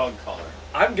 dog collar.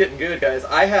 I'm getting good, guys.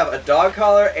 I have a dog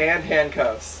collar and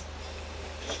handcuffs.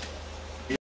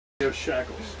 You have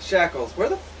shackles. Shackles. Where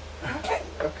the...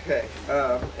 Okay.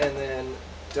 And then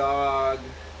dog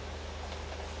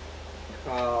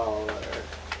collar.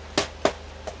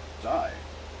 Die.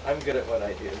 I'm good at what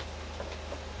I do.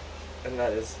 And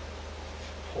that is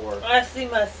poor. I see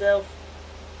myself.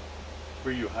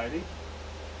 Were you hiding?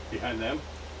 Behind them?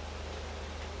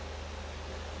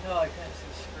 No, I can't see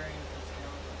the screen.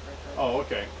 It's right there. Oh,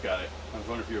 okay. Got it. I was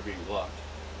wondering if you were being blocked.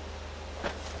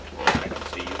 I can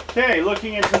see you. Okay,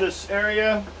 looking into this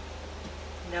area.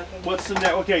 Now can What's the next?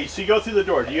 Okay, so you go through the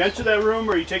door. Do you enter that room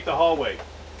or you take the hallway?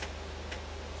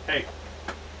 Hey,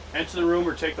 enter the room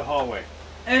or take the hallway.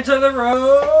 enter the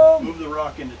room. Move the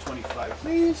rock into 25,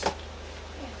 please.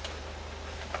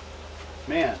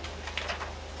 Man,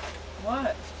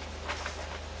 What?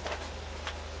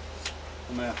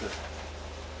 I'm gonna have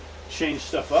to change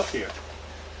stuff up here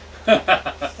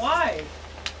Why?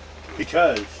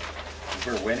 because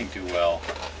We're winning too well.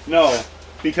 no,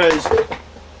 because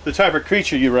the type of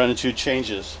creature you run into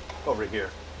changes over here.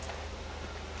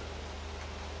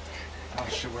 Oh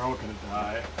shit, we're all gonna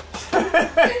die.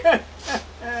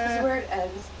 This is where it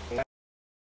ends.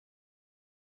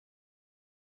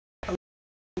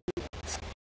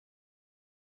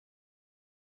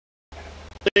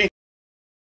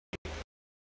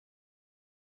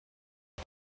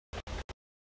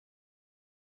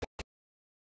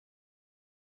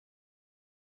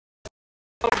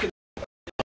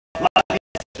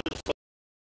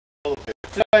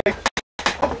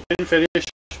 Didn't finish.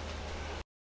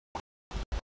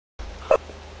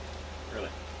 Really.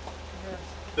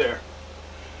 There.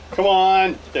 Come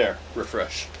on. There.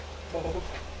 Refresh.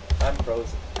 I'm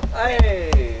frozen.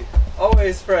 Hey!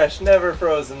 Always fresh, never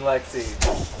frozen, Lexi.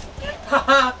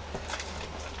 Haha.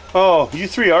 Oh, you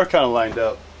three are kind of lined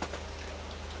up.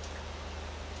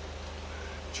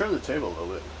 Turn the table a little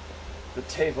bit. The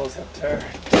tables have turned.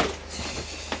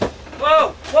 Whoa!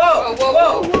 Whoa! Whoa,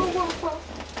 whoa, whoa, whoa, whoa, whoa.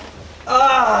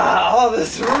 Ah! All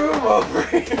this room over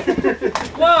here.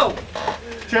 Whoa!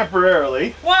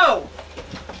 Temporarily. Whoa!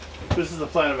 This is the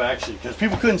plan of action because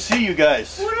people couldn't see you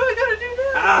guys. What do I gotta do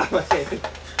now? Ah! My head.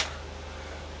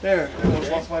 There, I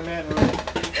almost lost my man room.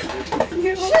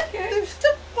 You okay? They're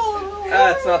still falling away.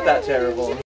 It's not that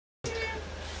terrible.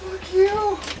 Fuck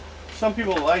you. Some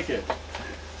people like it.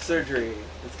 Surgery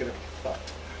is gonna be fun.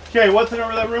 Okay, what's the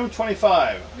number of that room?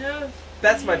 25. Yeah.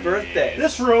 That's my birthday.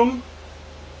 This room.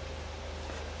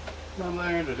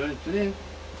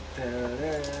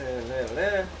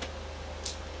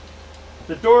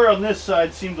 The door on this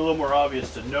side seemed a little more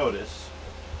obvious to notice.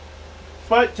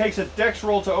 But it takes a dex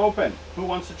roll to open. Who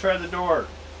wants to try the door?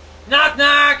 Knock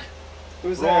knock.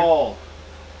 Who's there? Roll.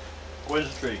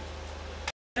 Wizardry.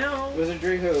 No.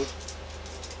 Wizardry who?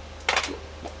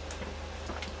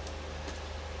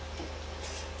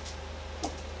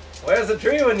 Where's the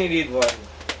tree when you need one?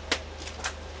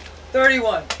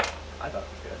 31. I thought it was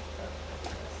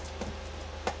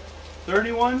good.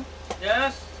 31.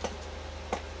 Yes.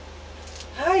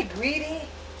 Hi, greedy.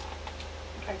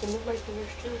 I can move my fingers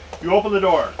too. You open the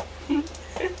door.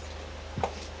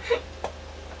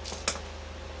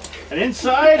 And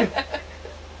inside,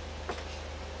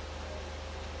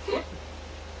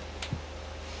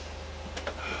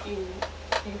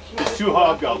 There's two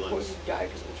hobgoblins.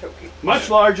 Much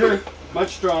larger,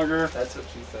 much stronger. That's what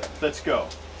she said. Let's go.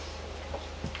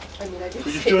 I mean, I did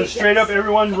We're just say doing yes. straight up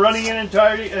everyone running in and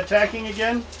attacking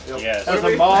again? Yes. As What are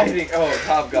a we mob? fighting? Oh,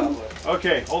 hobgoblin.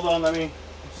 Okay, hold on, let me...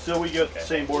 Still we get the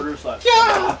same borders left.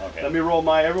 Okay. Let me roll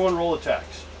my... Everyone roll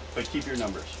attacks. But keep your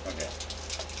numbers. Okay.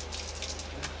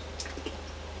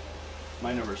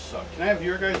 My numbers suck. Can I have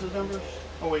your guys' numbers?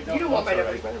 Oh wait, no. You don't want my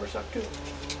that's numbers. all My numbers suck too.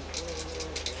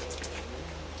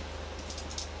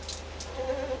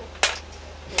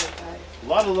 right. A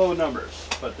lot of low numbers,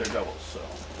 but they're doubles, so...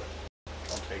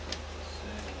 I'll take them.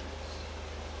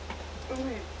 Oh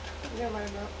wait. Yeah, mine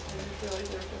not. I just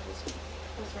realized they're doubles.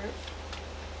 That's right.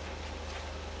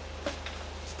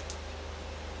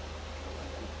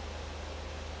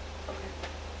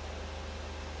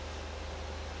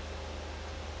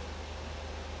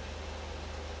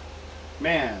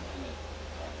 Man,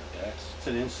 Dex. it's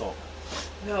an insult.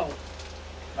 No.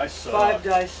 I suck. 5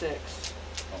 dice 6.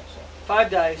 Oh, so.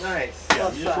 5 dice. Nice. Yeah,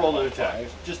 Plus you just five. roll an attack.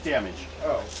 Just damage.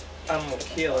 Oh, I'm gonna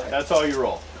kill it. That's all you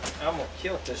roll. I'm gonna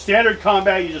kill this. Standard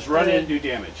combat, you just run in and do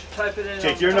damage. Type it in.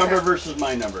 Take on your the- number versus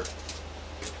my number.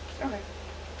 Okay.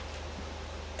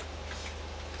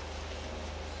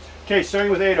 Okay,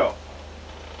 starting with Ado.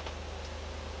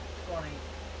 20.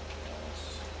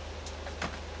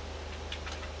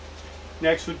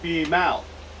 Next would be Mal.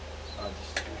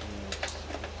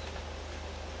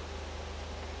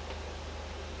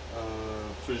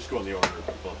 So just go in the order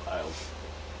of both piles.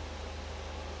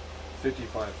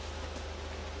 55.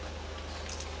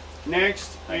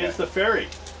 Next Okay. is the fairy.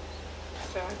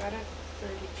 So I got a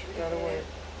 32 Got to away. hit.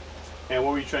 And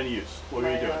what were you trying to use? What were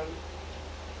you My, doing?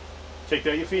 Take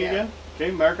that, you feet yeah. again.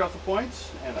 Okay, mark off the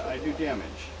points, and I do damage.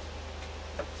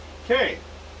 Okay,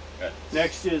 Got,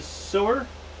 next is Silver,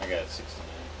 I got 69.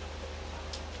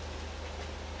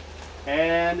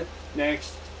 and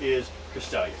next is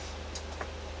Cristalia.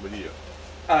 What do you do?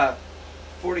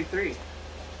 43.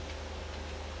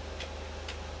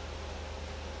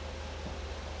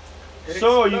 It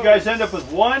So you guys explodes. end up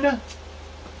with one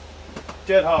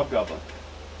dead hobgoblin.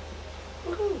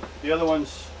 Woohoo. The other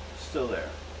one's still there.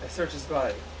 I search his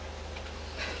body.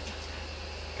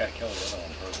 Gotta kill the other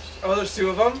one first. Oh, there's 2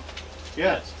 of them?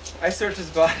 Yes. I search his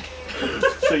body.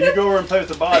 So you go over and play with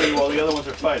the body while the other ones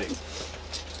are fighting.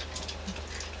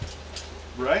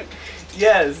 Right?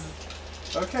 Yes.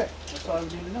 Okay, that's all I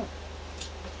would need to know.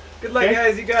 Good luck, Okay.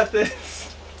 guys. You got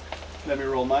this. Let me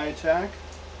roll my attack.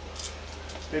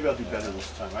 Maybe I'll do better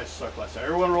this time. I suck last time.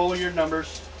 Everyone roll your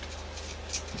numbers.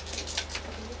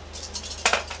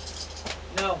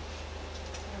 No.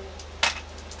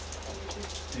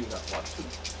 Do not want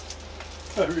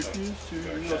to. I refuse to.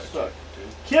 Go You check, suck.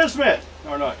 check, Kismet!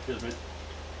 Or not Kismet.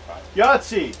 5.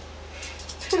 Yahtzee!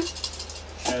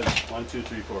 That's 1, 2,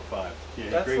 3, 4, 5. Yeah,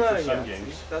 That's great not for a some Yahtzee.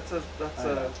 games. That's a I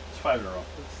know. It's 5 in a row.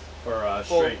 Or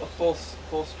full, straight. a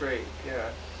full straight. Yeah.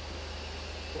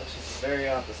 That's just the very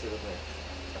opposite of me.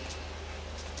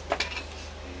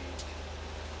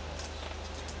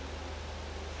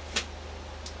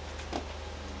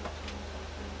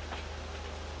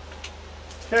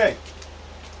 Okay.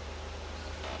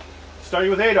 Starting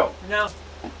with Ado. No.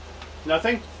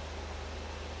 Nothing?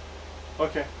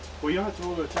 Okay. Well, you don't have to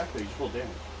roll to attack, though. You just roll damage.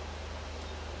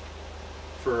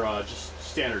 For just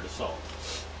standard assault.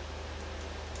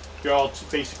 You're all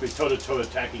basically toe-to-toe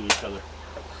attacking each other.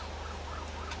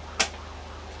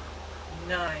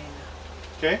 9.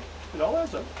 Okay? It all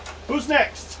adds up. Who's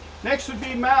next? Next would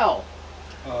be Mal.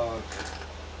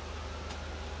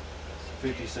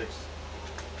 56.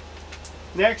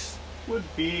 Next would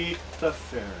be the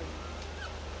ferry.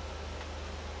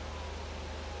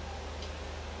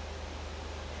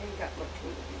 I ain't got much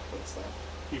points left.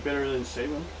 You better than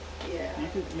Salem. Yeah.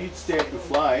 You'd stay up and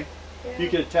fly. Yeah. You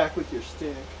can attack with your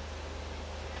stick.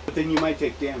 But then you might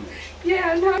take damage.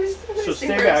 Yeah, no, I'm just gonna So stay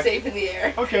stay where back. I'm safe in the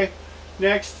air. Okay.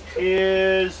 Next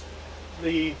is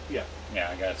the Yeah,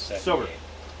 I got 78. Silver.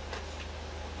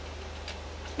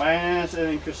 Minus and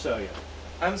then Cresselia.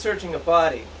 I'm searching a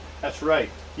body. That's right.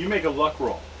 You make a luck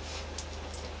roll.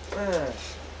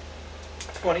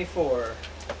 24.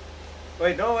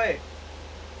 Wait, no, wait.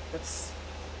 That's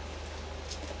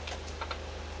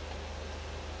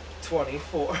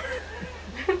 24.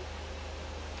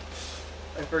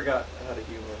 I forgot how to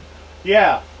humor.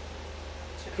 Yeah.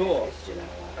 Cool.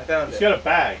 I found He's it. got a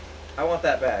bag. I want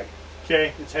that bag.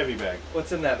 Okay, it's a heavy bag.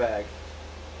 What's in that bag?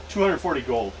 240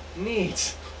 gold.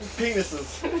 Neat.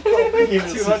 Penises.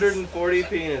 240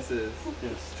 penises.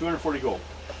 Yes, 240 gold.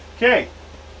 Okay.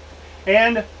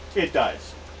 And it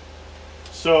dies.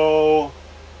 So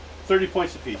 30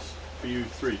 points apiece for you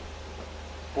 3.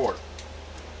 4.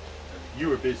 You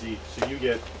were busy, so you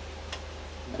get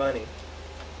Money.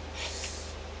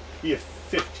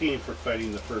 15 for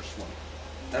fighting the first one.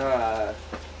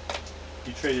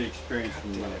 You traded experience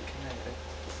from Damn money. it.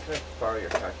 Can I borrow your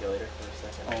calculator for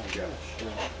a second? Oh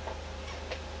gosh.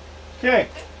 Okay.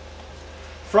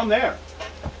 From there,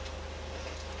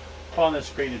 upon this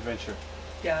great adventure,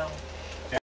 Down.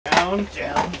 down.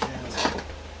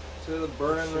 To the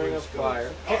burning ring of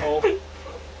fire. Uh-oh.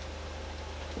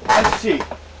 Let's see.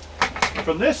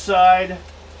 From this side,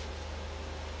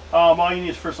 all you need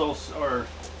is first level, or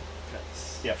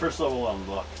yeah, first level on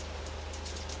luck.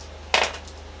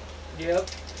 Yep.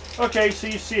 Okay, so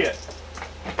you see it.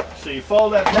 So you follow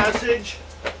that passage.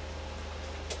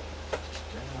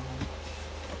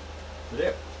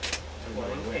 There.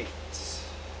 28.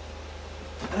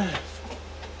 Kind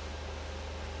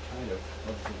of.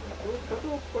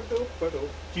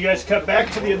 You guys cut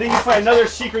back to the, then you find another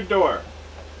secret door.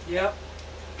 Yep.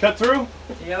 Cut through,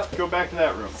 Yep. go back to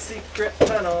that room. Secret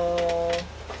tunnel.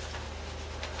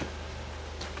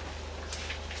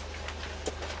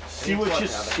 See what you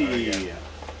see.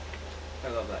 I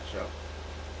love that show.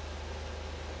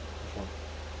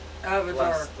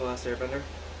 Avatar. The Last Airbender.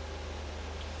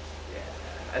 Yeah.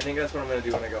 I think that's what I'm going to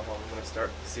do when I go home. I'm going to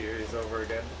start the series over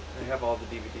again. I have all the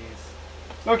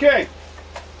DVDs. Okay.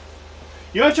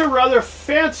 You enter a rather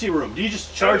fancy room. Do you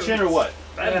just charge in or what?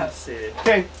 Fancy.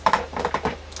 Okay.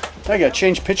 I gotta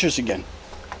change pictures again.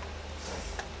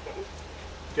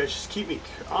 You guys just keep me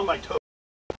on my toes.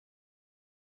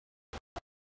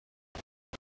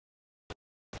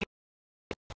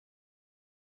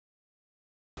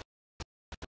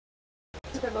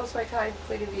 I spent most of my time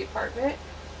cleaning the apartment.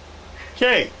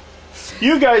 Okay.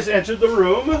 You guys entered the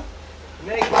room of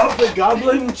the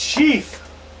Goblin Chief.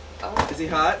 Is he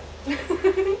hot? I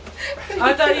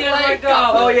thought you didn't like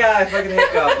goblins. Oh yeah, I fucking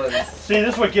hate goblins. See,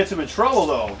 this is what gets him in trouble,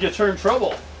 though. Gets her in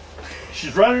trouble.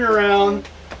 She's running around.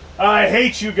 I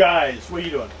hate you guys. What are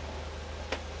you doing?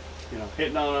 You know,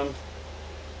 hitting on them.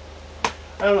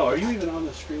 I don't know. Are you even on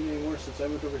the screen anymore since I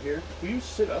went over here? Will you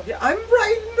sit up? Yeah, I'm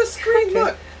right in the screen. Okay.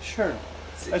 Look. Sure.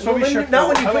 I just Well, want to be sure. not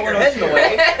when you How put about your when I head in the was way.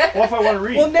 here? Well, if I want to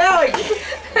read. Well, now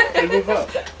I. Then move up.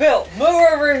 Bill, move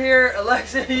over here.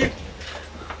 Alexa, you.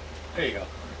 There you go.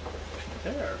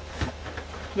 There.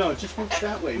 No, just move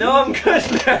that way. No, Move. I'm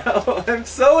good now. I'm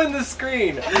so in the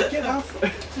screen. Get off.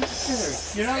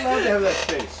 Just there. You're not allowed to have that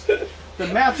space. The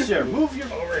map's there. Move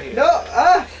your. Over here. No,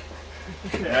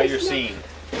 Now you're seen.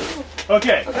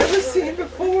 Okay. I was seen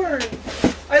before.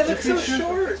 I look so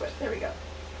short. There we go.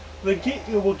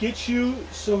 We'll get you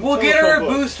some. We'll get her a telephone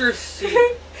books. booster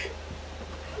seat.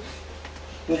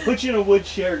 We'll put you in a wood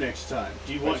chair next time.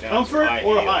 Do you want Put down comfort some high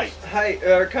or heels. height?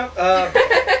 Hi,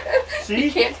 See,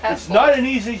 You can't have it's both. not an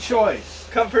easy choice.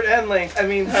 comfort and length. I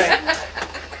mean height.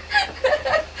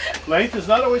 Length is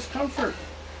not always comfort.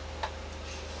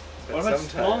 But What about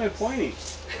sometimes. long and pointy?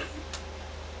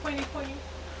 Pointy, pointy.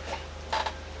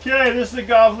 Okay, this is the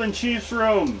Goblin Chief's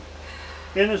room.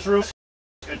 In this room,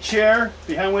 a chair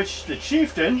behind which the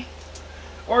chieftain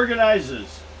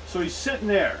organizes. So he's sitting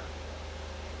there,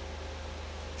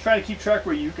 trying to keep track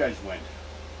where you guys went.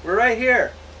 We're right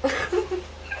here.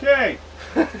 Okay.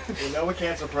 We know we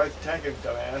can't surprise the tank,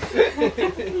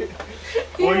 dumbass.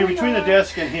 Well, you're between the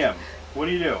desk and him. What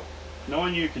do you do?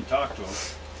 Knowing you can talk to him.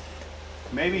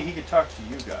 Maybe he could talk to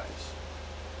you guys.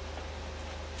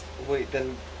 Wait,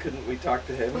 then couldn't we talk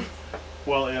to him?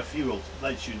 Well, if he will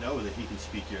let you know that he can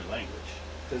speak your language.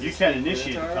 Does You he can speak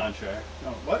initiate the Minotaur? contract.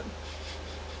 No, what?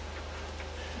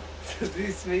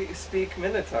 Does he speak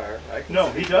Minotaur? I can No,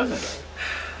 speak he doesn't. Minotaur.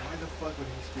 Why the fuck would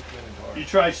he speak Minotaur? You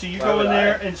try. So you Why go would in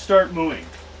there I? and start mooing.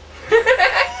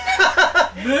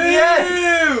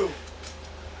 Yes!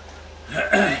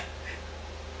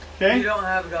 Okay. You don't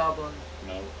have goblin.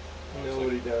 No.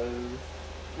 Nobody does.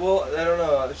 Well, I don't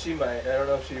know. She might. I don't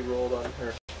know if she rolled on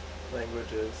her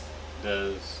languages.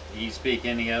 Does he speak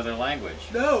any other language?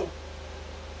 No.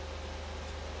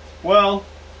 Well,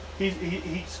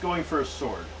 he's going for a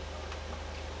sword.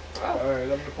 Alright, I'm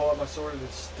gonna pull out my sword and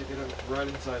stick it up right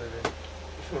inside of him.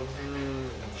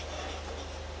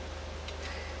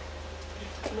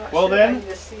 I'm not Well, sure then- if I need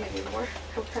to see anymore.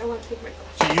 I kind of want to take my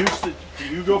glasses. Do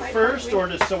you go first, or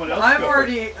does someone else I go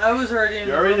was already in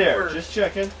You're the already room there. first. Just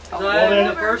checking. So Well, I then,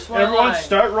 am the first one in Everyone, line.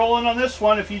 start rolling on this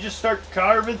one. If you just start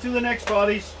carving through the next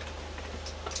bodies,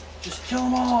 just kill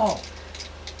them all.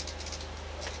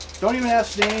 Don't even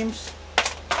ask names.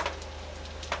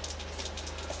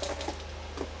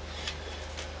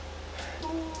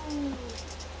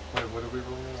 Wait, what are we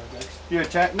rolling on next? You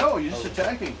attack? No, you're just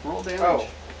attacking. Roll damage. Oh.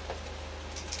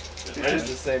 Just It's Just-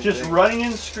 the same Just thing. running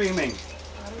and screaming.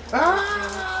 I don't have damage.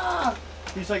 Ah!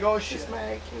 He's like, oh shit. Just my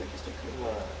IQ just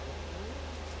improved.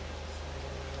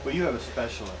 But you have a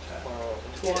special attack.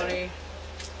 20.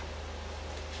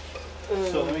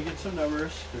 So let me get some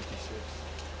numbers. 56.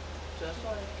 Just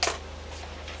like.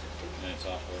 And it's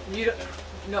off of. You don't-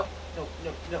 No. No,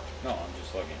 I'm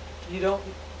just looking. You don't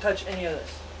touch any of this.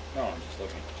 No, I'm just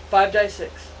looking. 5 die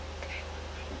 6.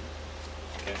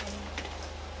 Okay.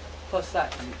 Plus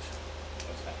that.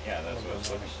 What's that? Yeah, that's what I was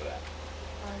looking for that.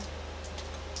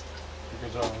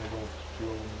 Because I only rolled 2 of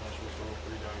them, and I'm supposed to roll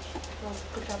 3 dice. Well,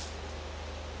 good job.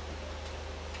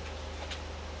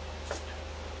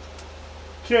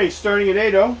 Okay, starting at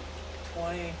Ado,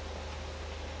 20.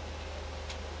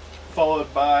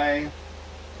 followed by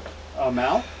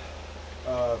Mal.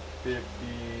 50,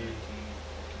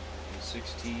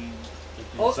 16.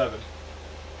 57.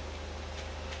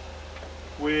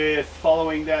 With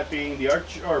following that being the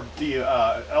arch or the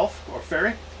elf or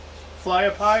fairy. Fly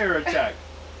up high or attack.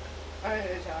 I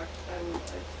attacked. I'm like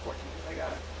 14 because I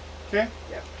got it. Okay.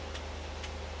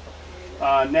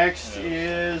 Yep. Next And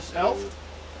is elf.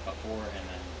 A 4 and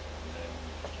then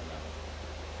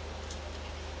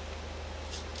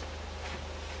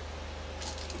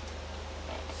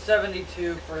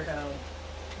 72 for him.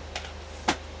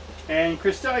 And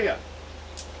Cristalia.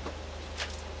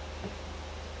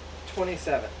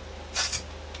 27.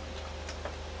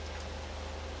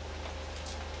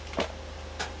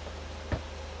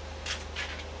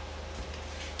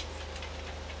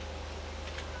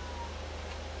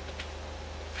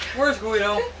 Where's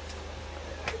Guido?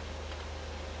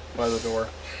 By the door.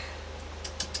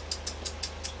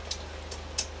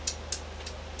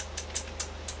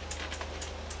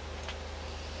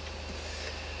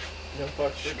 No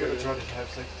fuck You're sugar. gonna try to have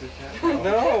sex with a cat?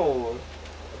 No,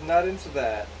 I'm not into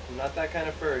that. I'm not that kind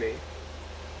of furry.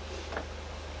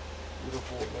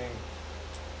 Beautiful name.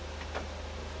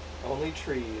 Only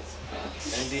trees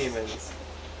and demons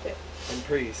and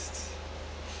priests,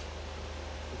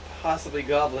 possibly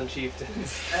goblin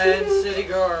chieftains. And city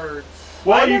guards.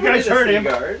 Well, I you never guys did a heard city him.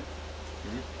 guard.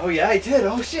 Oh yeah, I did.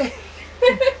 Oh shit.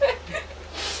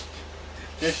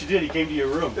 Yes, you did. He came to your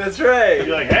room. That's right.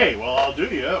 You're like, hey, well, I'll do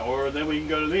you, or then we can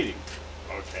go to the meeting.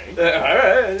 Okay.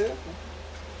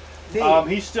 All right.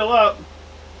 He's still up.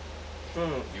 You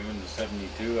in the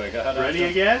 72 I got. Ready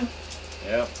again?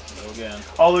 Yep, go again.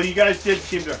 Although you guys did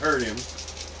seem to hurt him.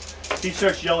 He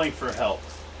starts yelling for help.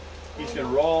 He's gonna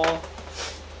roll.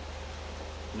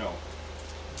 No.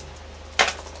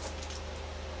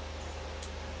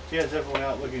 He has everyone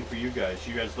out looking for you guys.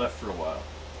 You guys left for a while.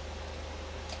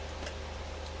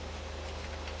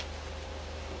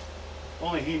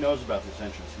 Only he knows about this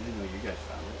entrance. He didn't know you guys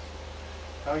found it.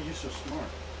 How are you so smart?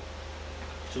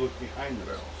 To look behind the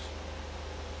barrels.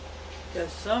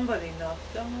 Does somebody knock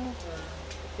them over?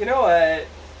 You know what?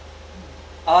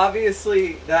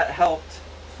 Obviously, that helped.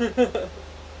 I'm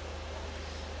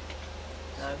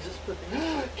just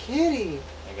putting Kitty.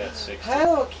 I got 60.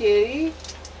 Hello, kitty.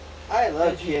 I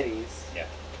love Did you- kitties. Yeah,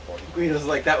 40. Guido's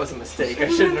like, that was a mistake. I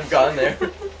shouldn't have gone there.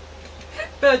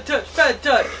 Bad touch, bad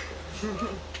touch!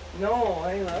 No,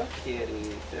 I love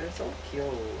kitties. They're so cute.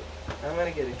 I'm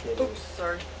gonna get a kitty. Oops,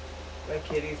 sorry. My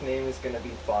kitty's name is gonna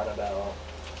be Bonabelle.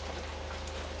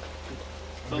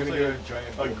 I'm Sounds gonna like get a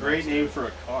giant A bull great monster. name for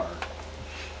a car.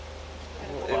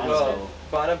 Well,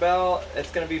 Bonabelle,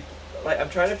 it's gonna be like, I'm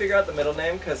trying to figure out the middle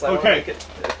name because I want to Okay. make it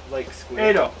like squeak.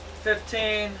 Ado.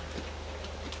 15.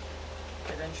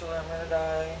 Eventually I'm gonna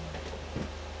die.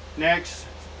 Next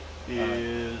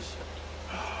is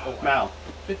Mal.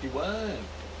 51.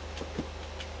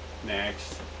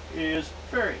 Next is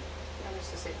Fairy. I'm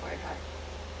just to stay flying high.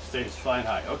 Stays flying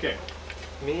high. Okay.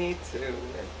 Me too.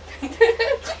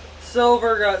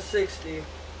 Silver got 60.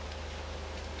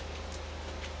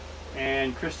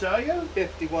 And Crystalia?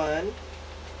 51.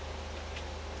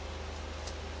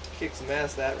 Kicked some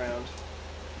ass that round.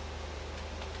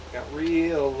 Got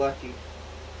real lucky.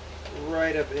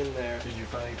 Right up in there. Did you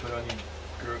finally put on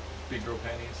your big girl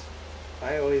panties?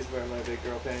 I always wear my big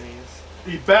girl panties.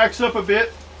 He backs up a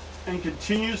bit and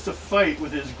continues to fight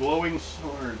with his glowing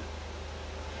sword.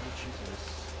 Oh,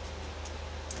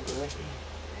 Jesus.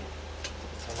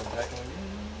 Someone back on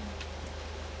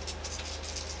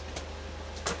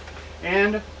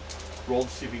And roll to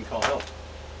see if you can call help.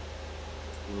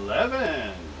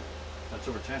 11. That's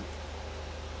over 10.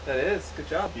 That is. Good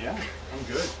job. Yeah, I'm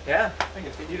good. Yeah.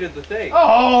 You did the thing.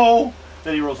 Oh!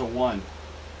 Then he rolls a 1.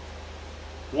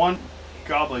 One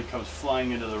goblin comes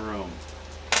flying into the room.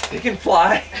 It can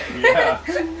fly. Yeah.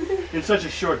 In such a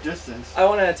short distance. I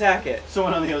want to attack it.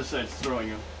 Someone on the other side is throwing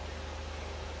him.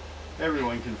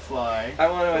 Everyone can fly. I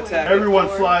want to attack Everyone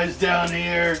it. flies down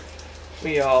here.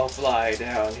 We all fly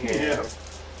down here. Yeah.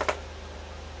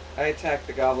 I attack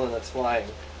the goblin that's flying.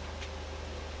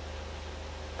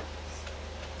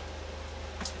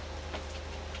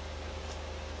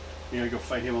 You gonna go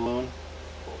fight him alone?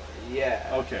 Yeah.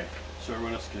 Okay. So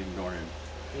everyone else can ignore him.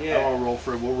 Yeah. I won't roll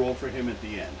for him. We'll roll for him at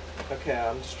the end. Okay,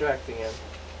 I'm distracting him.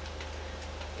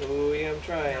 Ooh, yeah, I'm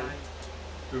trying.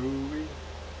 Ooh-wee.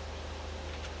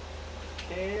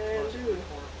 Can do it.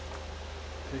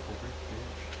 Pickle brick bitch.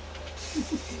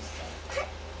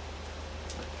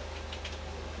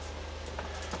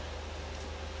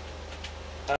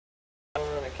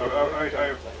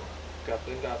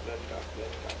 Goblin.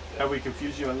 Have we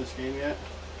confused you on this game yet?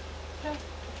 No.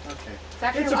 Okay. It's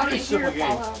actually It's a a lot pretty easier simple to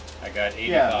game. follow. I got 85.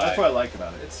 Yeah, that's what I like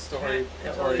about it. It's story.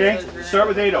 Okay, start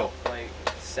with Ado. Like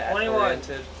sad 21.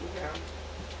 oriented. Yeah.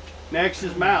 Next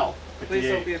is Mal. Please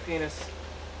don't 58. be a penis.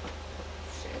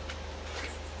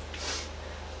 Shit.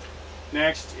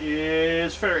 Next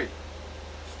is Fairy.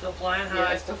 Still flying Yeah,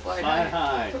 high. it's still flying Flying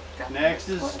high. high. Next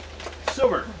is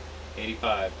Silver.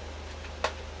 85.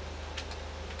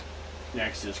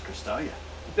 Next is Crystalia.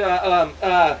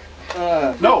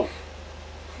 No!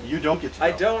 You don't get to go.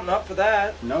 I don't, not for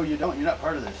that. No, you don't. You're not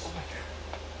part of this.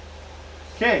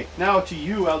 Okay, now to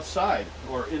you outside,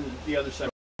 or in the other side.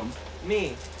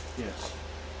 Me. Yes.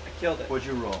 I killed it. What'd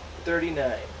you roll?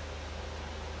 39.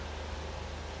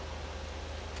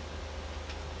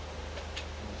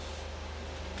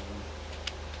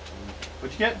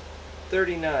 What'd you get?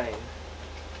 39.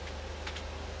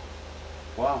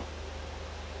 Wow.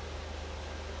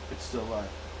 It's still alive.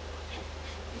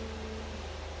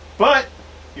 But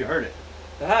you heard it.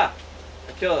 Aha!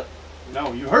 I kill it.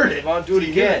 No, you heard it. Come on, do it So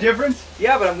you hear the again. difference?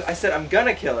 Yeah, but I said I'm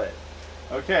gonna kill it.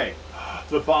 Okay.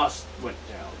 The boss went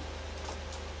down.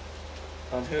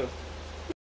 On who?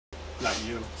 Not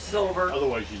you. Silver.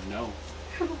 Otherwise you'd know.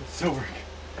 Silver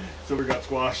got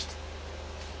squashed.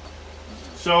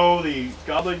 So the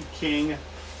Goblin King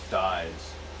dies.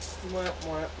 Mwah,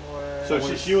 mwah, mwah. So it's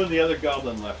just you and the other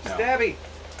goblin left now. Stabby!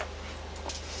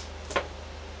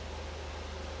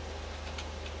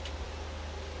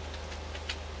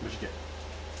 What'd you get?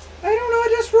 I don't know, I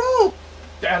just rolled!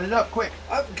 Add it up, quick.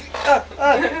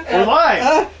 We're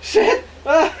live. Shit!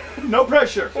 No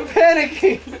pressure. I'm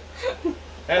panicking!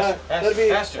 Faster, that'd be,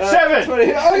 faster. 7.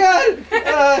 20. Oh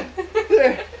god!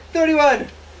 31!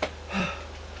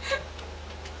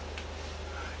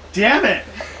 Damn it!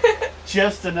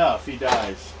 Just enough. He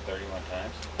dies. 31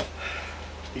 times.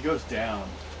 He goes down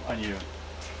on you.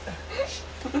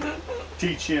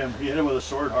 Teach him. You hit him with a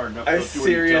sword hard enough. I he'll do what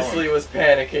you tell seriously him. was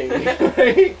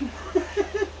panicking.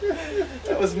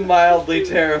 That was mildly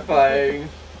terrifying.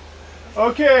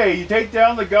 Okay, you take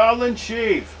down the Goblin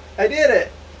Chief. I did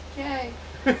it! Yay.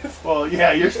 Well,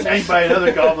 yeah, you're standing by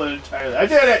another goblin entirely. I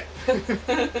did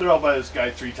it! They're all by this guy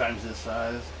 3 times his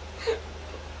size.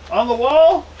 On the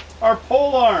wall are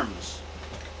pole arms.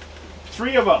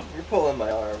 3 of them. You're pulling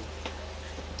my arm.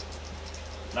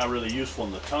 Not really useful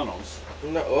in the tunnels,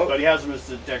 No. Oh. but he has them as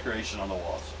the decoration on the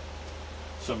walls.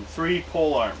 Some 3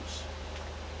 pole arms.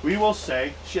 We will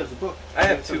say she has a book. I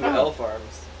have 2 elf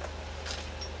arms.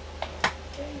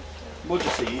 We'll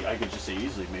just say, I could just say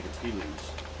easily made of heliums.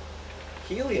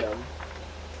 Helium?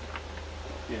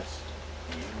 Yes.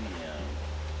 Yeah.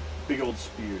 Big old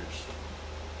spears.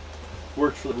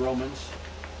 Worked for the Romans.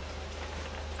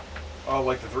 Oh,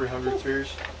 like the 300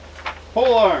 spears?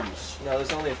 Pole arms. No,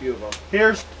 there's only a few of them.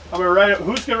 Here's, I'm gonna write it.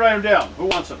 Who's gonna write them down? Who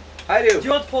wants them? I Do do!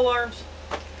 you want the pole arms?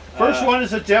 First one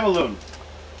is a Demaloon.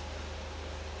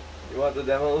 You want the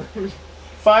demo?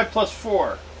 5 plus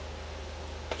 4.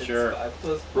 Sure. 5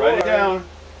 plus 4. Write it down.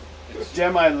 It's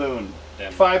Demi-loon.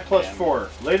 dem- 5 plus dem- 4.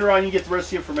 Later on, you get the rest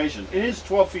of the information. It is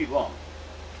 12 feet long.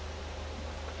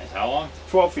 It's how long?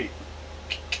 12 feet.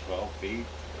 12 feet.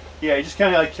 Yeah, you just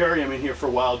kind of like carry them in here for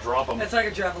a while, drop them. It's like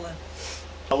a javelin.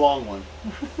 A long one.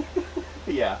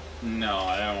 Yeah. No,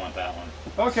 I don't want that one.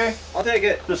 Okay. I'll take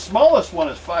it. The smallest one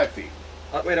is 5 feet.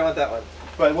 Wait, I want that one.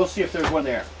 But we'll see if there's one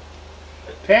there.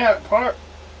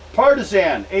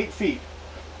 Partisan, 8 feet.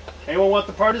 Anyone want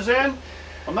the partisan?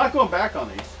 I'm not going back on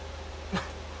these.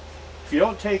 If you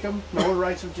don't take them, no one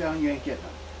writes them down, you ain't getting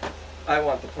them. I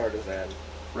want the partisan.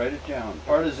 Write it down.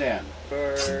 Partisan.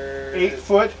 For 8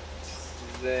 foot,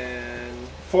 then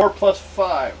 4 plus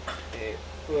 5. 8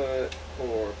 foot,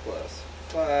 4 plus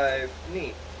 5.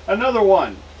 Neat. Another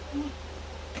one.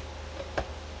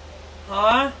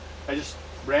 Huh? I just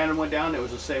random one down, it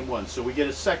was the same one. So we get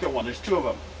a second one. There's 2 of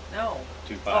them. No.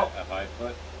 2 Oh. 5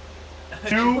 foot.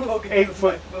 2 Poking 8 with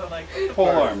foot my foot, like, pole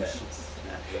arms.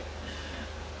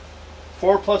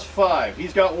 4 plus 5.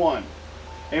 He's got 1.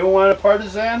 Anyone want a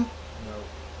partisan? No.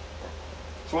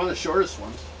 It's one of the shortest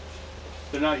ones.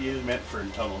 They're not usually meant for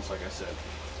tunnels, like I said.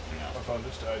 My phone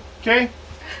just died. Okay.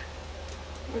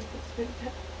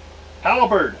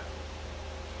 Halberd.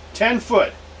 10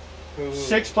 foot. Ooh.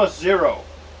 6 plus 0.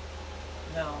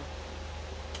 No.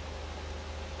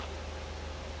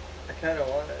 I kind of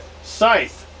want it.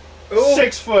 Scythe. Ooh.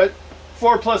 6 foot.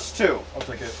 4 plus 2. I'll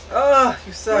take it. Ah,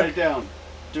 you suck. Write it down.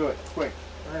 Do it. Quick.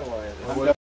 I wanted it.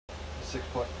 What- 6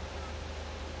 plus.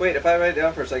 Wait, if I write it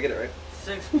down first, I get it right.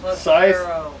 6 plus Scythe.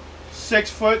 0. 6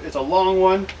 foot. It's a long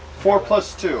one. 4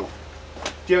 plus 2. Do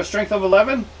you have a strength of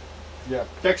 11? Yeah.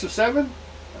 Dex of 7?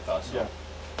 I thought so. Yeah.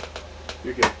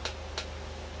 You're good.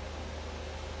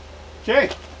 Okay.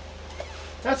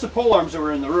 That's the pole arms that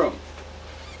were in the room.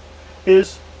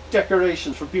 His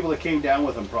decorations from people that came down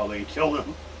with him probably and killed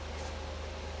him.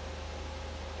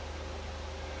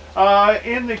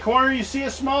 In the corner you see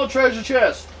a small treasure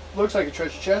chest. Looks like a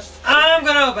treasure chest. I'm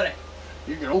gonna open it.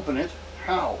 You can open it.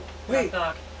 How? Wait.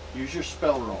 Knock, knock. Use your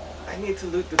spell roll. I need to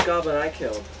loot the goblin I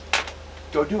killed.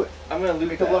 Go do it. I'm gonna loot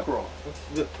Make that. a luck roll.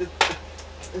 Loot it.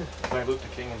 Can I loot the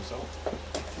king himself?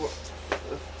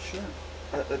 Sure.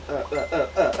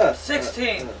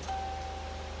 16.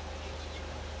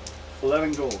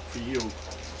 11 gold for you.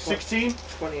 16?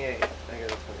 28. I got a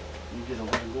 28. You get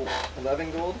 11 gold.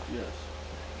 11 gold? Yes.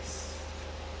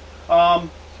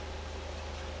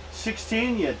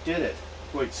 16, you did it.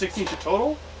 Wait, 16 to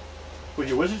total? With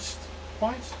your wizard's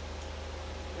points?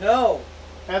 No.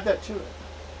 Add that to it.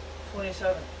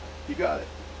 27. You got it.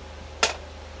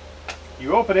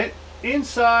 You open it.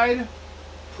 Inside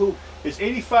Poop. is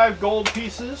 85 gold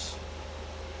pieces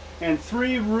and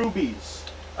 3 rubies.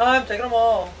 I'm taking them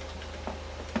all.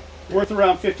 Worth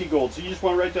around 50 gold. So you just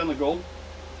want to write down the gold?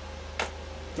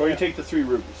 Or you take the 3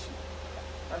 rubies?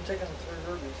 I'm taking the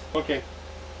 3 rubies. Okay.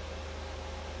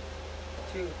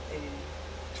 280.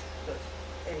 That's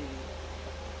 80.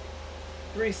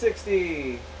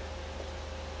 360.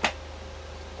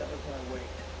 That was my weight.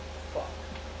 Fuck.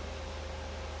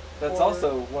 That's 4,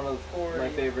 also one of 40, my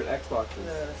favorite Xboxes.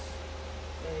 Plus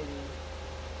 80.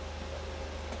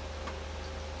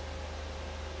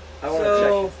 I want to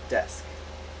So- check his desk.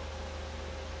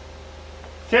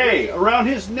 Okay, around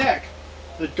his neck,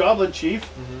 the goblin chief,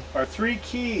 Mm-hmm. are 3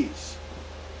 keys.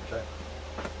 Okay.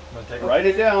 I'm gonna take it. Write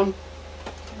it down.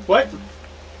 What?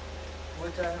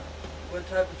 What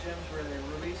type of gems were they?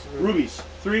 Rubies? Rubies.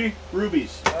 3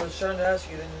 rubies. I was trying to ask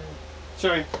you, then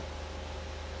Sorry.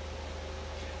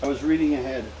 I was reading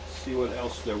ahead, see what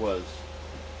else there was.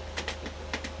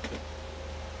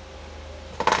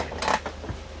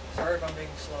 sorry if I'm being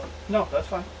slow. No, that's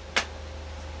fine.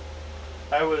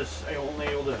 I was only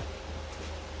able to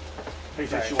pay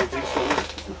attention to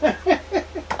things.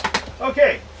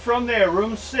 Okay, from there,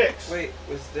 room 6. Wait,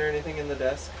 was there anything in the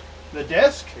desk? The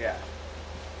desk. Yeah.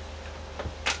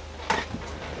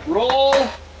 Roll.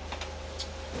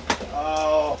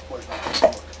 Oh, where's my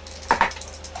paperwork?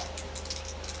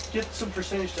 Get some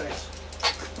percentage dice.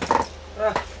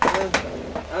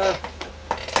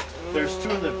 There's 2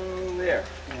 of them. There.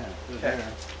 Yeah, they're Okay.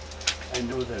 there. I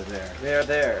know they're there. They're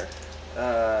there.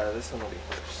 This one will be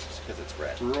first because it's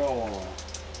red. Roll.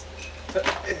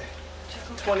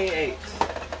 28.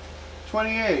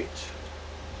 28.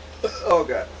 Oh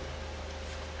god.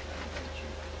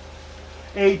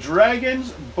 A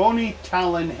dragon's bony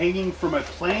talon hanging from a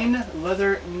plain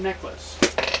leather necklace.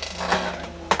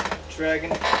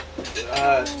 Dragon.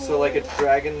 So like a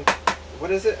dragon.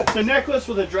 What is it? It's a necklace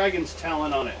with a dragon's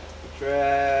talon on it.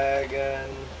 Dragon.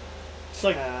 It's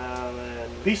like a Talon.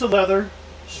 piece of leather,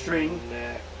 string,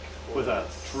 with a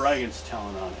dragon's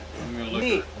talon on it. I'm gonna look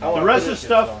Neat. for- The rest of the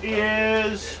stuff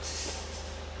is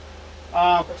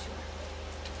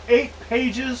 8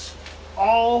 pages,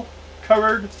 all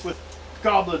covered with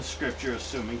goblin scripture,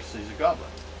 assuming because he's a goblin.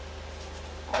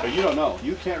 But you don't know.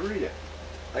 You can't read it.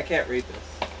 I can't read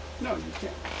this. No, you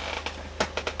can't.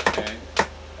 Okay.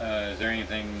 Is there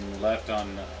anything left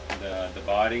on the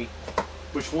body?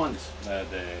 Which ones? The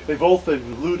They've both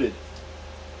been looted.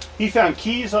 He found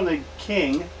keys on the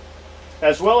king,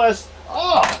 as well as...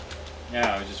 Oh!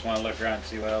 Yeah, I just want to look around and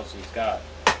see what else he's got.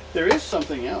 There is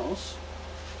something else.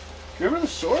 Remember the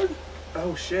sword?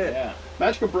 Oh shit. Yeah.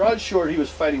 Magical broadsword he was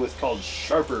fighting with called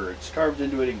Sharper. It's carved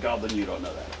into it in Goblin. You don't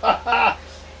know that.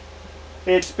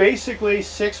 It's basically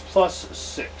 6 plus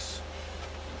 6.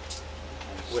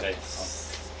 I'll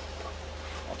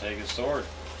take his sword.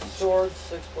 Sword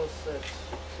 6 plus 6.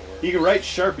 You can write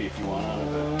Sharpie if you want on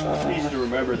it. It's easy to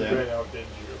remember You ran then. out, didn't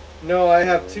you? No, I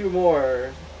have 2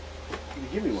 more. You can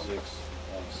give me one. 6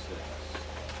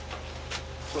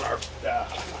 plus 6.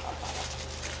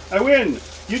 I win!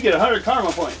 You get 100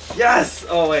 karma points. Yes!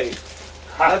 Oh wait.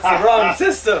 That's the wrong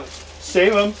system.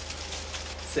 Save them.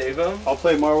 Save them? I'll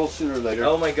play Marvel sooner or later.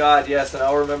 Oh my god, yes, and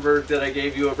I'll remember that I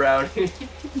gave you a brownie. Wait, I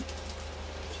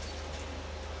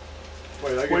What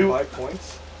do can you- buy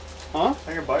points? Huh?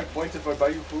 I can buy points if I buy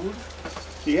you food?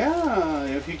 Yeah,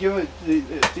 if you give the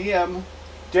DM...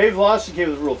 Dave Lawson gave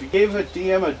the rule. If you gave a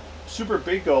DM a super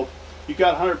big gulp, you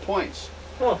got 100 points.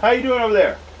 Huh. How you doing over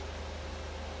there?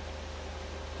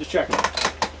 Just checking.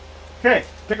 Okay,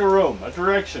 pick a room, a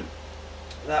direction.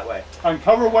 That way.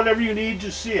 Uncover whatever you need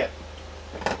to see it.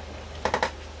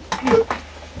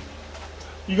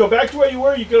 You go back to where you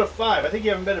were, you go to 5. I think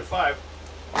you haven't been at 5.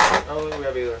 I don't think we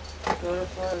have either. Go to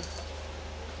 5.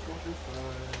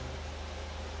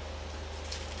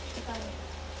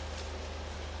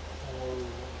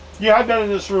 Yeah, I've been in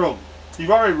this room.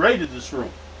 You've already raided this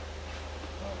room.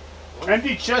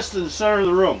 Empty chest in the center of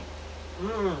the room.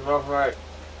 That's right.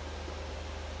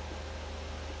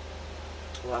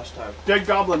 Last time. Dead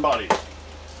goblin bodies.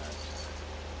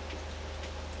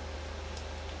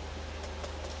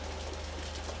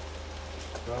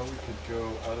 Well, we could go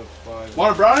out of 5.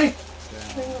 Want a brownie?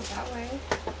 Can we go that way?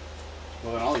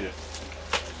 Well, then I'll eat it.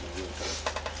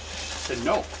 Said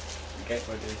no. Okay.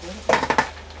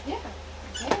 Yeah.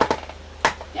 Okay.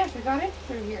 Yeah, we got it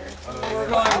through here. We're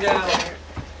going down.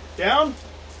 Down?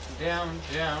 Down,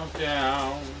 down,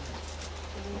 down.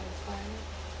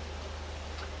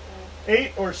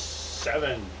 8 or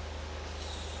 7.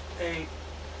 8.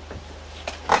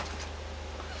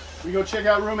 We go check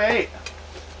out room 8.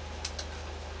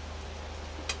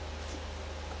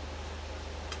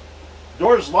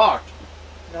 Door's locked.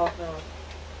 Knock, knock.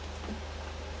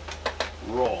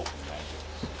 Roll.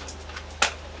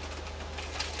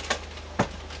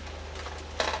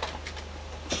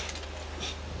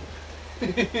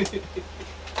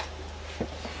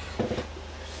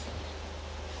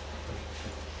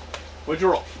 What'd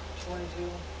you roll? 22.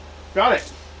 Got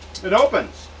it. It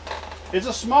opens. It's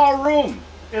a small room.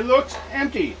 It looks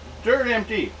empty. Dirt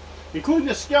empty. Including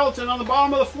the skeleton on the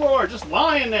bottom of the floor, just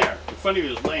lying there. It's funny if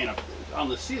he was laying up on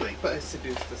the ceiling. I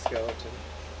seduced the skeleton.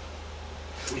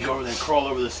 You go over there and crawl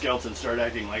over the skeleton, start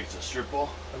acting like it's a strip ball.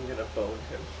 I'm gonna bone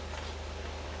him.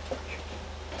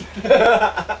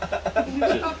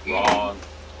 Just wrong.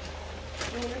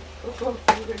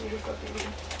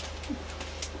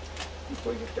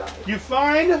 Before you die. You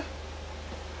find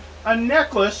a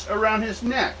necklace around his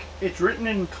neck. It's written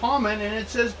in common and it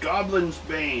says Goblin's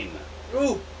Bane.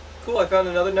 Ooh, cool, I found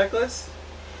another necklace.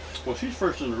 Well, she's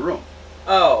first in the room.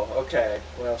 Oh, okay.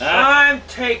 Well, I'm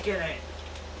taking it.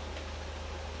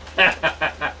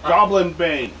 Goblin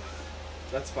Bane.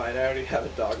 that's fine. I already have a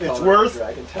dog. It's collar worth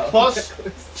dragon talon plus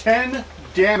necklace. 10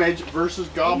 damage versus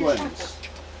goblins.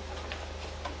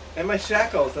 And my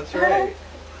shackles, that's right.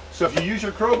 So if you use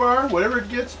your crowbar, whatever it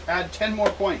gets, add 10 more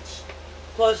points.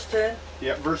 Plus 10.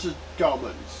 Yeah, versus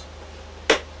goblins.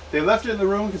 They left it in the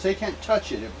room because they can't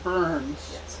touch it. It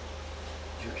burns. Yes.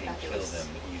 You can kill them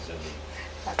easily.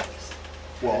 Fabulous.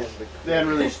 Well, they hadn't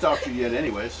really stopped you yet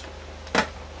anyways.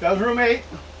 That was room 8.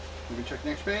 We can check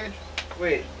next page.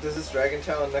 Wait, does this dragon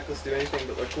talon necklace do anything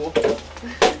but look cool?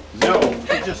 No,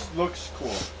 it just looks cool.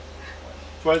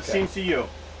 That's what it seems to you.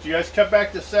 Do you guys cut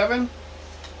back to 7?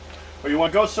 Or you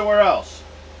want to go somewhere else?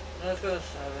 Let's go to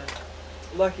 7.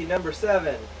 Lucky number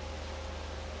 7.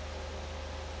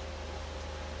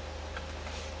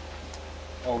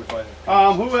 Oh, we find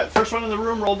it. Who went first one in the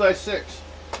room? Roll dice 6.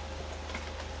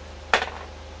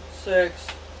 6.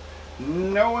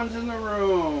 No one's in the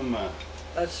room.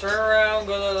 Let's turn around,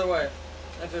 go the other way.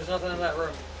 If there's nothing in that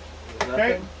room. Nothing?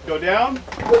 Okay, go down.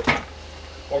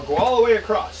 Or go all the way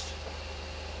across.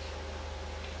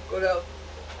 Go down.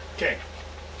 Okay.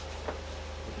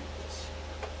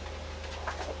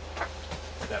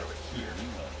 That over here.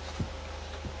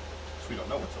 So we don't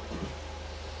know what's over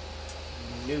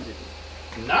here. Nudity.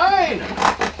 9!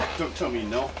 Don't tell me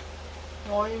no.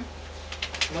 9.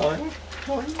 9.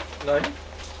 9.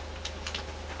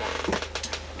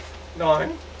 9.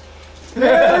 9.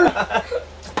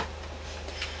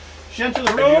 She enters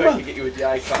the I knew I room. could get you with the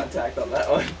eye contact on that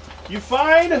one. You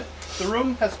find the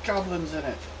room has goblins in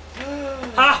it.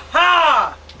 Ha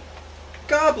ha!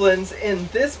 Goblins in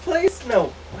this place?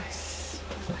 No.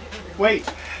 Wait.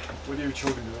 What are you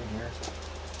children doing here?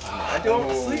 I don't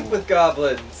sleep with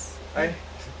goblins. I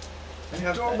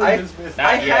have Not I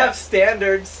yet. have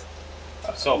standards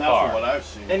So Not far. from what I've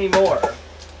seen. anymore.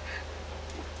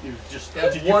 You just I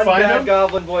have did you one find bad them?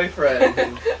 goblin boyfriend.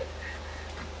 and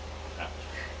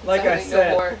like I Sounding no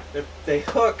said, more. they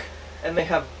hook and they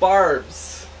have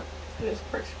barbs. It was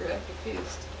corkscrew. I'm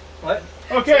confused. What?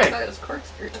 I Okay. thought it was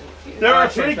corkscrew. I'm confused. There are I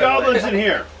 3 changed my mind. goblins in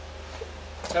here.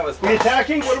 That was. We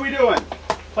attacking? What are we doing?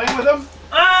 Playing with them?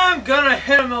 I'm gonna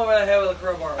hit him over the head with a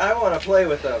crowbar. I want to play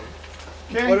with them.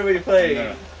 Okay. What do we play?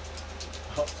 No.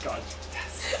 Oh, God.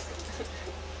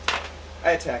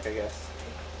 I attack, I guess.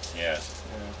 Yes.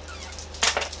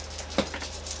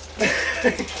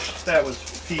 That was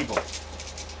feeble.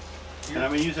 And I'm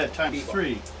going to use that times Feeble.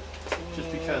 3 just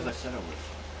because I said I would.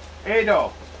 Ado.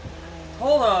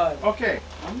 Hold on. Okay.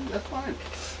 That's fine.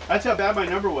 That's how bad my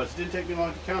number was. It didn't take me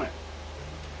long to count it.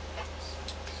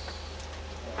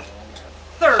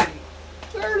 30.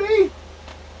 30.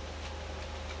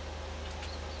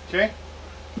 Okay.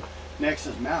 Next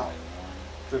is Mal.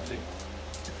 50.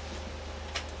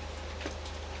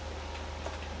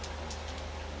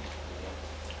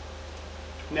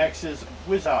 Next is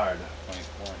Wizard.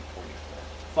 24 and 44.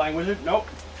 Flying Wizard? Nope.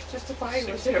 Just a fine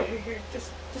wizard over here.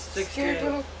 Just 16. scared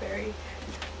little fairy.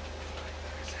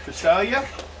 Cresselia.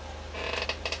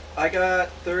 I got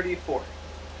 34.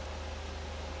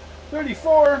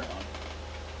 34.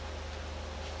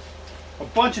 A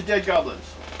bunch of dead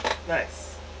goblins.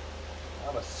 Nice.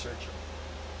 I'm a searcher.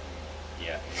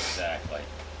 Yeah, exactly.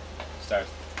 Starts.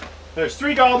 There's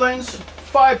 3 goblins,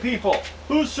 5 people.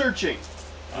 Who's searching?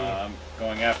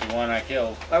 Going after one I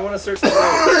killed. I want to search the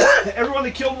room. Everyone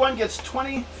that killed one gets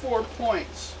 24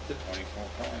 points. 24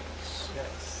 points.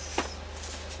 Yes.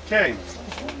 Okay.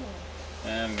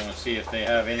 And I'm going to see if they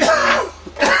have anything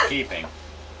worth keeping.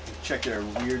 Check their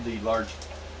weirdly large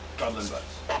goblin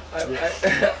butts. I want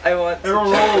to Everyone check the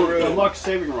roll a room. luck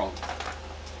saving roll.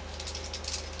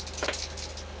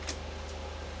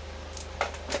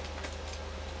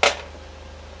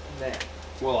 Man.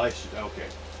 Well, I should. Okay.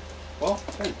 Well,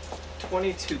 10.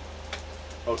 22.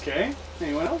 Okay.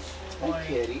 Anyone else?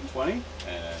 Kitty. 20. And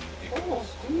it goes.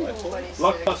 What?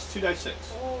 Luck plus 2 dice 6.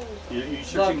 You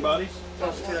searching Luck. bodies?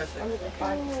 Plus 2 dice.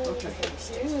 Okay.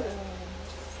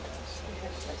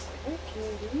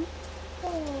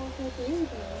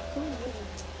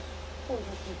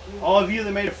 All of you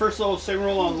that made a first level saving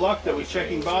roll on luck that was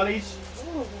checking bodies,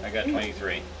 I got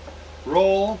 23.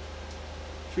 roll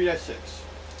 3 dice 6.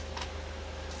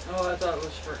 Oh, I thought it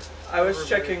was for. I was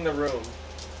everybody. checking the room.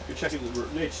 You're checking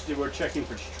the. We're checking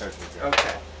for treasure.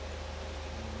 Okay.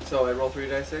 So I roll 3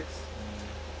 dice 6?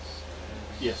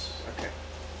 Yes. Okay.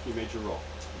 You made your roll.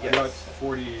 I got Yes.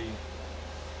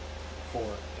 44.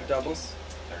 Doubles?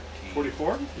 13.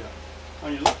 44? Yeah.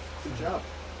 On your luck. Good job.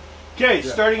 Okay,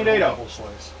 Yeah, starting at I rolled 8 double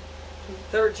slice.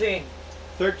 13.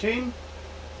 13.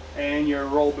 And your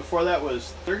roll before that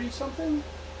was 30 something?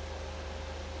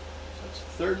 So that's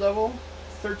 3rd level,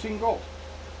 13 gold.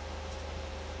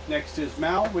 Next is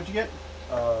Mal. What'd you get?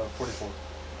 44.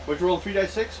 What'd you roll 3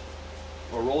 dice 6?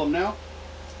 Or roll them now?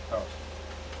 Oh.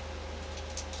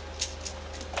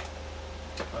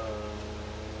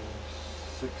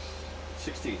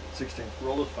 16. 16.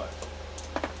 Roll those 5.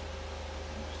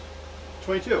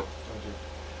 22. 22.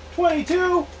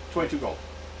 22! 22 gold.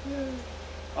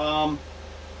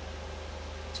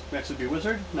 Next would be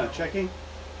Wizard. Not checking.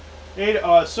 8,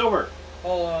 Silver.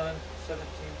 Hold on. 17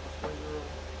 plus 0.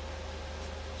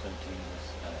 17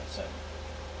 was 7.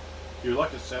 Your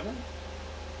luck is 7?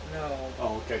 No.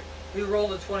 Oh, okay. We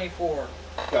rolled a 24.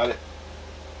 Got it.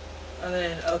 And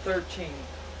then a 13.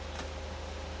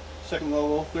 2nd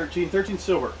level, 13. 13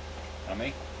 silver. How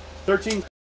many? 13.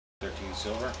 13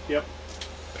 silver. Yep.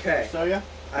 Okay. So, yeah.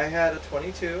 I had a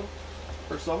 22.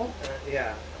 1st level.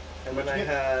 Yeah. And then What'd I you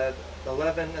get? had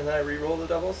 11, and then I re-rolled the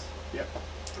doubles. Yep.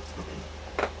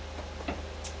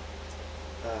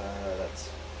 That's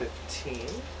 15.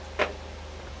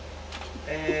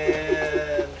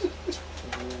 And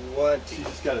 20. She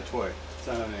just got a toy. It's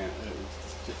not an ant.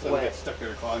 It's just something What? gets stuck in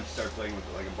her claw and she starts playing with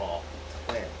it like a ball.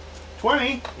 When?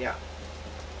 20? Yeah.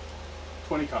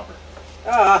 20 copper.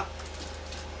 Ah!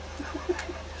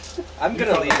 I'm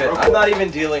gonna leave it. I'm not even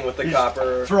dealing with the You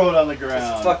copper. Throw it on the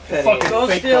ground. Fuck penny. Fucking Go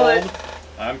fake steal gold. it.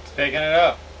 I'm picking it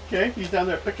up. Okay, he's down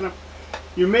there picking up.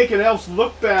 You're making elves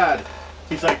look bad.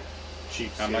 He's like,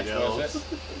 cheap. How much was it?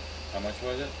 How much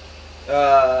was it?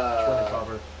 20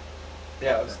 copper.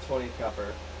 Yeah, it was 20 copper.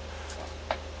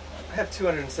 I have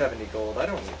 270 gold. I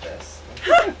don't need this.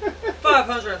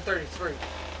 533.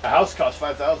 A house costs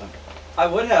 5,000. I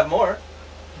would have more.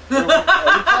 Are you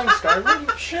playing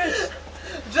Skyrim? Shit.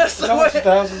 Just the How much way.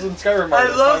 houses in Skyrim are I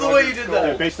there? love the way 500 you did gold.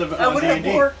 that. Based on I would have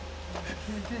D&D. more.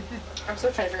 I'm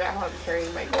still trying to figure out how I'm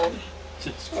carrying my gold.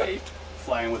 Just wait.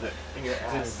 Flying with it. In your It's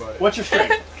in your ass. butt. What's your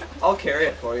strength? I'll carry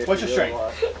it for you. if What's you your really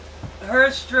want.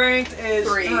 Her strength is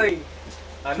 3. 3.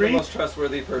 I'm 3? the most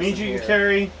trustworthy person Means you here. can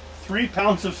carry 3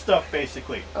 pounds of stuff,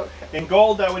 basically. Okay. In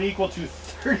gold, that would equal to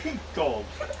 30 gold.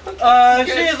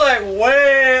 She's like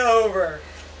way over.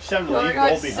 She's having to Well, I leave got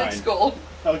gold 6 behind. gold.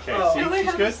 Okay, Oh. see, I only she's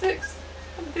have good. 6.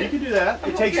 You can do that. It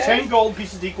I'm takes okay. 10 gold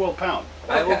pieces to equal a pound.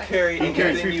 I will Okay. carry You can carry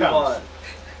anything 3 you pounds. want.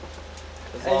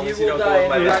 As And long you as you will don't die go in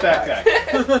my in This backpack.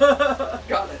 backpack.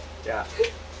 Got it. Yeah.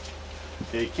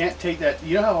 You can't take that.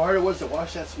 You know how hard it was to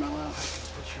wash that smell out?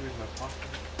 Put you in my pocket.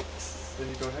 Then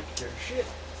you don't have to carry shit.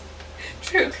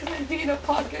 True, because I need a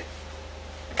pocket.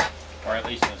 Or at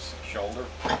least his shoulder.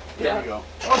 There we go.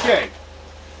 Okay.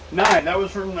 9. That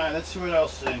was from 9. Let's see what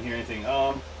else is in here. Anything?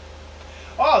 Oh,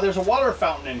 there's a water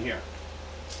fountain in here.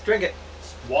 Drink it.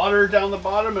 Water down the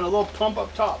bottom and a little pump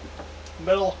up top.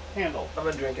 Metal handle. I'm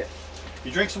gonna drink it.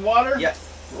 You drink some water?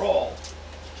 Yes. Roll.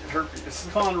 Get herpes.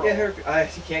 Con roll. Get her.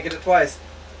 You can't get it twice.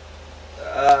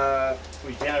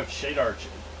 We can't have shade arch.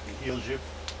 He heals you.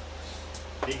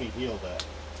 He can heal that.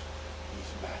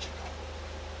 He's magical.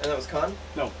 And that was con?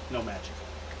 No magical.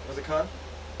 Was it con?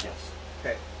 Yes.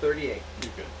 Okay, 38.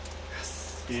 You're good.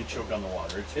 Yes. You didn't choke on the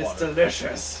water. It's It's water.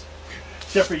 delicious.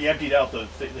 Except for you emptied out the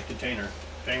container.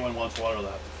 If anyone wants water, they'll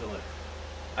have to fill it.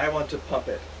 I want to pump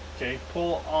it. Okay,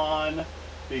 pull on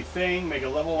the thing, make a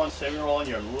level 1 saving roll, and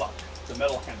you're locked. The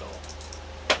metal handle.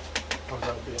 Oh,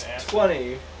 that would be an ass.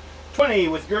 20. 20,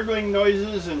 with gurgling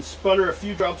noises and sputter, a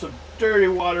few drops of dirty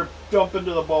water dump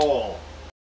into the bowl.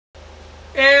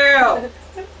 Ew.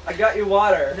 I got you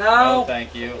water. No, No.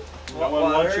 thank you. No one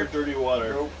wants your dirty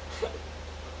water. Nope.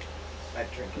 I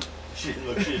drink it. She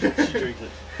drinks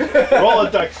it. Roll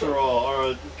a dice roll,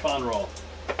 or a con roll.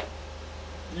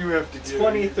 You have to get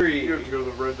 23. You have to go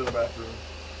to the bathroom.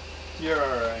 You're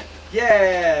alright.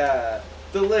 Yeah,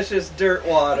 delicious dirt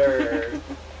water.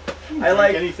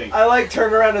 Anything. I like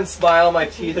turn around and smile. My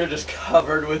teeth are just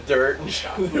covered with dirt and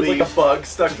there's like a Leaves. bug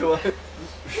stuck to it.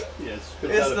 Yes.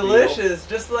 It's delicious,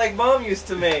 just like Mom used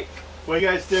to make. What do you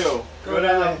guys do? Go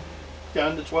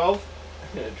down to 12.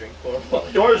 I'm gonna drink 4.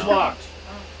 Door's locked.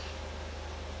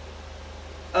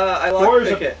 I Door's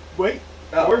lockpick it. Wait.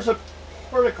 Oh. Door's a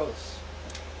portcullis.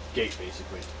 Gate,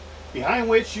 basically. Behind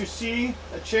which you see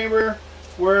a chamber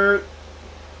where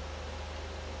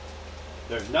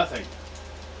there's nothing.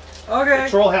 The Okay.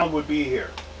 trollhound would be here.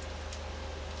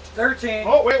 13.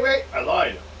 Oh, wait. I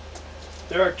lied.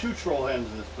 There are 2 trollhounds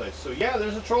in this place. So, yeah,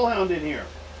 there's a trollhound in here.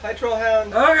 Hi,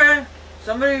 Trollhound. Okay.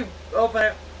 Somebody open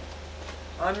it.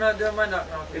 I'm not doing my knock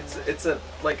knock. It's a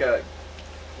like a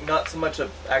not so much a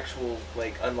actual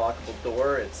like unlockable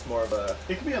door. It's more of a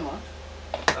It can be unlocked.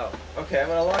 oh okay. I'm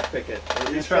gonna lockpick it.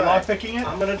 You try lockpicking it?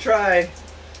 I'm gonna try.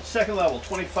 Second level,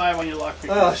 25 on your lockpick.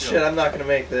 Oh shit! I'm not gonna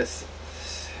make this.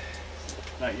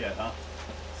 Not yet, huh?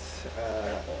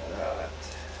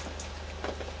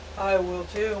 I will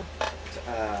too.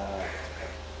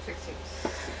 16.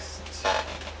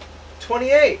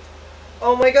 28.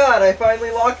 Oh my god! I finally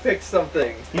lockpicked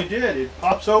something. You did. It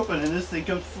pops open and this thing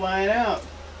comes flying out.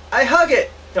 I hug it.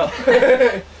 No.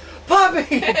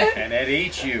 Puppy. And it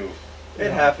eats you.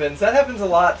 It happens. That happens a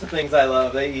lot to things I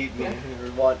love. They eat me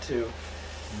or want to.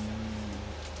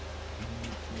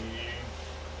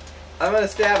 I'm gonna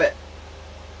stab it.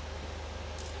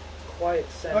 Quiet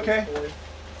savage Okay. boy.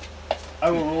 I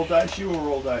will roll dice, you will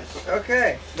roll dice.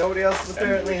 Okay. Nobody else is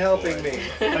apparently helping me.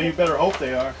 Now you better hope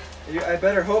they are. I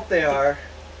better hope they are.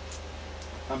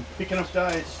 I'm picking up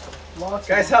dice. Lots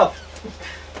Guys, of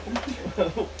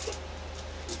help!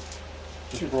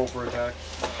 Just roll for attack.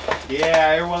 them.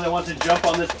 Yeah, everyone that wants to jump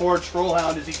on this poor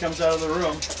trollhound as he comes out of the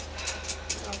room.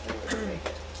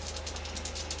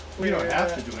 We don't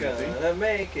have to do anything. Gonna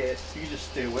make it. You can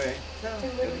just stay away.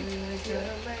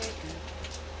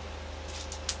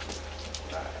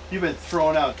 You've been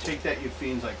throwing out take that you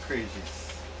fiends like crazy.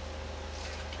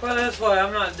 But that's why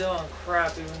I'm not doing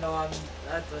crap, even though I'm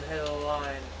at the head of the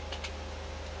line.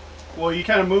 Well, you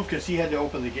kind of moved because he had to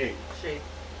open the gate. Shit.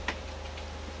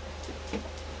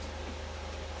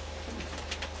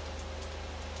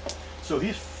 So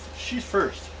she's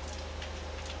first.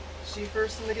 She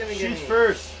first in the gimme. She's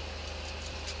first.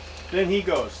 Then he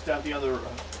goes down the other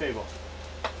table.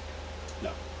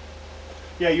 No.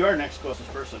 Yeah, you are next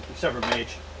closest person, except for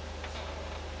Mage.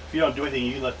 If you don't do anything,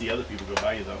 you let the other people go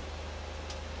by you, though.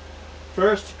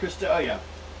 First, Krista. Oh, yeah.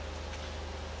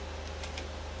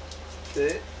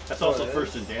 That's also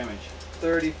first in damage.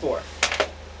 34.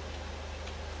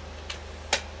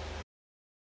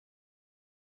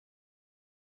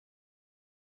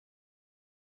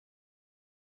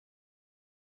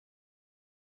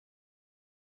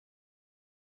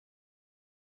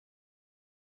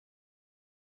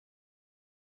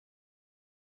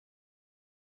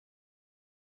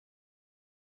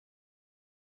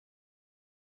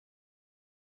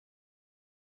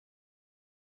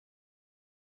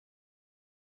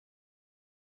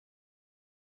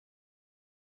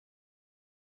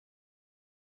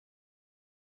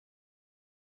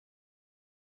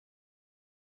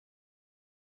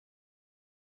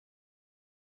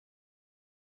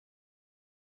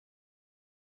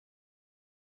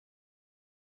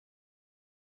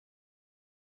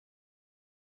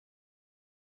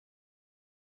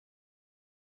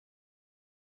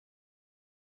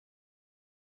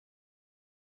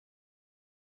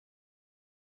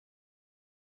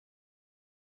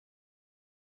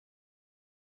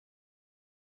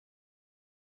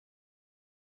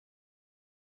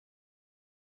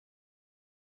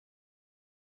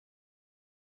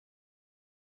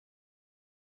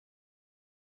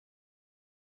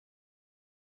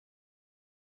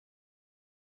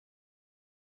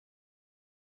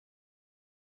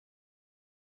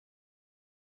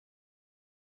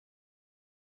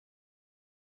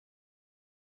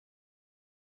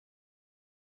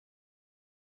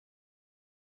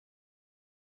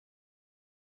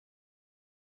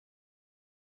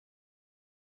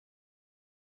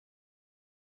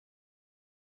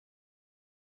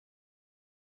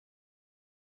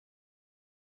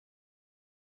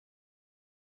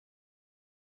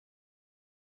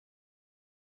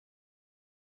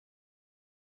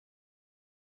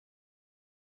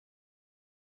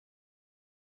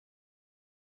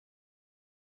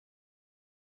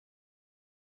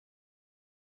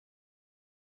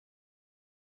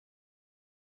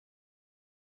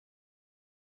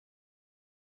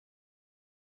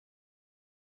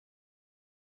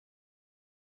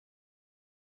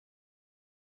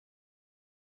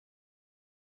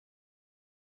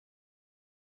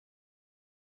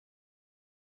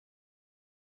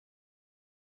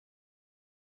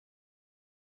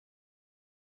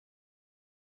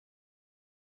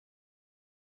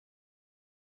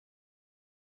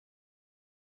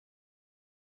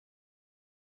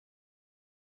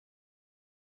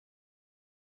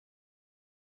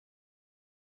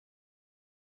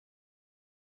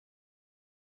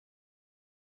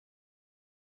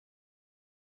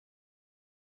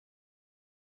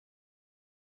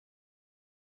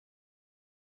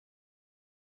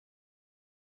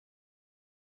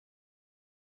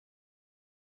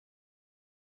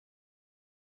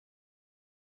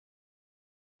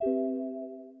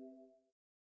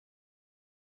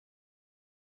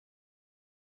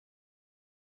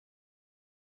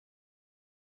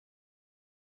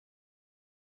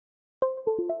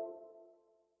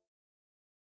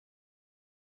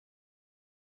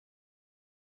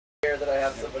 That I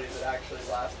have somebody that actually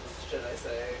laughs at the shit I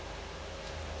say.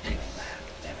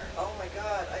 Oh my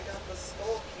god, I got the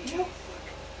skull key. No, fuck.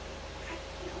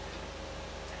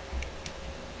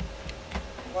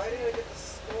 Why did I get the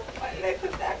skull key? Why did I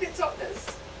put magnets on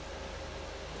this?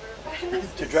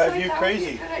 To drive you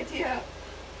crazy. Good idea.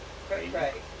 Crazy?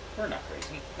 Right. We're not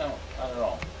crazy. No, not at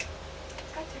all.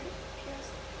 God damn it, Chaos.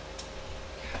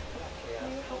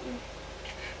 Can you help me?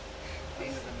 I don't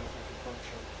even know if I can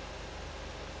function.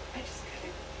 I just gotta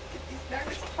get these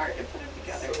magnets apart and put them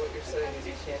together. So what you're saying is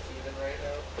you can't even right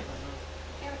now?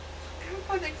 Damn it. How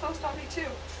come they closed on me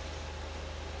too?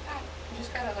 Ow. You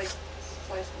just gotta like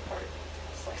slice them apart.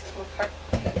 Slice them apart.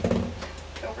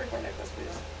 Don't break my necklace,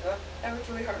 please. Huh? I worked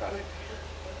really hard on it.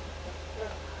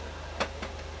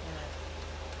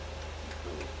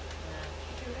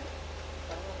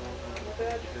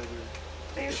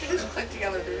 They should just click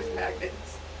together. They're just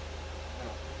magnets.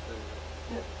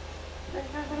 They're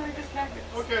literally just magnets.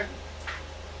 Okay.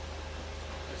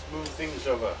 Let's move things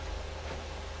over.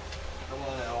 Come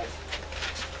on, Al.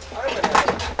 I'm an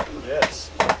elf.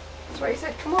 Yes. That's why he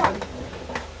said, come on.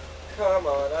 Come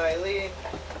on, Eileen.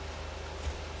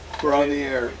 We're on the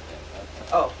air.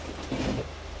 Oh,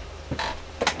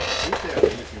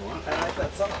 If you want. I like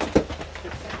that song.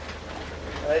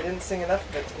 I didn't sing enough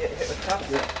of it to get hit with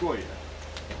copyright. Yeah, cool, yeah.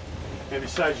 And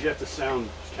besides, you have to sound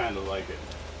kind of like it.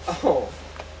 Oh.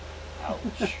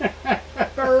 Ouch.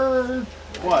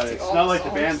 What? See It's all not the like the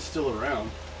songs. band's still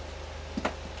around.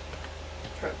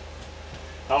 True.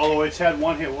 Although it's had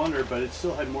one hit wonder, but it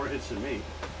still had more hits than me.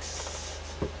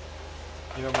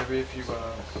 You know, maybe if you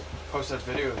post that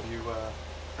video of you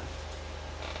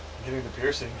getting the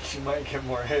piercing, you might get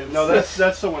more hits. No,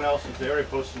 that's someone else's. They already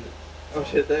posted it. Oh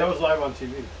shit, That was live on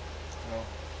TV.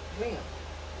 Damn.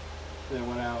 Then it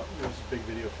went out. It was a big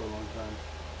video for a long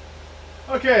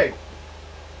time. Okay.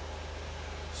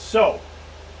 So,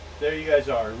 there you guys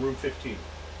are in room 15.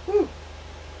 Woo.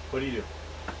 What do you do?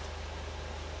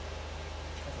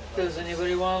 Does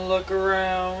anybody want to look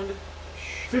around?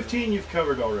 15 you've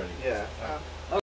covered already. Yeah.